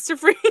hot for Mr.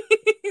 Freeze.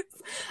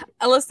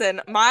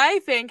 Listen, my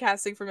fan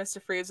casting for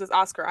Mr. Freeze was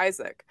Oscar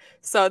Isaac,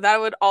 so that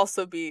would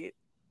also be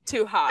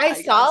too hot, I I saw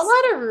a guess.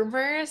 lot of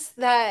rumors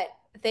that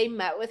they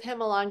met with him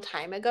a long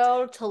time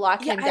ago to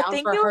lock Yeah, him I down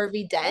think for it was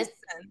Harvey Dent.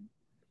 Coulson.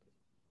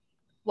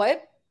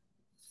 What?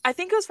 I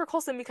think it was for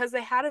Coulson because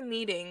they had a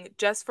meeting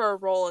just for a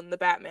role in the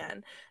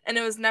Batman, and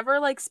it was never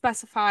like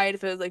specified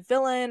if it was like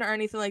villain or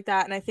anything like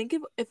that. And I think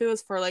if it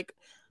was for like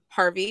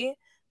Harvey,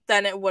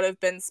 then it would have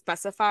been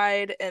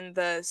specified in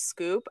the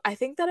scoop. I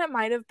think that it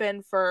might have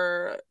been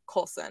for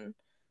Coulson.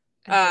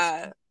 Uh,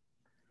 Interesting.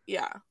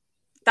 yeah,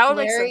 that would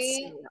make sense to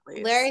Larry, me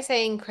at Larry least.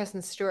 saying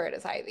Kristen Stewart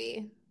is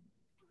Ivy.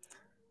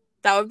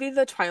 That would be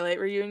the Twilight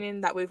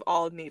reunion that we've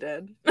all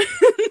needed.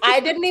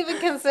 I didn't even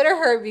consider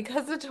her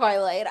because of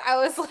Twilight. I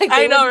was like, they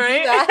I know,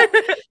 wouldn't do that.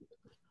 right?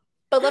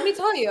 But let me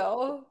tell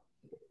you,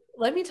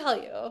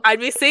 I'd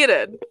be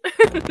seated.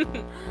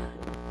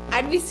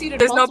 I'd be suited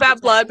There's no multiple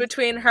bad blood times.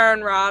 between her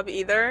and Rob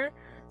either,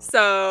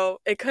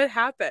 so it could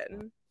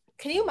happen.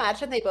 Can you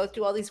imagine they both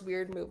do all these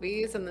weird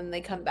movies and then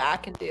they come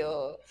back and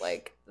do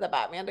like the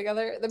Batman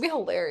together? That'd be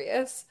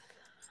hilarious.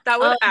 That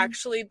would Um,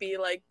 actually be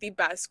like the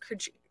best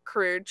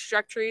career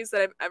trajectories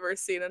that I've ever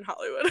seen in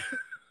Hollywood.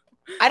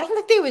 I don't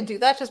think they would do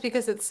that just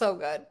because it's so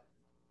good.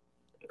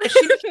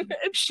 She'd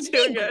It's she'd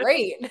too be good.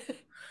 great.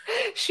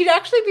 She'd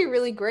actually be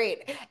really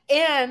great.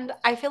 And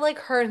I feel like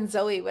her and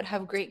Zoe would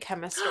have great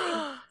chemistry.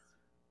 Oh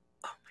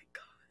my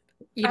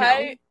You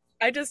god. know,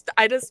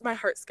 I just my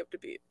heart skipped a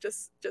beat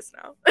just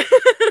now.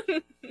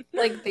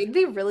 like they'd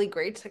be really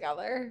great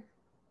together.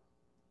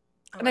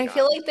 Oh And my I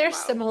feel god. like they're Wow.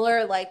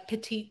 similar, like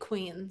petite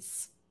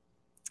queens.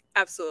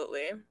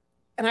 Absolutely.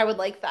 And I would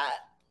like that.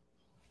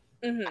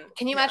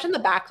 Can you imagine the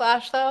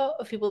backlash, though,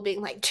 of people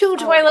being like, two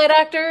Oh. Twilight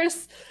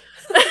actors?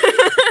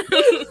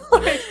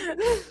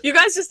 You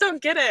guys just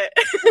don't get it.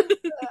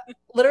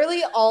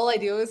 Literally, all I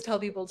do is tell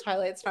people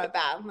Twilight's not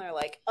bad, and they're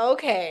like,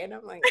 okay. And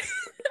I'm like,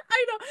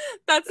 I know.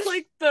 That's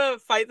like the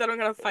fight that I'm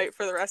going to fight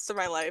for the rest of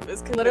my life.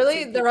 Is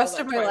literally, the rest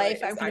of my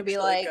Twilight life, I'm going to be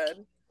actually like,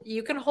 good.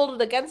 you can hold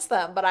it against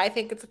them, but I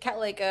think it's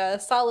a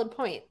solid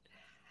point.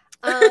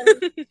 I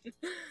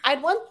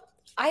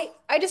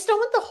just don't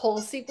want the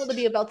whole sequel to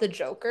be about the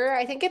Joker.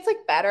 I think it's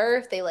like better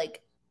if they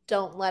like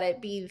don't let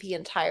it be the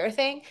entire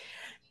thing.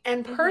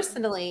 And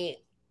personally,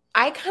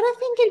 I kind of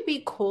think it'd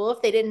be cool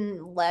if they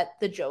didn't let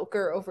the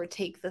Joker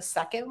overtake the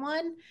second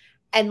one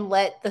and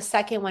let the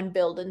second one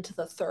build into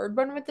the third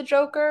one with the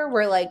Joker,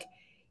 where like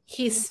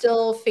he's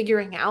still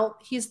figuring out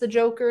he's the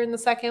Joker in the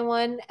second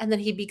one, and then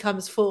he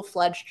becomes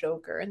full-fledged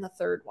Joker in the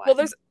third one. Well,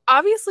 there's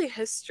obviously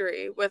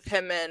history with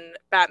him and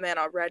Batman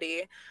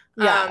already.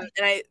 Yeah.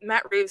 And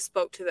Matt Reeves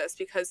spoke to this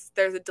because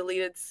there's a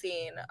deleted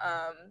scene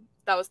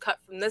that was cut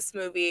from this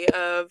movie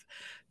of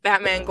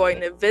Batman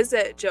going to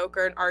visit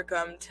Joker in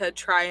Arkham to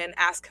try and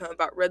ask him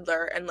about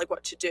Riddler and like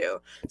what to do.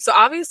 So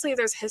obviously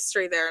there's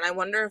history there, and I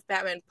wonder if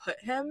Batman put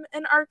him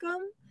in Arkham.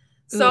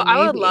 So Ooh, I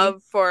would maybe.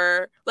 love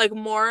for like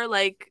more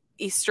like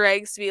Easter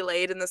eggs to be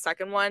laid in the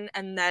second one,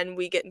 and then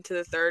we get into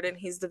the third and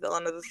he's the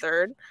villain of the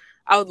third.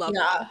 I would love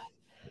that.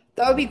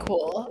 That would be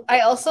cool.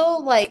 I also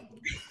like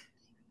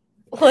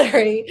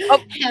Larry.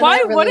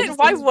 Why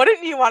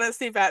wouldn't you want to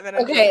see Batman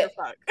and Okay. Joker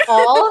fuck?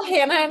 All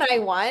Hannah and I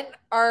want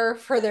are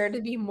for there to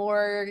be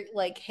more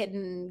like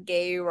hidden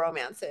gay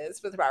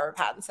romances with Robert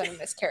Pattinson and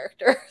his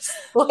characters.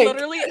 Like,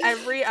 literally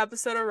every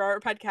episode of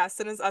Robert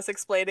Pattinson is us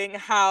explaining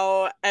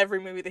how every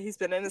movie that he's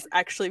been in is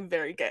actually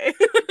very gay.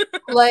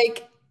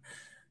 like,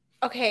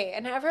 okay,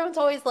 and everyone's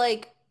always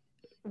like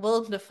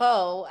Willem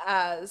Dafoe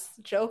as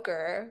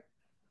Joker.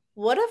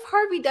 What if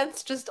Harvey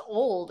Dent's just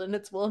old and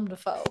it's Willem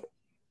Dafoe?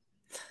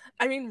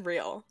 I mean,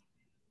 real.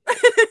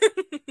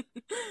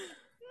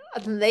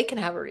 And then they can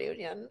have a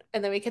reunion,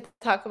 and then we can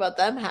talk about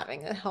them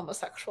having a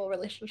homosexual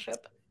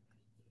relationship.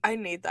 I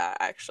need that,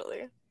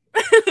 actually.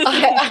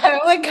 I'm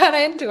like kind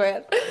of into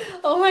it.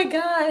 Oh my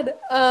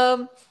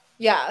god.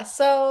 Yeah,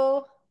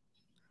 so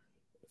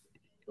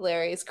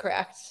Larry's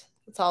correct.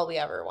 That's all we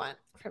ever want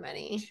from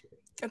any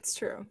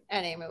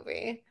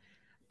movie.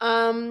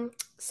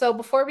 So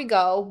before we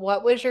go,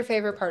 what was your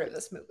favorite part of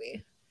this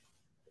movie?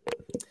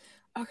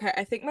 Okay,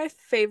 I think my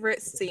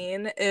favorite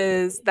scene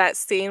is that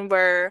scene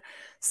where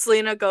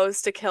Selena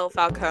goes to kill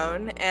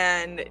Falcone,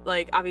 and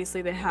like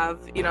obviously they have,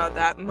 you know,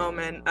 that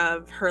moment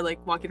of her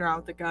like walking around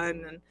with the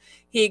gun, and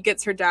he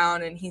gets her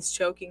down and he's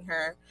choking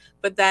her,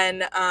 but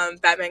then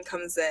Batman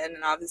comes in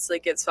and obviously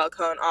gets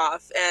Falcone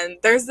off, and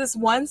there's this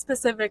one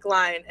specific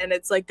line, and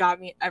it's like got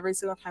me every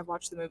single time I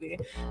watch the movie,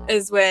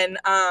 is when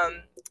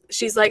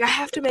she's like, I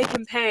have to make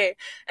him pay,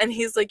 and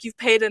he's like, you've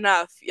paid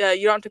enough, yeah,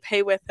 you don't have to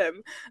pay with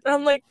him, and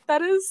I'm like,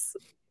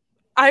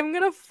 I'm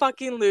gonna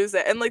fucking lose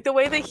it. And like the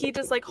way that he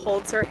just like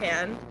holds her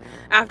hand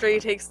after he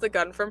takes the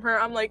gun from her,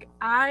 I'm like,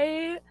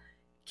 I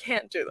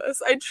can't do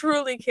this. I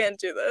truly can't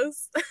do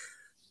this.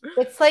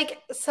 It's like,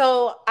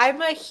 so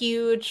I'm a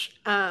huge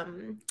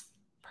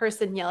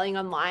person yelling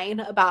online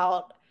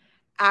about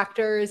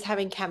actors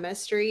having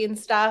chemistry and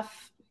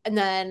stuff, and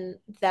then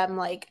them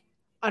like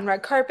on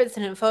red carpets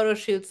and in photo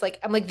shoots, like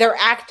I'm like, they're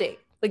acting,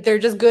 like they're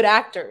just good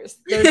actors.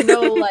 There's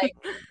no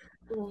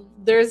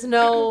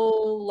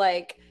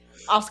like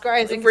Oscar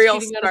Isaac real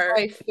cheating on his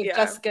wife with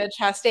Jessica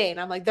Chastain.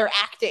 I'm like, they're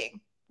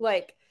acting.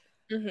 Like,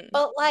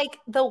 but like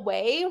the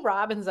way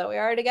Rob and Zoe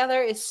are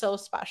together is so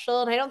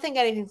special, and I don't think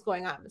anything's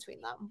going on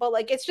between them. But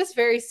like, it's just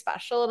very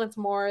special, and it's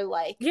more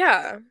like,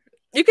 yeah,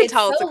 you can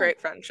tell it's a great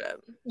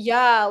friendship.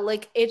 Yeah,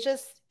 like it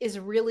just is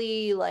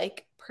really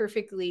like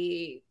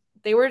perfectly.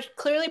 They were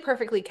clearly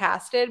perfectly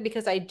casted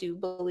because I do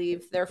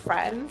believe they're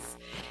friends.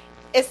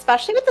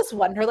 Especially with this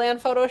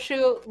Wonderland photo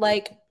shoot,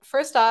 like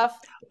first off,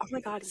 oh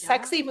my god,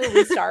 sexy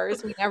movie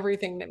stars mean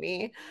everything to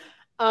me.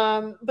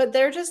 But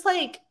they're just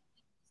like,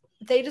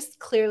 they just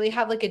clearly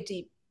have like a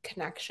deep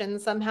connection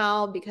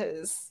somehow,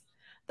 because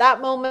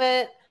that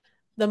moment,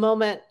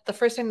 the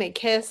first time they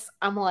kiss,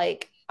 I'm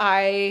like,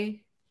 and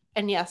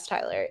yes,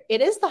 Tyler,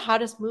 it is the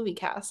hottest movie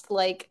cast.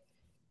 Like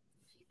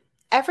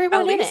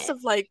everyone at in least it.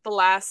 of like the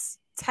last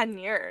 10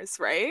 years,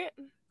 right?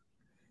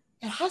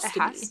 It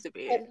has to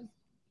be.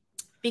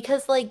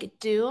 Because like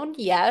Dune,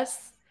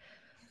 yes,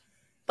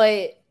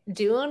 but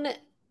Dune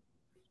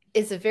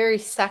is a very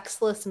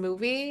sexless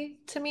movie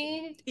to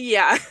me.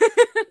 Yeah.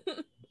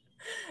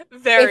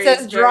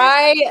 It's as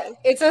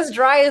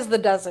dry as the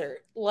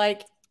desert.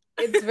 Like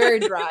it's very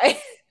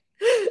dry.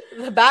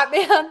 The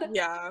Batman.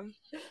 Yeah.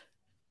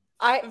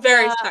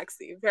 Very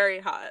sexy,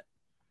 very hot.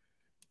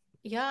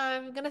 Yeah,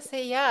 I'm gonna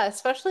say yeah,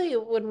 especially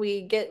when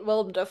we get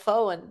Willem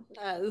Dafoe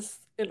as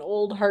an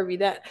old Harvey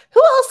Dent.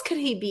 Who else could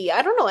he be?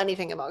 I don't know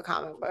anything about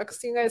comic books.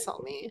 You guys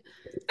help me.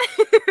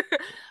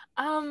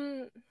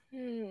 I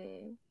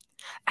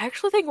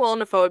actually think Willem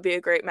Dafoe would be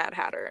a great Mad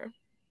Hatter.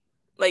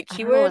 Like I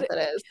he don't know would what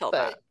that is, kill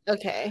that. but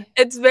okay.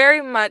 It's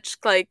very much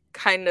like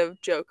kind of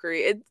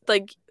jokery. It's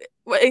like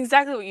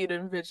exactly what you'd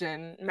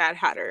envision Mad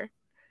Hatter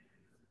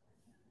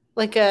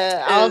Like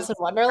a Alice is in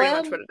pretty much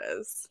Wonderland? what it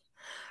is.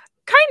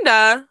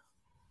 Kinda.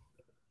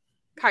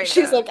 She's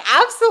Kinda. like,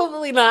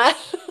 absolutely not.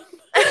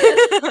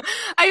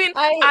 I mean,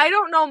 I I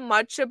don't know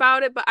much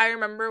about it, but I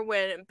remember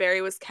when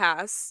Barry was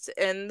cast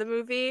in the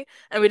movie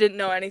and we didn't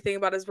know anything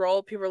about his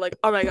role, people were like,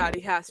 "Oh my god,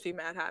 he has to be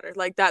Mad Hatter."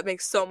 Like that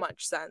makes so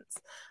much sense.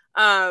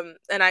 And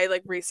I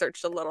like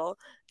researched a little,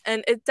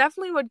 and it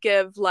definitely would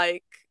give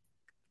like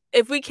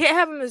if we can't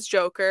have him as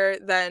Joker,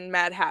 then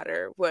Mad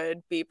Hatter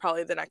would be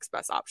probably the next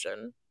best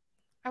option.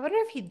 I wonder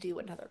if he'd do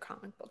another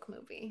comic book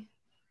movie.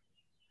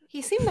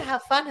 He seemed to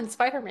have fun in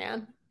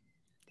Spider-Man.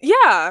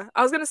 Yeah,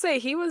 I was gonna say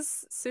he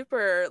was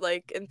super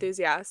like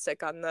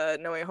enthusiastic on the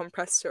No Way Home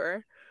press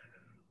tour.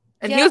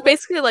 And he Yeah, was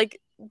basically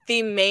like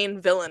the main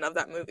villain of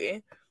that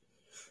movie.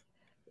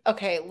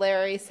 okay,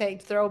 Larry saying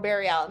throw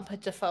Barry out and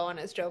put Defoe on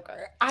his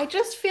Joker. I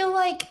just feel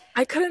like,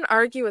 I couldn't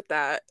argue with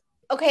that.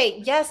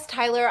 okay, yes,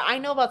 Tyler, I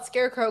know about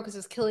Scarecrow because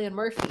it's Cillian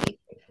Murphy.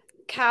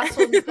 Cass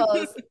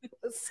Winslow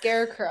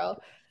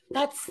Scarecrow.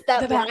 That's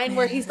that The line Batman.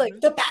 where he's like,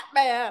 the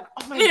Batman.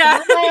 Oh my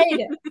Yeah.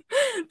 God.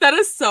 That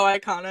is so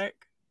iconic.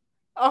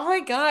 Oh my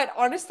God.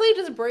 Honestly,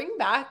 just bring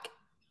back.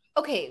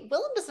 Okay,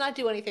 Willem does not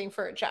do anything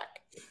for a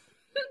check.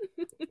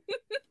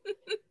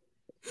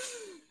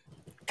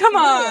 Come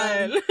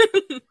on.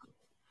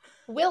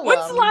 Willem.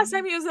 When's the last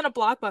time he was in a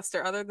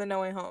blockbuster other than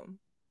No Way Home?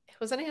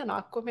 Wasn't he an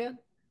Aquaman?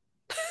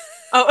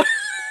 Oh.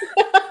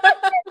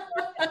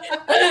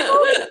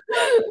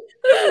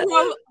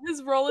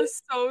 His role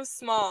is so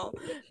small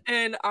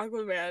in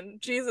Aquaman.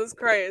 Jesus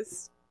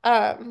Christ.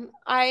 Yeah,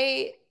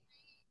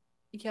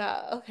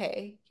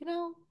 okay.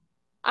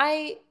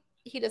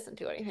 He doesn't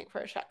do anything for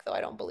a check, though.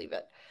 I don't believe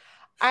it.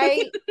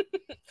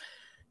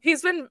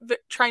 He's been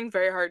trying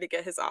very hard to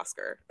get his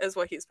Oscar, is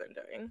what he's been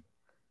doing.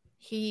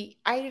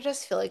 I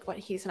just feel like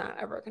he's not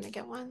ever going to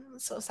get one.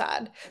 It's so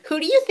sad. Who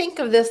do you think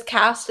of this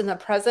cast in the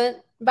present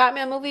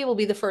Batman movie will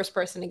be the first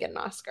person to get an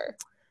Oscar?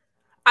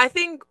 I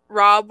think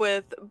Rob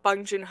with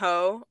Bong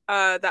Joon-ho,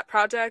 that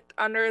project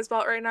under his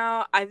belt right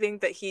now, I think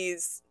that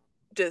he's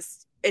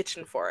just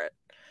itching for it.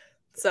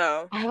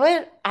 So I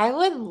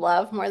would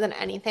love more than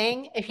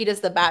anything if he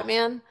does the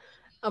Batman,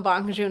 a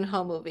Bong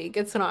Joon-ho movie,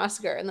 gets an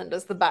Oscar, and then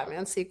does the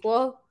Batman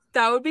sequel.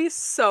 that would be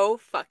so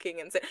fucking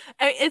insane.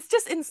 I mean, it's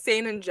just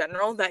insane in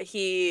general that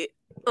he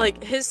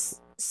like his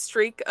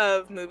streak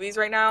of movies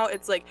right now.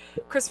 It's like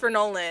Christopher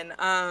Nolan,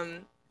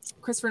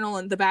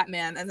 the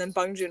Batman, and then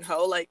Bong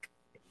Joon-ho. Like,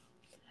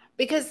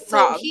 because so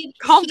Rob,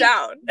 calm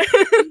down.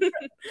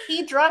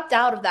 He dropped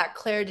out of that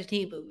Claire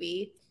Denis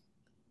movie.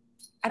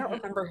 I don't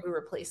remember who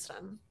replaced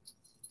him.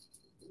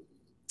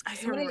 I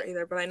can't remember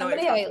either, but I know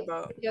what you're talking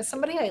about. Yeah,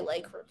 somebody I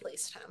like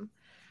replaced him.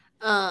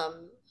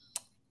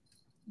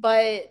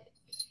 But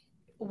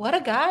what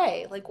a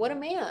guy. Like, what a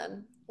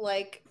man.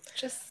 Like,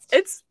 just...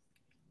 It's...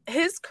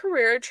 His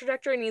career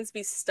trajectory needs to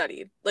be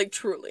studied. Like,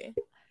 truly.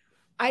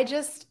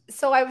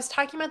 So I was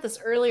talking about this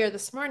earlier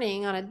this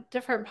morning on a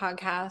different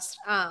podcast.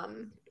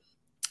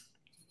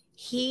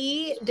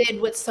 He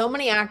did what so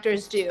many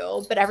actors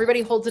do, but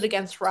everybody holds it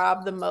against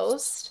Rob the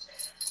most.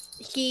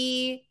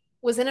 He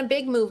was in a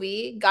big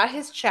movie, got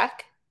his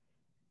check,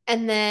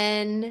 and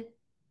then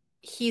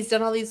he's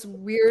done all these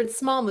weird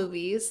small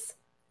movies.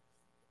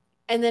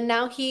 And then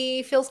now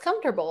he feels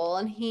comfortable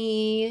and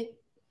he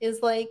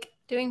is like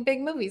doing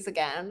big movies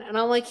again. And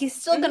I'm like, he's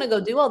still going to go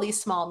do all these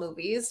small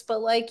movies,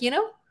 but like,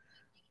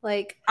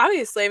 like...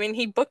 Obviously, I mean,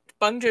 he booked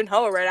Bong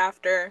Joon-ho right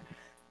after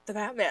the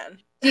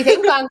Batman. Do you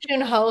think Bong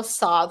Joon-ho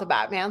saw the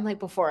Batman like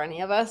before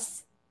any of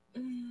us?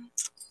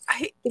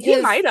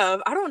 He might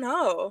have. I don't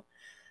know.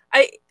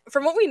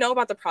 From what we know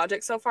about the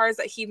project so far is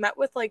that he met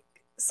with like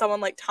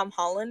someone like Tom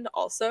Holland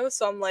also.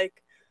 So I'm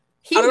like,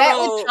 he met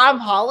with Tom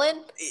Holland?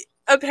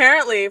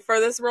 Apparently,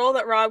 for this role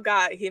that Rob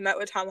got, he met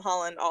with Tom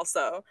Holland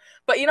also.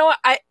 But you know what?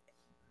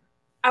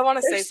 I want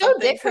to say something.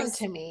 They're so different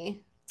to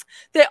me.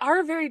 They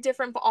are very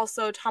different, but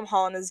also Tom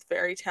Holland is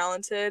very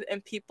talented,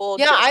 and people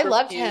I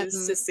loved him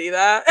to see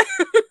that.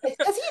 It's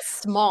because he's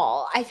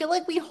small. I feel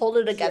like we hold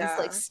it against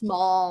like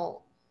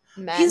small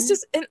men. He's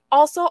just, and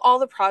also all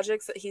the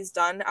projects that he's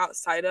done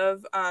outside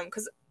of,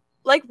 because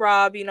like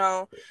Rob,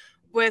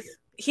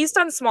 he's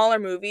done smaller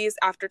movies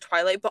after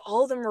Twilight, but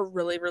all of them were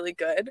really, really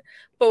good.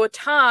 But with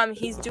Tom,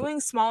 he's doing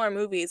smaller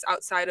movies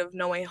outside of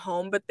No Way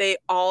Home, but they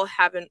all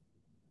haven't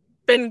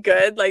been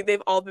good. Like,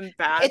 they've all been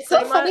bad. It's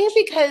so funny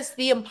because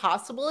The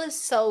Impossible is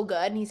so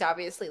good, and he's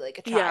obviously like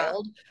a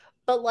child. Yeah.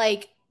 But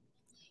like,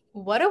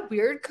 what a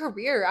weird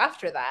career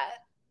after that.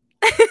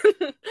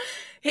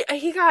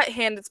 he got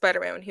handed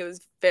Spider-Man when he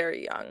was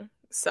very young.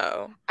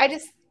 So I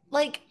just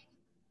like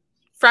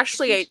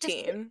freshly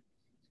 18.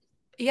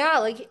 Yeah,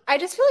 like I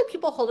just feel like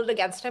people hold it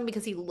against him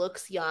because he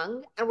looks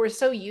young, and we're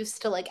so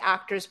used to like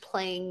actors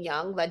playing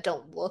young that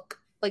don't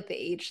look like the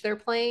age they're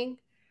playing.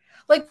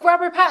 Like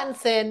Robert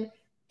Pattinson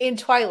in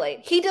Twilight.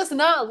 He does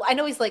not, I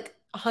know he's like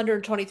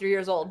 123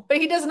 years old, but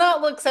he does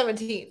not look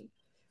 17.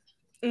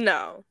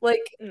 No.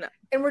 Like, No.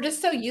 and we're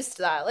just so used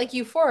to that. Like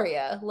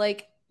Euphoria.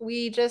 Like,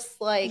 we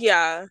just like,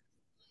 Yeah.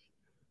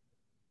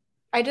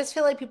 I just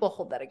feel like people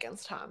hold that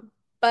against Tom.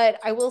 But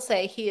I will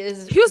say he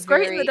is He was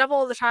great in The very, Devil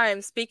All the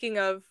Time. Speaking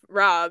of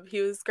Rob,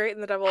 he was great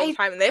in The Devil All the I,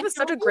 Time. And they I have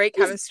such don't a think great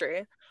he's,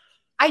 chemistry.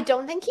 I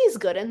don't think he's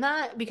good in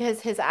that because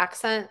his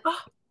accent Oh.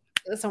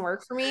 doesn't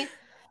work for me.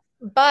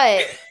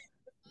 But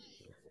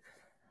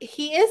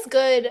he is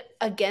good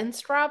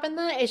against Rob in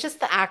that. It's just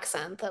the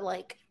accent that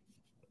like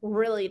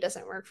really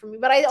doesn't work for me.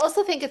 But I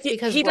also think it's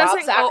because He Rob's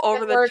doesn't go over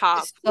accent the work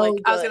top. is so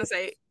Like, I was good. going to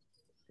say,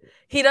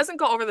 he doesn't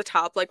go over the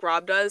top like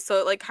Rob does. So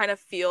it like kind of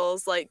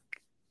feels like,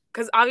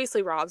 because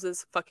obviously Rob's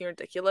is fucking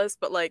ridiculous,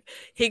 but like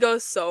he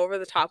goes so over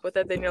the top with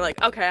it, then you're like,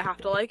 okay, I have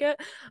to like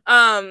it.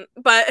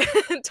 But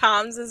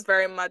Tom's is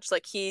very much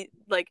like he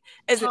like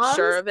isn't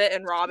sure Tom's, of it,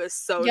 and Rob is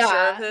so sure of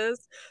yeah,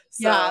 his.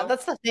 yeah, So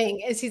that's the thing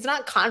is he's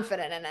not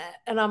confident in it,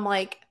 and I'm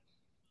like,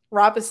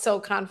 Rob is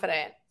so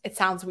confident. It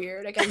sounds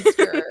weird against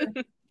your,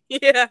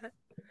 yeah.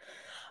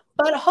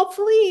 but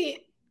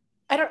hopefully,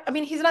 I don't. I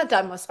mean, he's not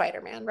done with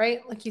Spider-Man,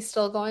 right? Like he's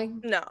still going.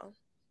 No.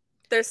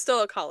 There's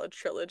still a college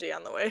trilogy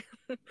on the way.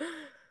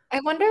 I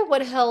wonder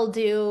what he'll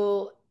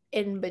do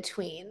in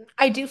between.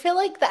 I do feel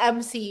like the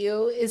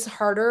MCU is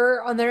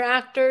harder on their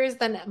actors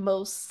than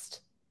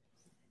most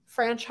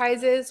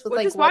franchises with Which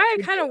like is why what I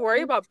they're kind of worry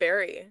doing. about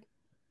Barry.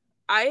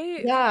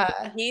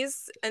 Yeah.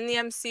 He's in the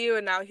MCU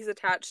and now he's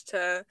attached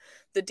to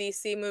the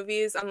DC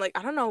movies. I'm like,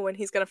 I don't know when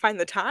he's gonna find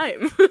the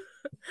time.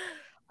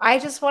 I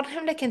just want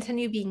him to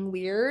continue being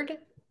weird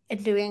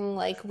and doing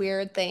like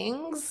weird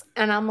things.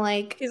 And I'm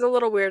like, He's a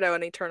little weirdo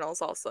in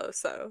Eternals also,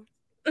 so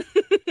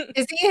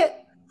is he?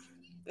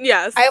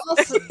 yes. I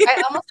almost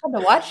had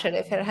to watch it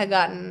if it had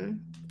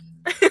gotten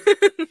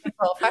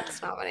visual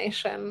effects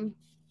nomination.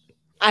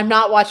 I'm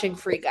not watching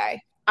Free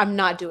Guy. I'm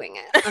not doing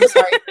it. I'm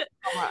sorry.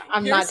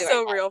 I'm You're not doing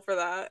so it. real for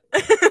that.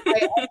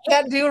 I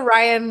can't do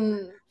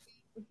Ryan,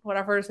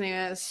 whatever his name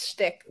is,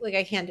 shtick. Like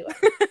I can't do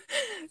it.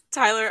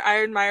 Tyler,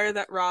 I admire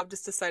that Rob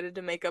just decided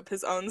to make up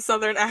his own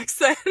Southern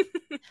accent.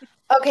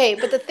 Okay,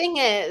 but the thing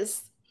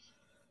is,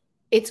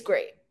 it's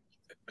great.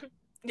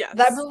 Yes.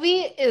 That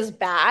movie is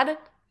bad,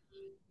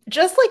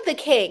 just like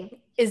The King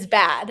is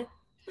bad,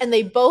 and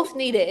they both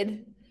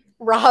needed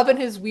Rob and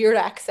his weird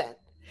accent.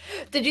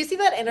 Did you see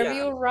that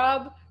interview of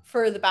Rob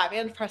for the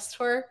Batman press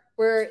tour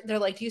where they're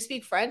like, "Do you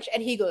speak French?"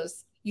 And he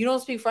goes, "You don't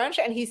speak French?"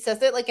 And he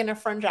says it like in a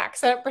French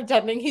accent,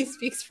 pretending he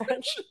speaks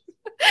French.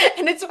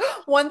 And it's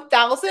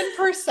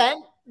 1000%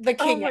 the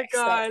King accent.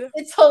 God.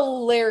 It's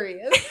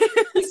hilarious.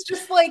 He's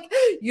just like,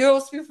 "You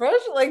don't speak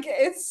French?" Like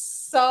it's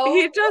so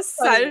he just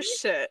funny. Says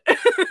shit.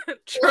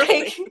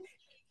 Like,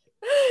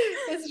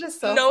 it's just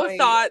so no funny.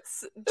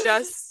 thoughts,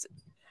 just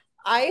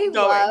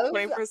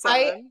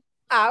I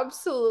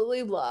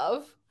absolutely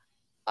love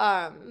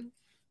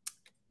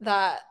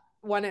that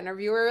one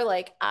interviewer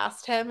like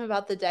asked him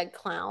about the dead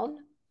clown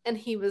and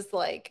he was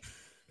like,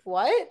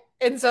 what?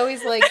 And so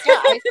he's like,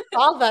 yeah, I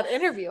saw that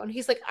interview. And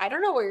he's like, I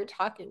don't know what you're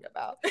talking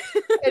about.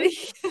 And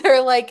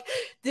they're like,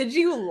 did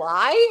you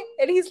lie?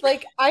 And he's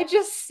like, I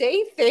just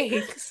say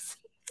things.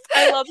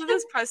 I love that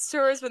this press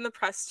tour has been the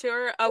press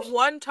tour of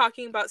one,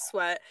 talking about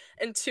Sweat,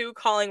 and two,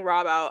 calling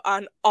Rob out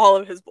on all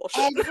of his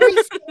bullshit. Every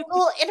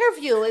single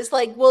interview is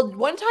like, well,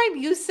 one time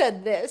you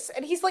said this.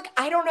 And he's like,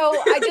 I don't know.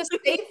 I just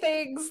say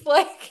things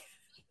like,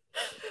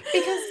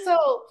 because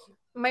so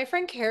my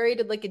friend Carrie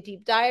did like a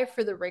deep dive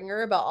for The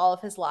Ringer about all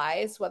of his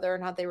lies, whether or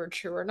not they were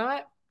true or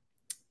not.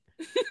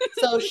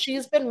 So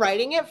she's been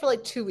writing it for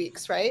like 2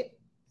 weeks, right?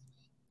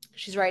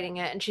 She's writing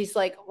it and she's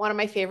like, one of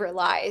my favorite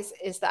lies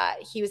is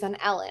that he was on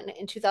Ellen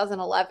in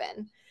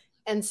 2011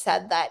 and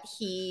said that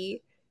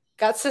he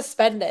got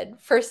suspended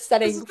for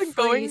setting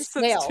free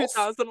snails. Since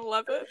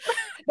 2011.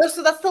 No,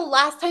 so that's the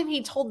last time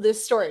he told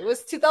this story. It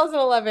was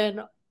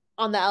 2011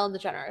 on the Ellen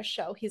DeGeneres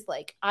show. He's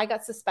like, I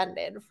got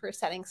suspended for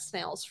setting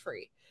snails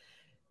free.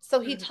 So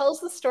he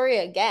tells the story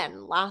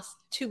again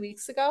 2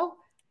 weeks ago.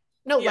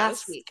 No,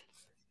 last week.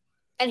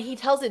 And he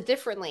tells it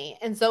differently.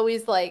 And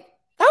Zoe's like,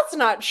 that's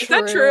not true. Is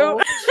that true?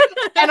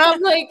 And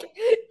I'm like,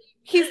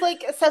 he's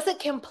like, says it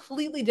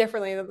completely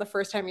differently than the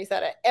first time he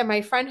said it. And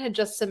my friend had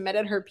just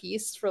submitted her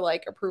piece for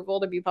like approval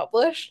to be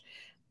published.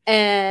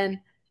 And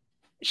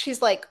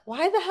she's like,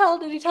 why the hell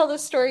did he tell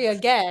this story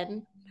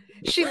again?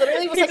 She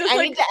literally was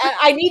like,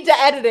 I need to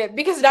edit it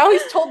because now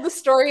he's told the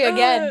story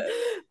again.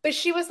 But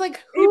she was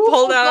like, he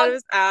pulled out of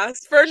his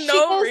ass for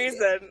no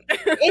reason.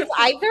 It's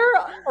either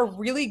a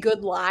really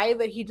good lie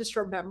that he just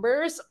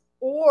remembers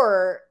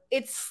or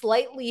it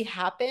slightly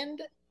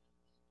happened,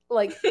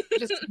 like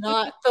just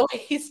not the way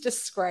he's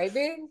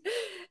describing.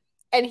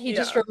 And he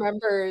just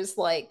remembers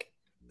like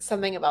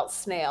something about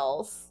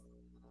snails.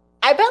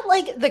 I bet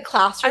like the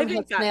classroom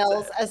had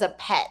snails as a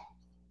pet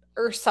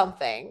or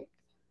something.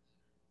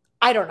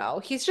 I don't know.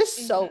 He's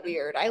just so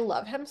weird. I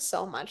love him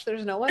so much.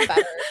 There's no one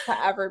better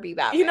to ever be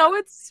Batman. You know,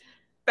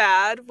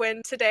 bad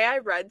when today I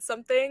read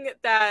something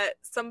that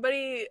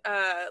somebody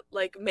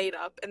like made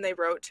up and they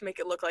wrote to make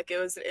it look like it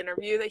was an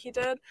interview that he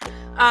did.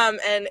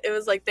 And it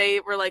was like they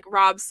were like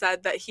Rob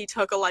said that he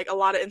took a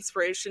lot of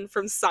inspiration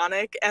from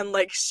Sonic and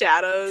like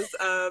Shadow's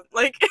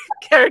like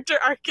character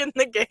arc in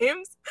the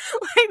games.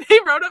 Like they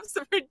wrote up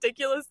some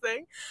ridiculous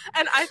thing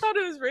and I thought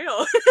it was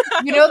real.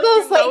 You know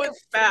those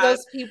it's bad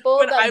those people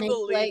when that I make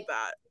believe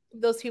that.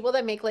 those people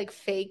that make like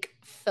fake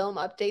film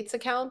updates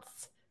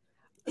accounts.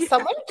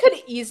 Someone could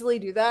easily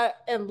do that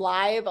and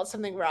lie about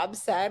something Rob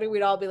said, and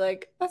we'd all be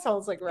like, "That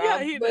sounds like Rob."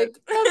 Yeah, he like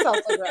did. that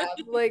sounds like Rob.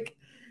 Like,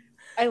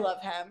 I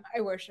love him.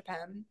 I worship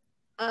him.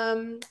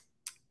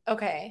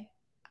 Okay.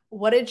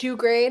 What did you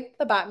grade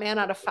The Batman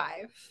out of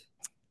 5?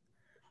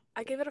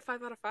 I gave it a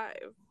 5 out of 5.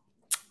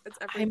 It's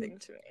everything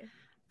to me.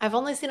 I've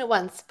only seen it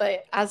once,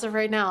 but as of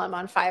right now, I'm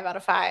on 5 out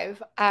of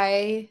 5.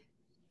 I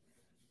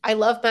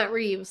love Matt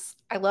Reeves.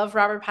 I love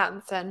Robert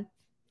Pattinson.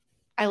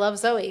 I love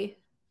Zoe.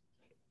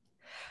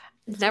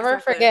 Never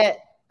forget,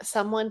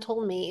 someone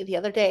told me the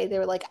other day, they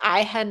were like,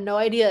 I had no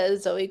idea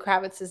Zoe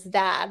Kravitz's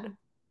dad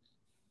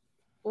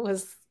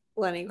was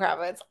Lenny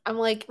Kravitz. I'm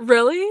like,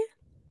 really?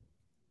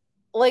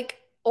 Like,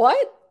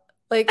 what?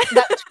 Like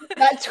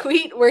that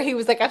tweet where he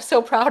was like, I'm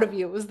so proud of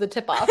you was the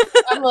tip off.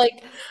 I'm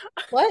like,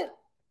 what?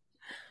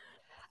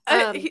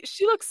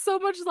 She looks so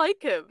much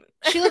like him.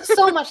 She looks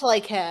so much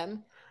like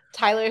him.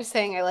 Tyler's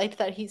saying I liked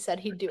that he said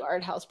he'd do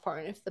art house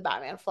porn if the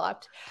Batman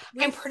flopped.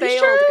 I'm pretty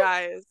sure,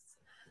 guys.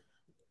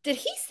 Did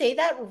he say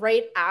that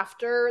right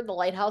after The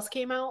Lighthouse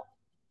came out?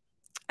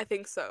 I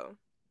think so.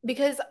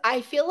 Because I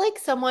feel like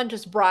someone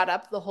just brought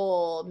up the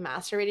whole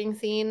masturbating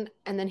scene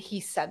and then he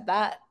said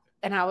that.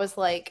 And I was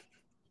like...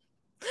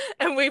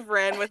 And we've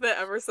ran with it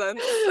ever since.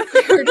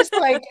 We were just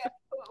like,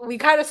 we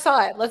kind of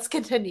saw it. Let's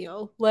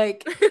continue.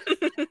 Like,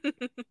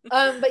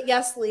 but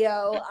yes,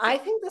 Leo, I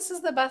think this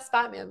is the best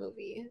Batman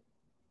movie.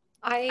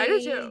 I do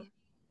too.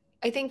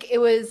 I think it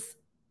was...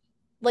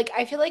 Like,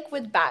 I feel like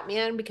with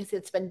Batman, because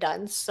it's been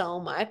done so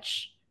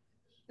much,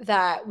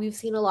 that we've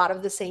seen a lot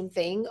of the same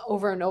thing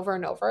over and over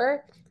and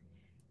over.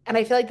 And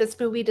I feel like this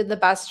movie did the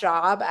best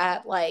job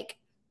at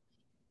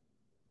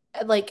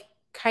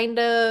kind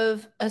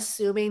of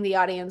assuming the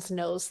audience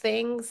knows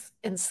things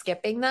and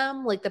skipping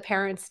them, like the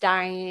parents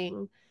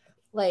dying,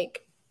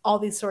 like all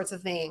these sorts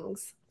of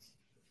things.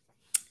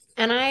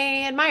 And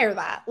I admire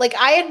that. Like,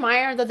 I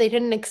admire that they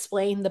didn't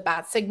explain the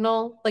bat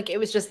signal. Like, it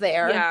was just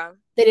there. Yeah.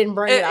 They didn't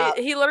bring it up.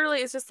 He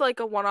literally is just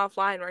like a one-off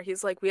line where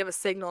he's like, we have a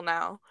signal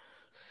now.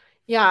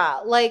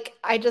 Yeah, like,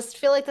 I just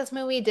feel like this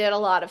movie did a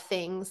lot of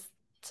things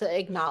to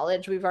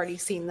acknowledge we've already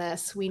seen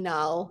this. We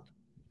know.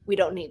 We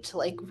don't need to,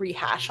 like,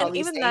 rehash all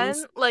these things. And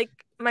even then, like,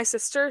 my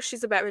sister,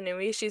 she's a Batman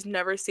newbie. She's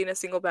never seen a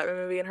single Batman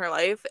movie in her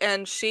life.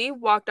 And she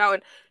walked out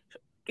and,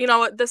 you know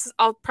what,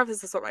 I'll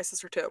preface this with my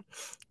sister, too.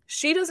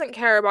 She doesn't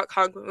care about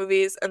comic book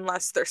movies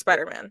unless they're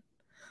Spider-Man.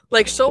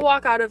 Like, she'll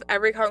walk out of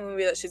every comic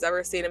movie that she's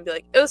ever seen and be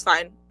like, it was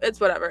fine. It's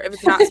whatever. If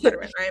it's not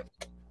Spider-Man, right?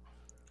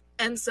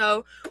 And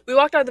so we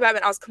walked out of the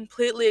Batman. I was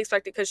completely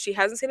expecting, because she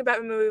hasn't seen a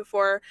Batman movie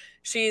before.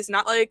 She's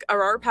not, like, a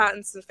Robert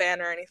Pattinson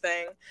fan or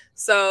anything.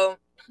 So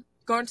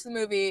going to the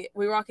movie,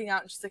 we were walking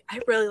out, and she's like,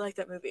 I really like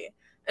that movie.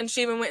 And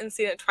she even went and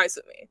seen it twice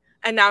with me.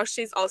 And now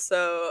she's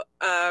also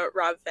a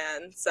Rob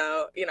fan.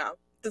 So, you know,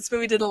 this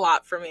movie did a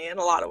lot for me in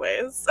a lot of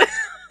ways.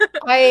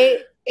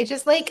 I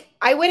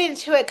went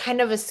into it kind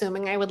of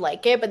assuming I would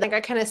like it, but then I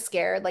got kind of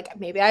scared. Like,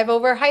 maybe I've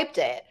overhyped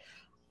it.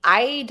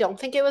 I don't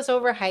think it was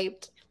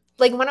overhyped.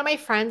 Like, one of my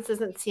friends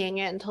isn't seeing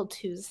it until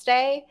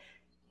Tuesday,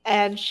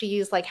 and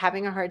she's like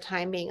having a hard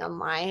time being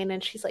online,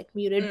 and she's like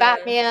muted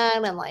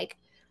Batman, and like,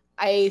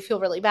 I feel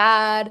really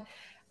bad.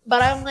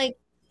 But I'm like,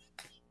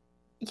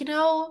 you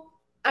know,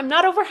 I'm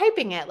not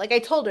overhyping it. Like, I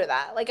told her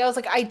that. Like, I was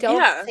like, I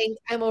don't think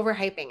I'm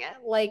overhyping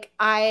it. Like,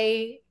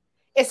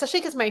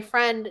 especially because my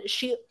friend,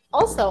 she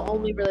also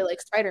only really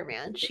likes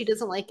Spider-Man. She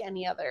doesn't like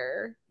any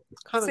other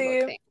comic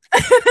book thing.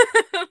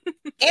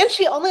 And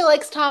she only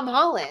likes Tom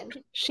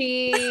Holland.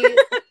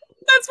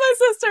 That's my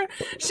sister.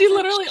 She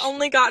literally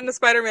only got into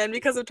Spider-Man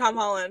because of Tom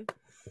Holland.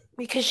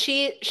 Because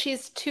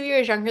she's 2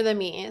 years younger than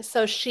me.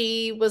 So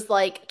she was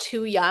like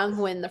too young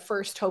when the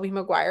first Tobey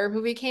Maguire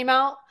movie came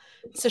out.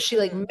 So she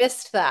like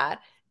missed that.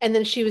 And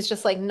then she was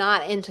just like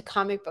not into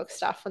comic book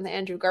stuff when the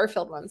Andrew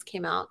Garfield ones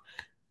came out.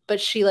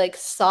 But she like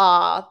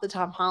saw the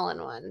Tom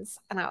Holland ones.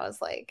 And I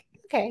was like,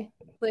 okay,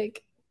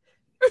 like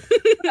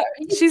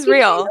she's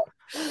real.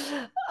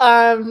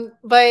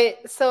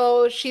 But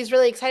so she's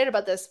really excited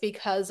about this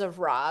because of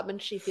Rob,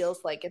 and she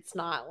feels like it's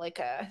not like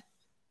a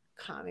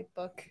comic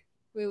book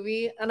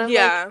movie. And I'm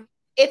like,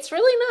 it's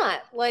really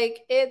not.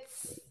 Like,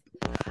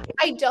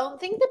 I don't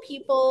think the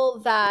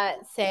people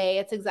that say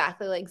it's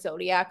exactly like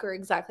Zodiac or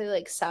exactly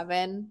like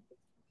Seven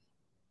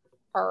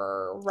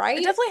are right.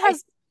 It definitely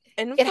has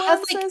it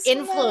has like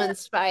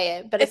influenced by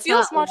it, but it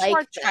feels not much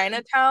more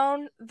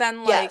Chinatown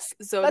than like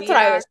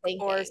Zodiac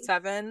or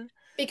Seven.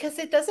 Because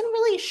it doesn't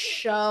really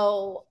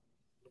show,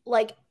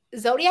 like,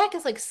 Zodiac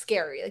is like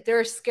scary. Like, there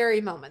are scary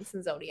moments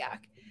in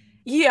Zodiac.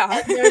 Yeah.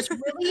 And there's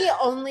really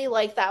only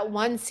like that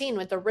one scene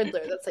with the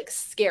Riddler that's like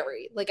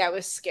scary. Like I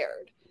was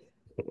scared.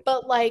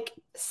 But like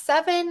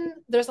Seven,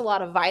 there's a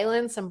lot of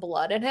violence and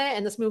blood in it.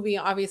 And this movie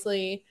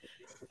obviously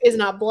is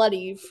not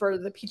bloody for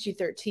the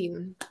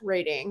PG-13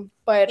 rating.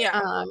 But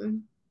Yeah.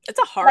 It's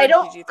a I hard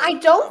don't I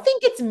PG-13 don't though.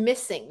 think it's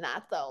missing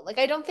that though. Like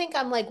I don't think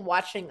I'm like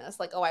watching this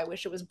like, oh, I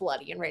wish it was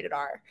bloody and rated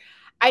R.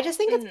 I just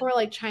think it's Mhm. more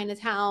like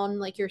Chinatown,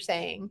 like you're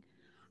saying.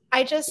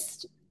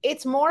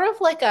 It's more of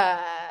like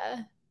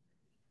a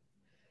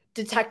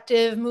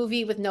detective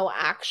movie with no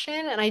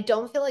action. And I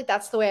don't feel like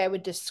that's the way I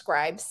would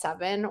describe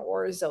Seven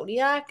or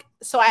Zodiac.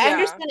 So I Yeah.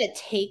 understand it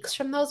takes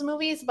from those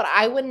movies, but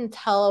I wouldn't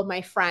tell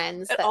my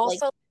friends It that like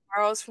also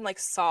borrows from like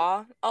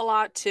Saw a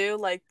lot too.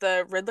 Like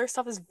the Riddler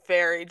stuff is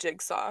very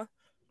Jigsaw.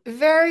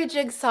 very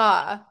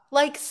Jigsaw,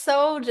 like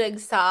so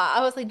Jigsaw.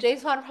 I was like,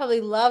 James Bond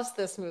probably loves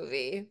this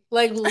movie,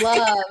 like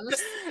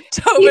loves. He's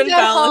Tobin at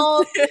Bell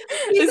home.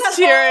 He's is at home,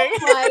 cheering.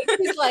 like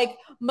he's like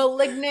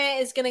Malignant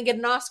is gonna get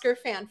an Oscar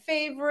fan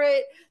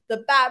favorite.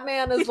 The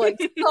Batman is like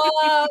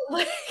Saw,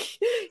 like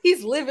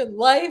he's living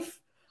life.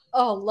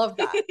 Oh, love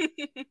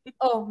that.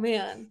 Oh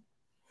man,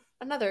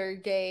 another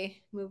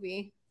gay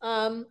movie.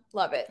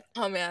 Love it.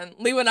 Oh man,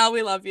 Lee Winnell,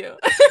 we love you.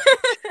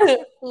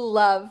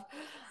 Love.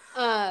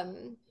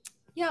 Um,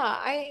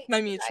 yeah, My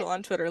mutual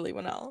on Twitter, Lee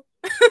Winnell.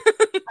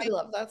 I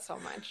love that so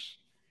much.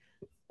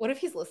 What if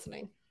he's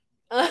listening?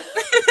 I'm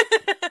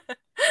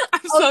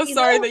Oh, so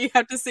sorry that you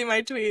have to see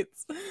my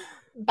tweets.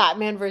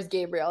 Batman vs.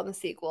 Gabriel in the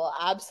sequel.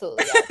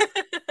 Absolutely.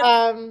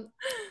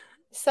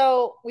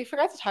 So we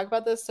forgot to talk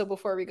about this. So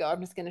before we go,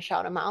 I'm just going to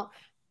shout them out.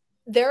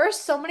 There are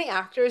so many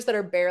actors that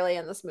are barely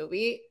in this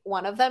movie.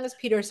 One of them is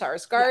Peter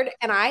Sarsgaard,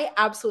 and I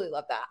absolutely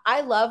love that.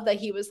 I love that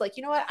he was like,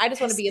 you know what? I just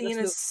want to be in this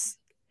movie. Is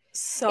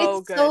so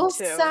It's good so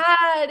too.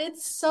 sad.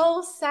 It's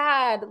so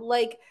sad.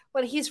 Like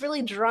when he's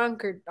really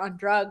drunk or on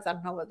drugs, I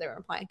don't know what they were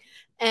implying,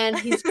 and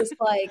he's just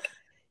like,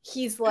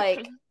 he's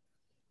like,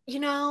 you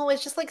know,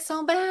 it's just like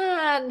so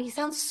bad. And he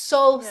sounds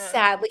so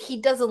sad. Like he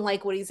doesn't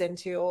like what he's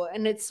into,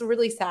 and it's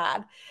really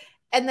sad.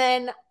 And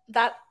then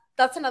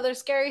that's another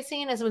scary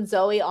scene is when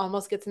Zoe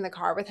almost gets in the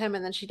car with him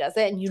and then she does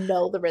it, and you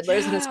know the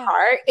Riddler's in his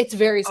car. It's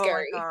very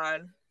scary. Oh my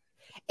god.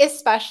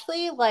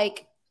 Especially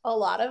like a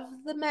lot of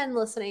the men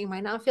listening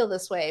might not feel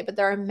this way, but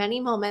there are many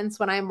moments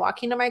when I'm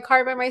walking to my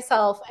car by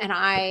myself and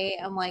I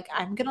am like,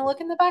 I'm gonna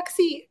look in the back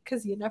seat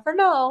because you never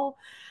know.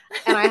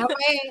 And I have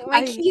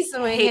my keys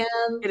in my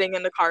hand. Getting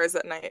into cars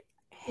at night.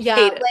 Yeah,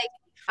 like,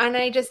 and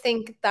I just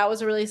think that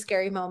was a really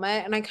scary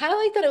moment. And I kind of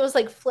like that it was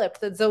like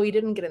flipped that Zoe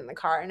didn't get in the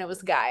car and it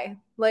was Guy.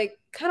 Like,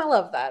 kind of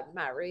love that,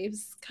 Matt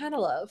Reeves. Kind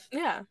of love.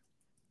 Yeah.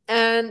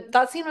 And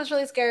that scene was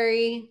really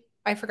scary.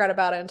 I forgot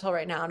about it until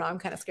right now. Now I'm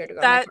kind of scared to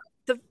go.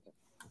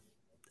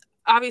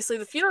 Obviously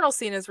the funeral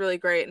scene is really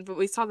great, but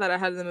we saw that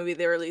ahead of the movie.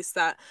 They released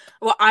that.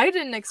 Well, I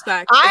didn't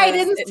expect I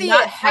didn't see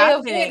not it.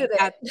 happening I avoided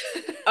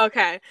it.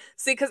 Okay.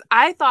 See, because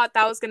I thought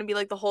that was going to be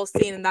like the whole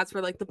scene and that's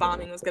where like the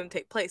bombing was going to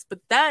take place. But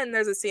then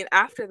there's a scene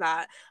after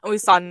that and we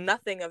saw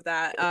nothing of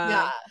that.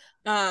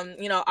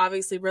 You know,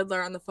 obviously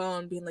Riddler on the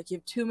phone being like, you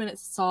have 2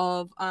 minutes to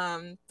solve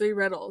 3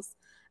 riddles.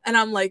 And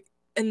I'm like,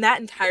 and that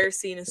entire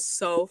scene is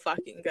so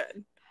fucking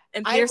good.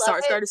 And Peter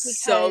Sarsgaard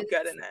is so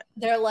good in it.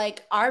 They're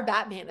like, our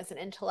Batman is an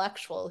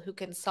intellectual who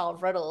can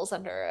solve riddles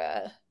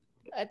under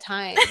a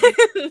time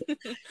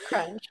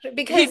crunch.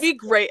 Because he'd be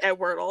great at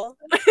Wordle.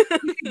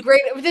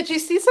 Great. Did you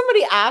see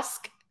somebody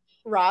ask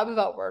Rob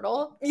about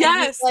Wordle?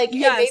 Yes. Like,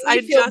 yes. I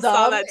just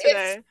saw that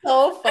today. It's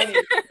so funny.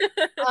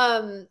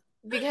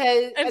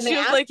 Because and she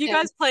was like, you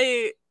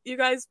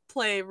guys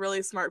play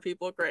really smart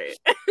people great.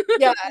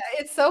 Yeah,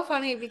 it's so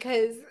funny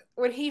because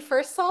when he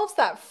first solves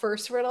that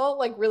first riddle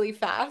like really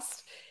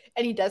fast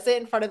and he does it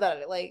in front of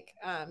that like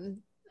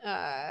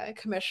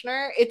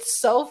commissioner, it's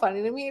so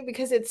funny to me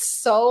because it's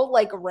so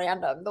like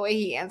random the way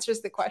he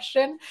answers the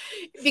question,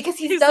 because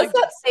he does like,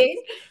 that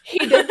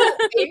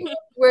thing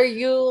where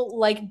you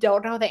like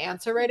don't know the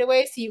answer right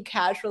away, so you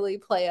casually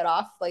play it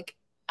off like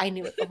I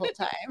knew it the whole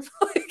time.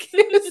 Like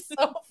it was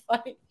so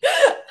funny.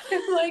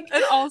 Like,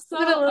 and also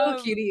what a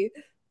little cutie.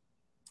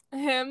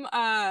 Him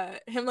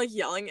like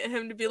yelling at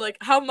him to be like,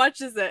 how much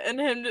is it? And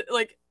him to,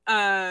 like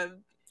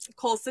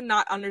Coulson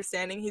not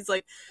understanding. He's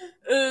like,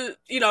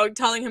 you know,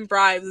 telling him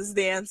bribes is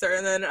the answer,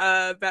 and then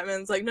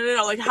Batman's like,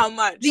 no, like how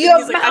much? And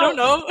he's like, I don't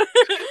know.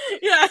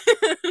 Yeah.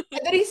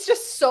 And then he's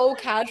just so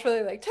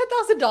casually like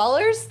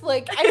 $10,000.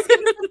 Like I just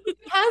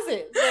has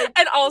it. Like,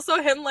 and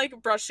also him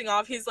like brushing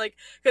off. He's like,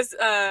 because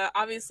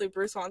obviously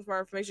Bruce wants more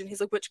information.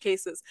 He's like, which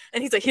cases?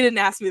 And he's like, he didn't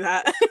ask me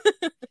that.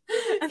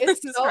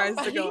 It's so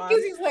funny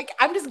because he's like,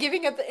 I'm just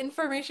giving up the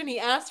information he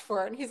asked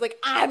for, and he's like,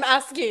 I'm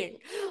asking.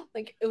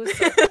 Like it was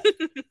so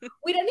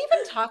we didn't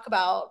even talk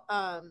about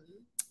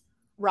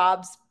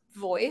Rob's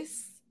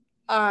voice.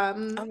 Oh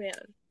man,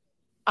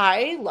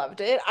 I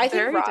loved it. I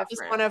think Rob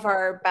is one of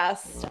our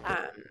best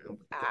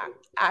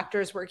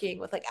actors working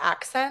with like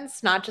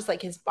accents, not just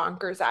like his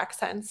bonkers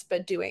accents,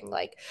 but doing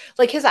like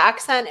his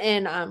accent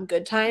in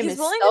Good Time. He's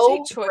willing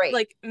so to take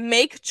like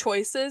make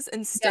choices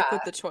and stick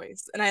with the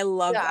choice, and I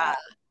love that.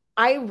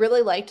 I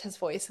really liked his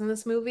voice in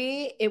this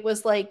movie. It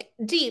was like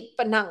deep,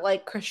 but not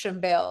like Christian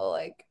Bale.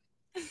 Like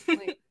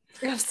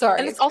I'm sorry.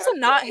 And it's also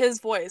not his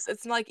voice.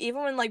 It's like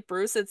even when like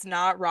Bruce, it's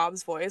not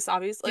Rob's voice.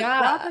 Obviously, like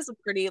Rob Yeah. has a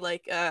pretty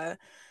like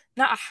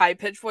not a high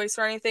pitched voice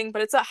or anything,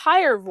 but it's a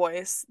higher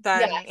voice Yeah,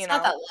 than it's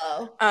not that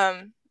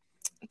low.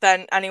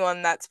 than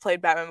anyone that's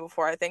played Batman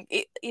before. I think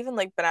even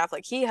like Ben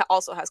Affleck, he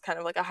also has kind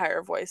of like a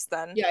higher voice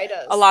than Yeah, he a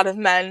does. lot of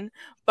men.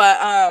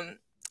 But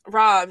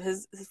Rob,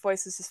 his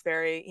voice is just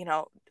very,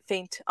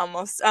 faint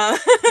almost,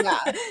 Yeah.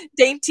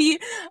 dainty.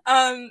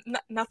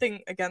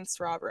 Nothing against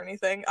Rob or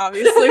anything,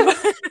 obviously.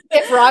 But,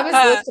 If Rob is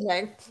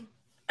listening,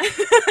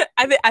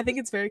 I think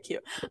it's very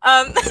cute.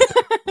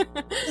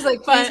 he's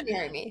like, please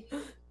marry me.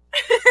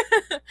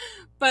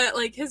 But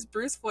like his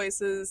Bruce voice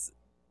is,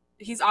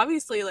 he's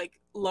obviously like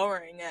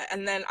lowering it,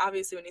 and then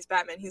obviously when he's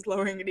Batman he's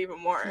lowering it even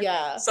more.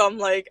 Yeah. So I'm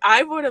like,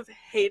 I would have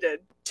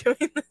hated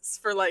doing this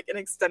for like an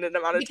extended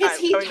amount of time, because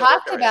he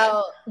talked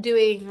about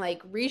doing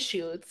like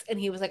reshoots, and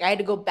he was like, I had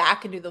to go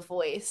back and do the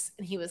voice,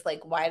 and he was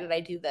like, why did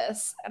I do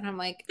this? And I'm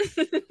like,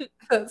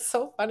 that's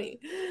so funny.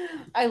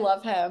 I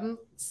love him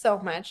so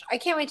much. I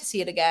can't wait to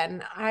see it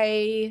again.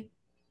 I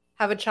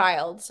have a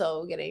child,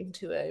 so getting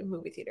to a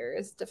movie theater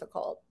is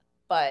difficult,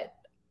 but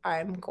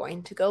I'm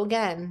going to go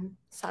again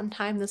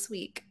sometime this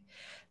week.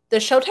 The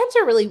showtimes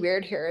are really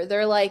weird here.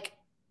 They're like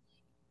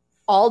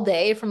all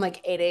day from like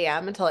 8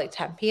 a.m. until like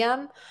 10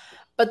 p.m.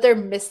 But they're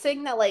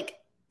missing that like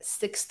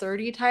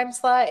 6:30 time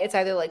slot. It's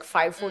either like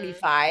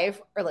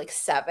 5:45 or like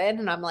 7.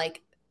 And I'm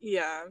like,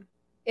 yeah.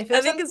 If I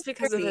think it's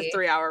because of the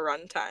 3-hour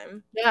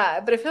runtime.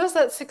 Yeah, but if it was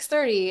at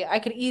 6:30, I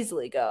could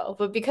easily go.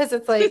 But because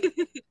it's like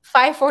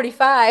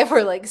 5:45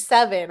 or like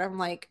 7, I'm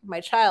like,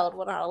 my child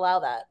will not allow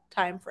that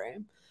time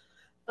frame.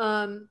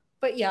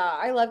 But yeah,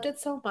 I loved it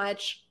so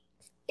much.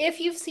 If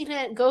you've seen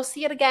it, go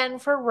see it again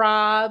for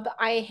Rob.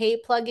 I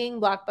hate plugging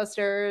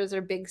blockbusters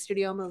or big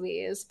studio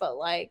movies, but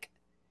like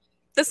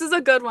this is a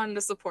good one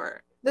to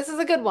support. This is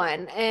a good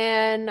one.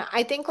 And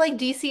I think like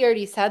DC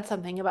already said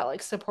something about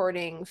like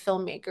supporting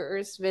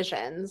filmmakers'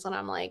 visions. And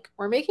I'm like,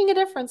 we're making a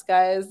difference,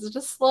 guys,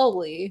 just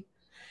slowly.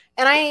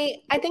 And I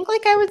think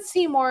like I would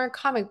see more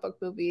comic book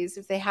movies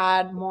if they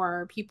had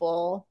more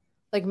people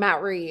like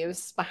Matt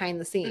Reeves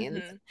behind the scenes.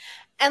 Mm-hmm.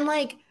 And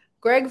like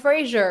Greg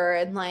Fraser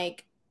and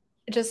like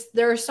just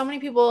there are so many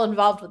people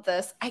involved with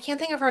this. I can't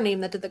think of her name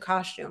that did the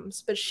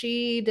costumes, but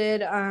she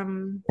did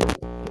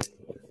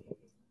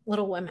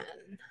Little Women.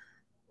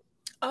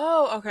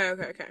 Oh, okay.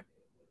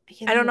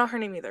 I don't know her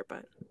name either,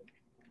 but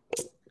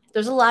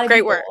there's a lot of great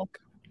people. work.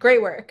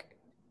 Great work.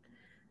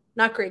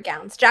 Not great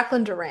gowns.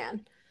 Jacqueline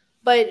Duran.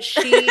 But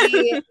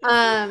she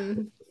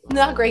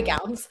not great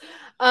gowns.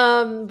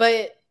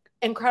 But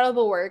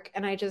incredible work,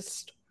 and I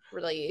just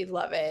really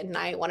love it. And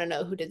I want to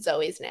know who did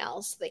Zoe's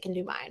nails so they can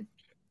do mine.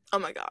 Oh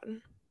my god.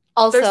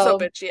 Also, they're so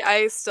bitchy.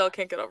 I still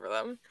can't get over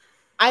them.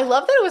 I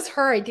love that it was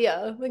her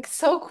idea. Like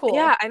so cool.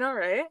 Yeah, I know,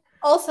 right?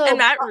 Also, and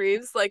Matt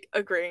Reeves like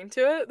agreeing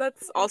to it.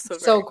 That's also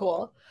so very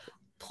cool.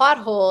 Plot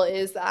hole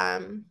is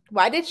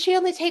why did she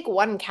only take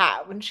one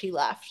cat when she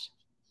left?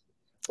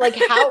 Like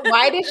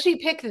why did she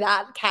pick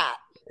that cat?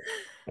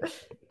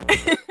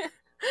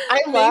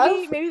 I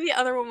love maybe the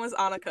other one was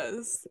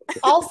Annika's.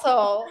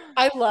 Also,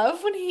 I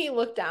love when he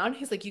looked down,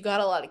 he's like, you got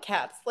a lot of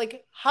cats.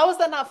 Like, how is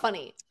that not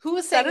funny? Who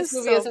is saying this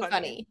movie isn't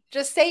funny?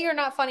 Just say you're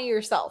not funny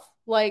yourself.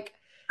 Like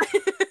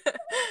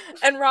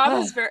and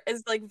Rob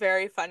is like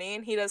very funny,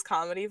 and he does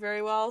comedy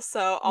very well.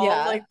 So all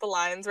of like the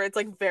lines where it's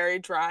like very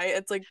dry,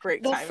 it's like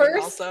great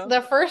timing. Also,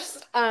 the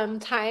first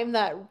time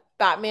that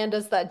Batman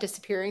does that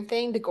disappearing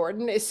thing to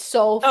Gordon is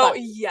so funny.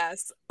 Oh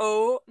yes.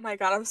 Oh my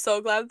god, I'm so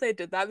glad they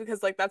did that,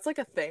 because like that's like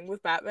a thing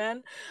with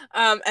Batman.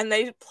 And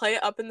they play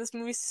it up in this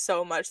movie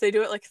so much. They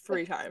do it like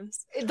 3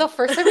 times. The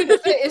first time he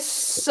does it is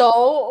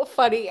so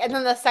funny. And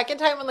then the second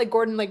time when like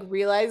Gordon like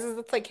realizes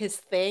it's like his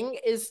thing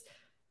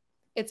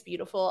it's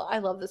beautiful. I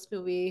love this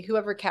movie.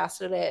 Whoever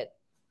casted it,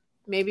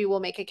 maybe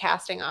we'll make a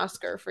casting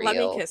Oscar for Let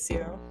you. me kiss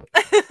you.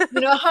 You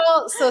know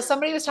how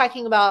somebody was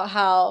talking about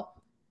how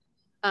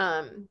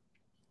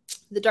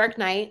The Dark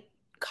Knight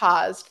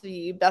caused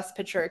the Best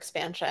Picture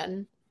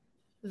expansion.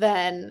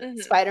 Then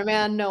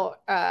Spider-Man,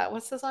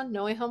 what's this one?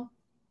 No Way Home?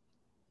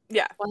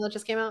 Yeah. One that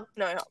just came out?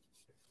 No Way Home.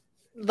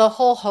 The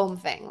whole home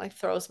thing like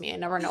throws me. I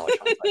never know which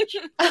one's which.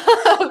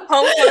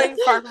 Homecoming,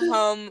 Far From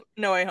Home,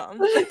 No Way Home.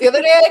 The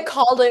other day I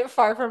called it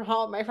Far From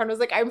Home. My friend was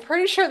like, I'm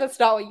pretty sure that's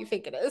not what you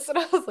think it is. And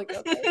I was like,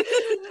 okay.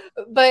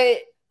 But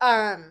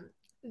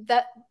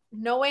that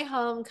No Way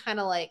Home kind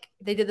of like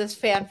they did this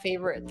fan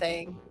favorite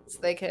thing so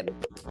they could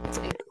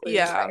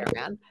include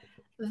Spider-Man.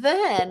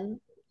 Then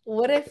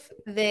what if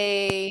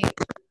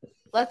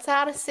let's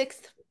add a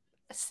sixth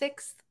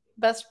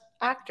best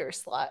actor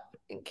slot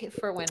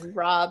for when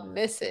Rob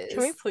misses.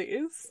 Can we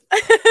please?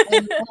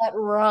 And let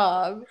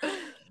Rob.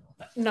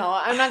 No,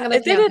 I'm not gonna.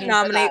 If they didn't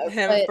nominate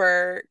him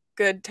for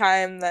Good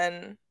Time,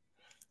 then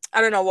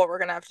I don't know what we're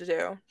gonna have to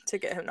do to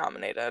get him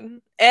nominated.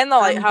 And The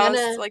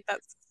Lighthouse,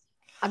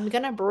 I'm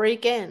gonna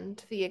break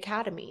into the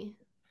Academy.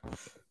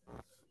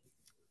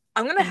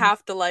 I'm gonna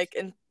have to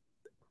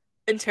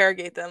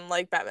interrogate them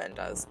like Batman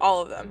does,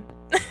 all of them.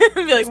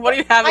 Be like, what do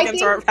you have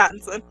against Robert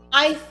Pattinson?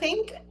 I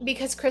think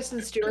because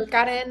Kristen Stewart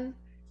got in,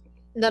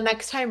 the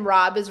next time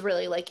Rob is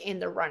really like in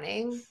the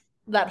running,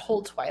 that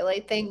whole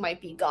Twilight thing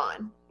might be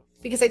gone.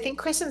 Because I think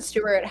Kristen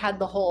Stewart had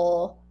the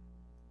whole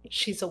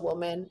she's a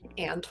woman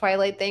and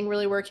Twilight thing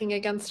really working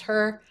against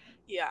her.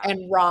 Yeah.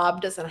 And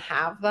Rob doesn't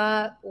have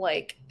that.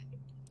 Like,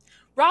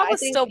 Rob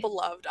was still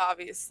beloved,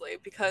 obviously,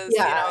 because, you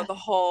know, the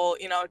whole,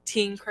 you know,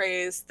 teen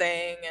craze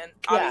thing, and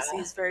obviously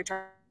he's very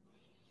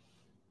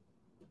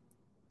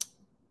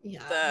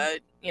the,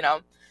 you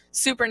know,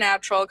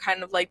 supernatural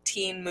kind of like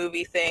teen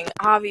movie thing.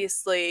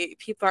 Obviously,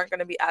 people aren't going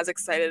to be as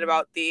excited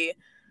about the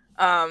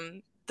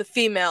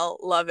female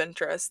love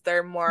interest.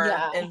 They're more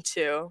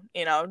into,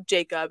 you know,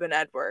 Jacob and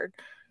Edward.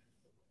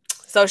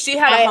 So she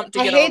had a hump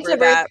to get over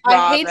that.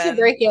 I hate to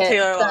break it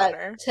Taylor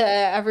Lautner. To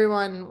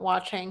everyone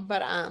watching,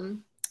 but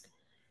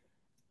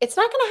it's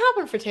not going to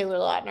happen for Taylor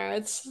Lautner.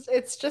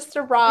 It's just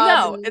a Rob.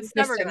 No, it's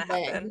never going to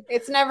happen.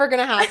 It's never going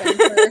to happen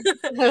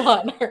for Taylor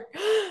Lautner.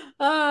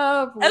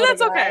 And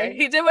that's okay.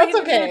 He did what he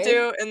needed to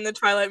do in the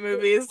Twilight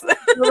movies.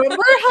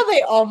 Remember how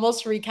they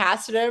almost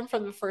recasted him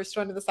from the first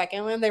one to the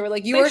second one? They were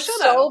like, "You were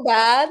so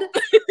bad."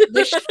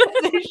 They should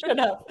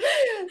have.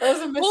 That was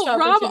a missed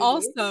opportunity. Rob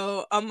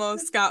also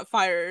almost got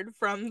fired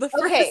from the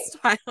first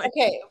Twilight.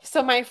 Okay,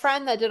 so my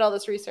friend that did all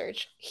this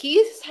research,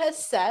 he has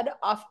said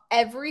off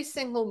every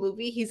single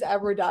movie he's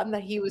ever done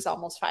that he was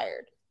almost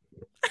fired.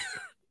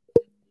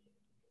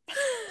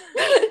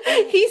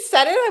 He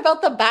said it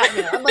about the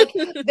Batman. Like,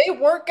 they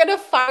weren't gonna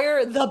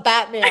fire the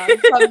Batman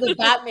from the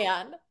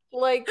Batman.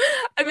 Like,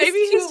 maybe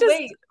he's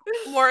just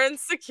more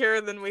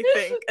insecure than we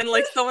think. And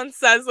like someone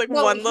says like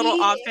one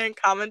little offhand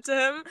comment to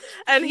him,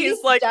 and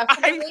he's like,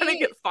 I'm gonna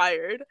get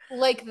fired.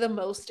 Like the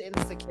most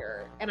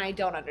insecure, and I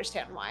don't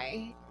understand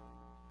why.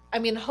 I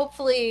mean,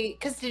 hopefully,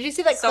 because did you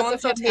see that clip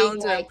of him being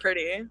like,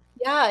 pretty?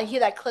 Yeah,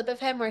 that clip of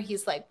him where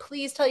he's like,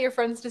 please tell your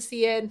friends to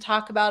see it and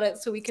talk about it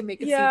so we can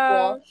make a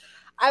sequel.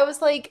 I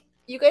was like,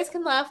 you guys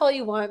can laugh all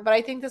you want, but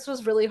I think this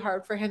was really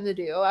hard for him to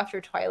do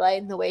after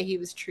Twilight and the way he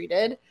was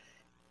treated.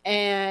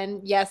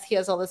 And yes, he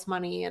has all this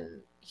money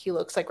and he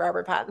looks like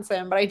Robert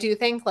Pattinson, but I do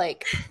think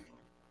like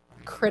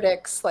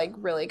critics like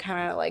really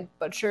kind of like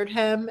butchered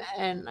him,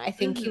 and I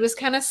think he was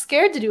kind of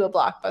scared to do a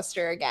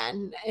blockbuster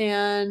again.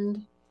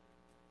 And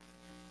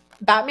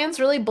Batman's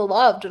really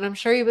beloved, and I'm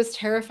sure he was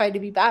terrified to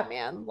be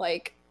Batman.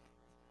 Like,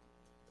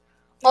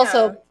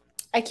 also,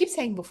 I keep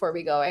saying before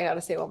we go, I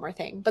gotta say one more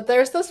thing, but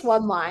there's this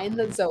one line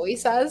that Zoe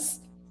says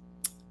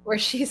where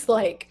she's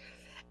like,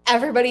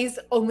 everybody's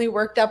only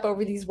worked up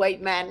over these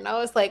white men. And I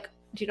was like,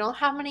 do you know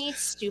how many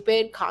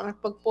stupid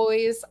comic book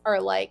boys are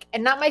like,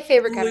 and not my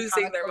favorite kind of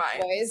comic book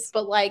boys,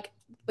 but like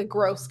the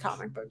gross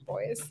comic book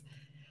boys.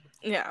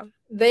 Yeah.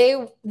 They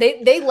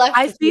left.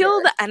 I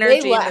feel the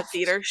energy in the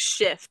theater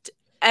shift.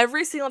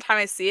 Every single time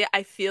I see it,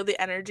 I feel the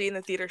energy in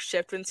the theater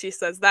shift when she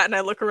says that, and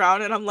I look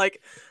around and I'm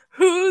like,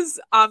 who's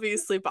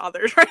obviously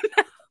bothered right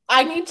now?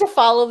 I need to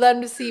follow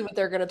them to see what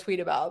they're going to tweet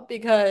about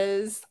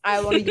because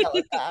I want to yell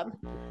at them.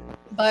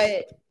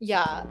 But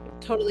yeah,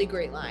 totally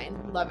great line.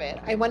 Love it.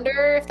 I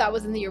wonder if that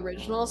was in the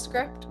original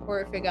script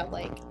or if it got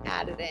like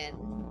added in,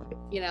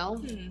 you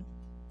know?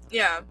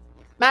 Yeah.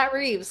 Matt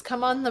Reeves,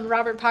 come on the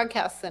Robert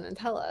podcast then and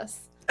tell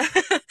us.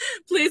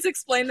 Please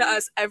explain to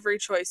us every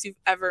choice you've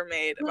ever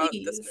made about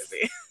this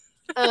movie.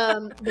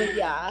 But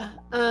yeah.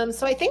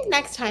 So I think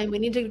next time we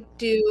need to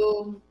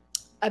do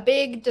a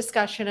big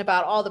discussion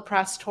about all the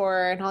press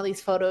tour and all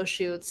these photo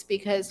shoots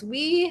because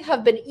we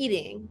have been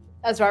eating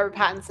as Robert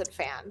Pattinson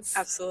fans.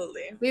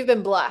 Absolutely. We've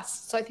been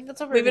blessed. So I think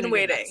that's what we've been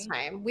waiting. Next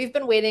time. We've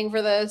been waiting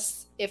for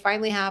this. It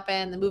finally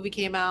happened. The movie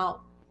came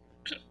out.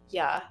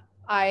 Yeah.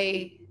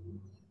 I'm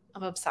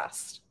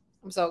obsessed.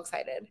 I'm so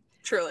excited.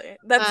 Truly.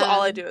 That's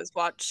all I do is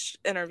watch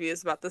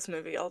interviews about this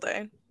movie all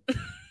day.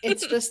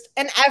 It's just,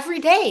 and every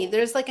day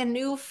there's like a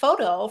new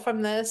photo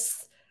from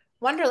this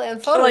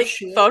Wonderland photo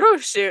shoot. Photo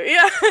shoot,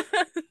 yeah.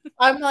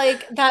 I'm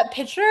like, that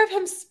picture of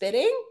him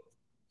spitting?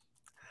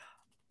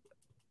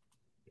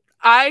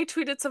 I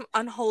tweeted some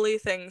unholy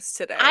things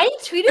today. I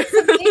tweeted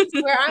some things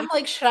where I'm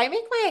like, should I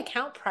make my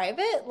account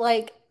private?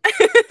 Like,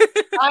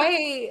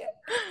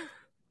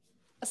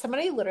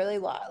 somebody literally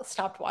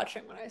stopped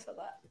watching when I said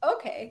that.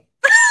 Okay.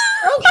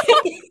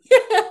 Okay.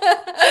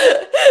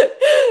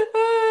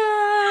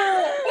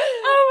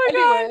 Oh my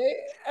god.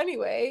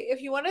 Anyway,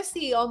 if you want to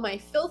see all my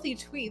filthy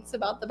tweets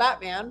about the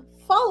Batman,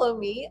 follow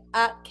me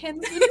at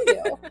Ken's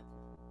Video.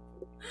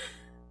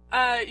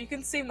 You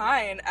can see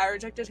mine at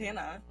Rejected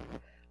Hannah.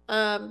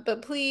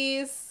 But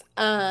please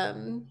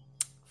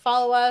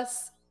follow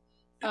us.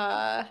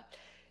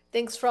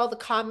 Thanks for all the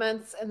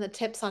comments and the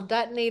tips on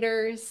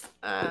detonators.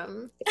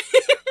 Thanks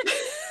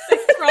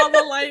for all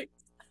the likes.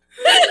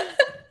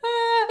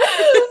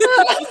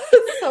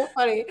 It's so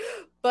funny.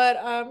 But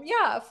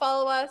yeah,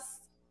 follow us.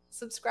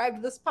 Subscribe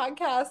to this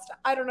podcast.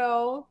 I don't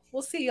know.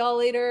 We'll see y'all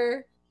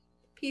later.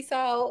 Peace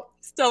out.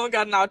 Still haven't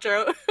got an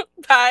outro.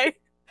 Bye.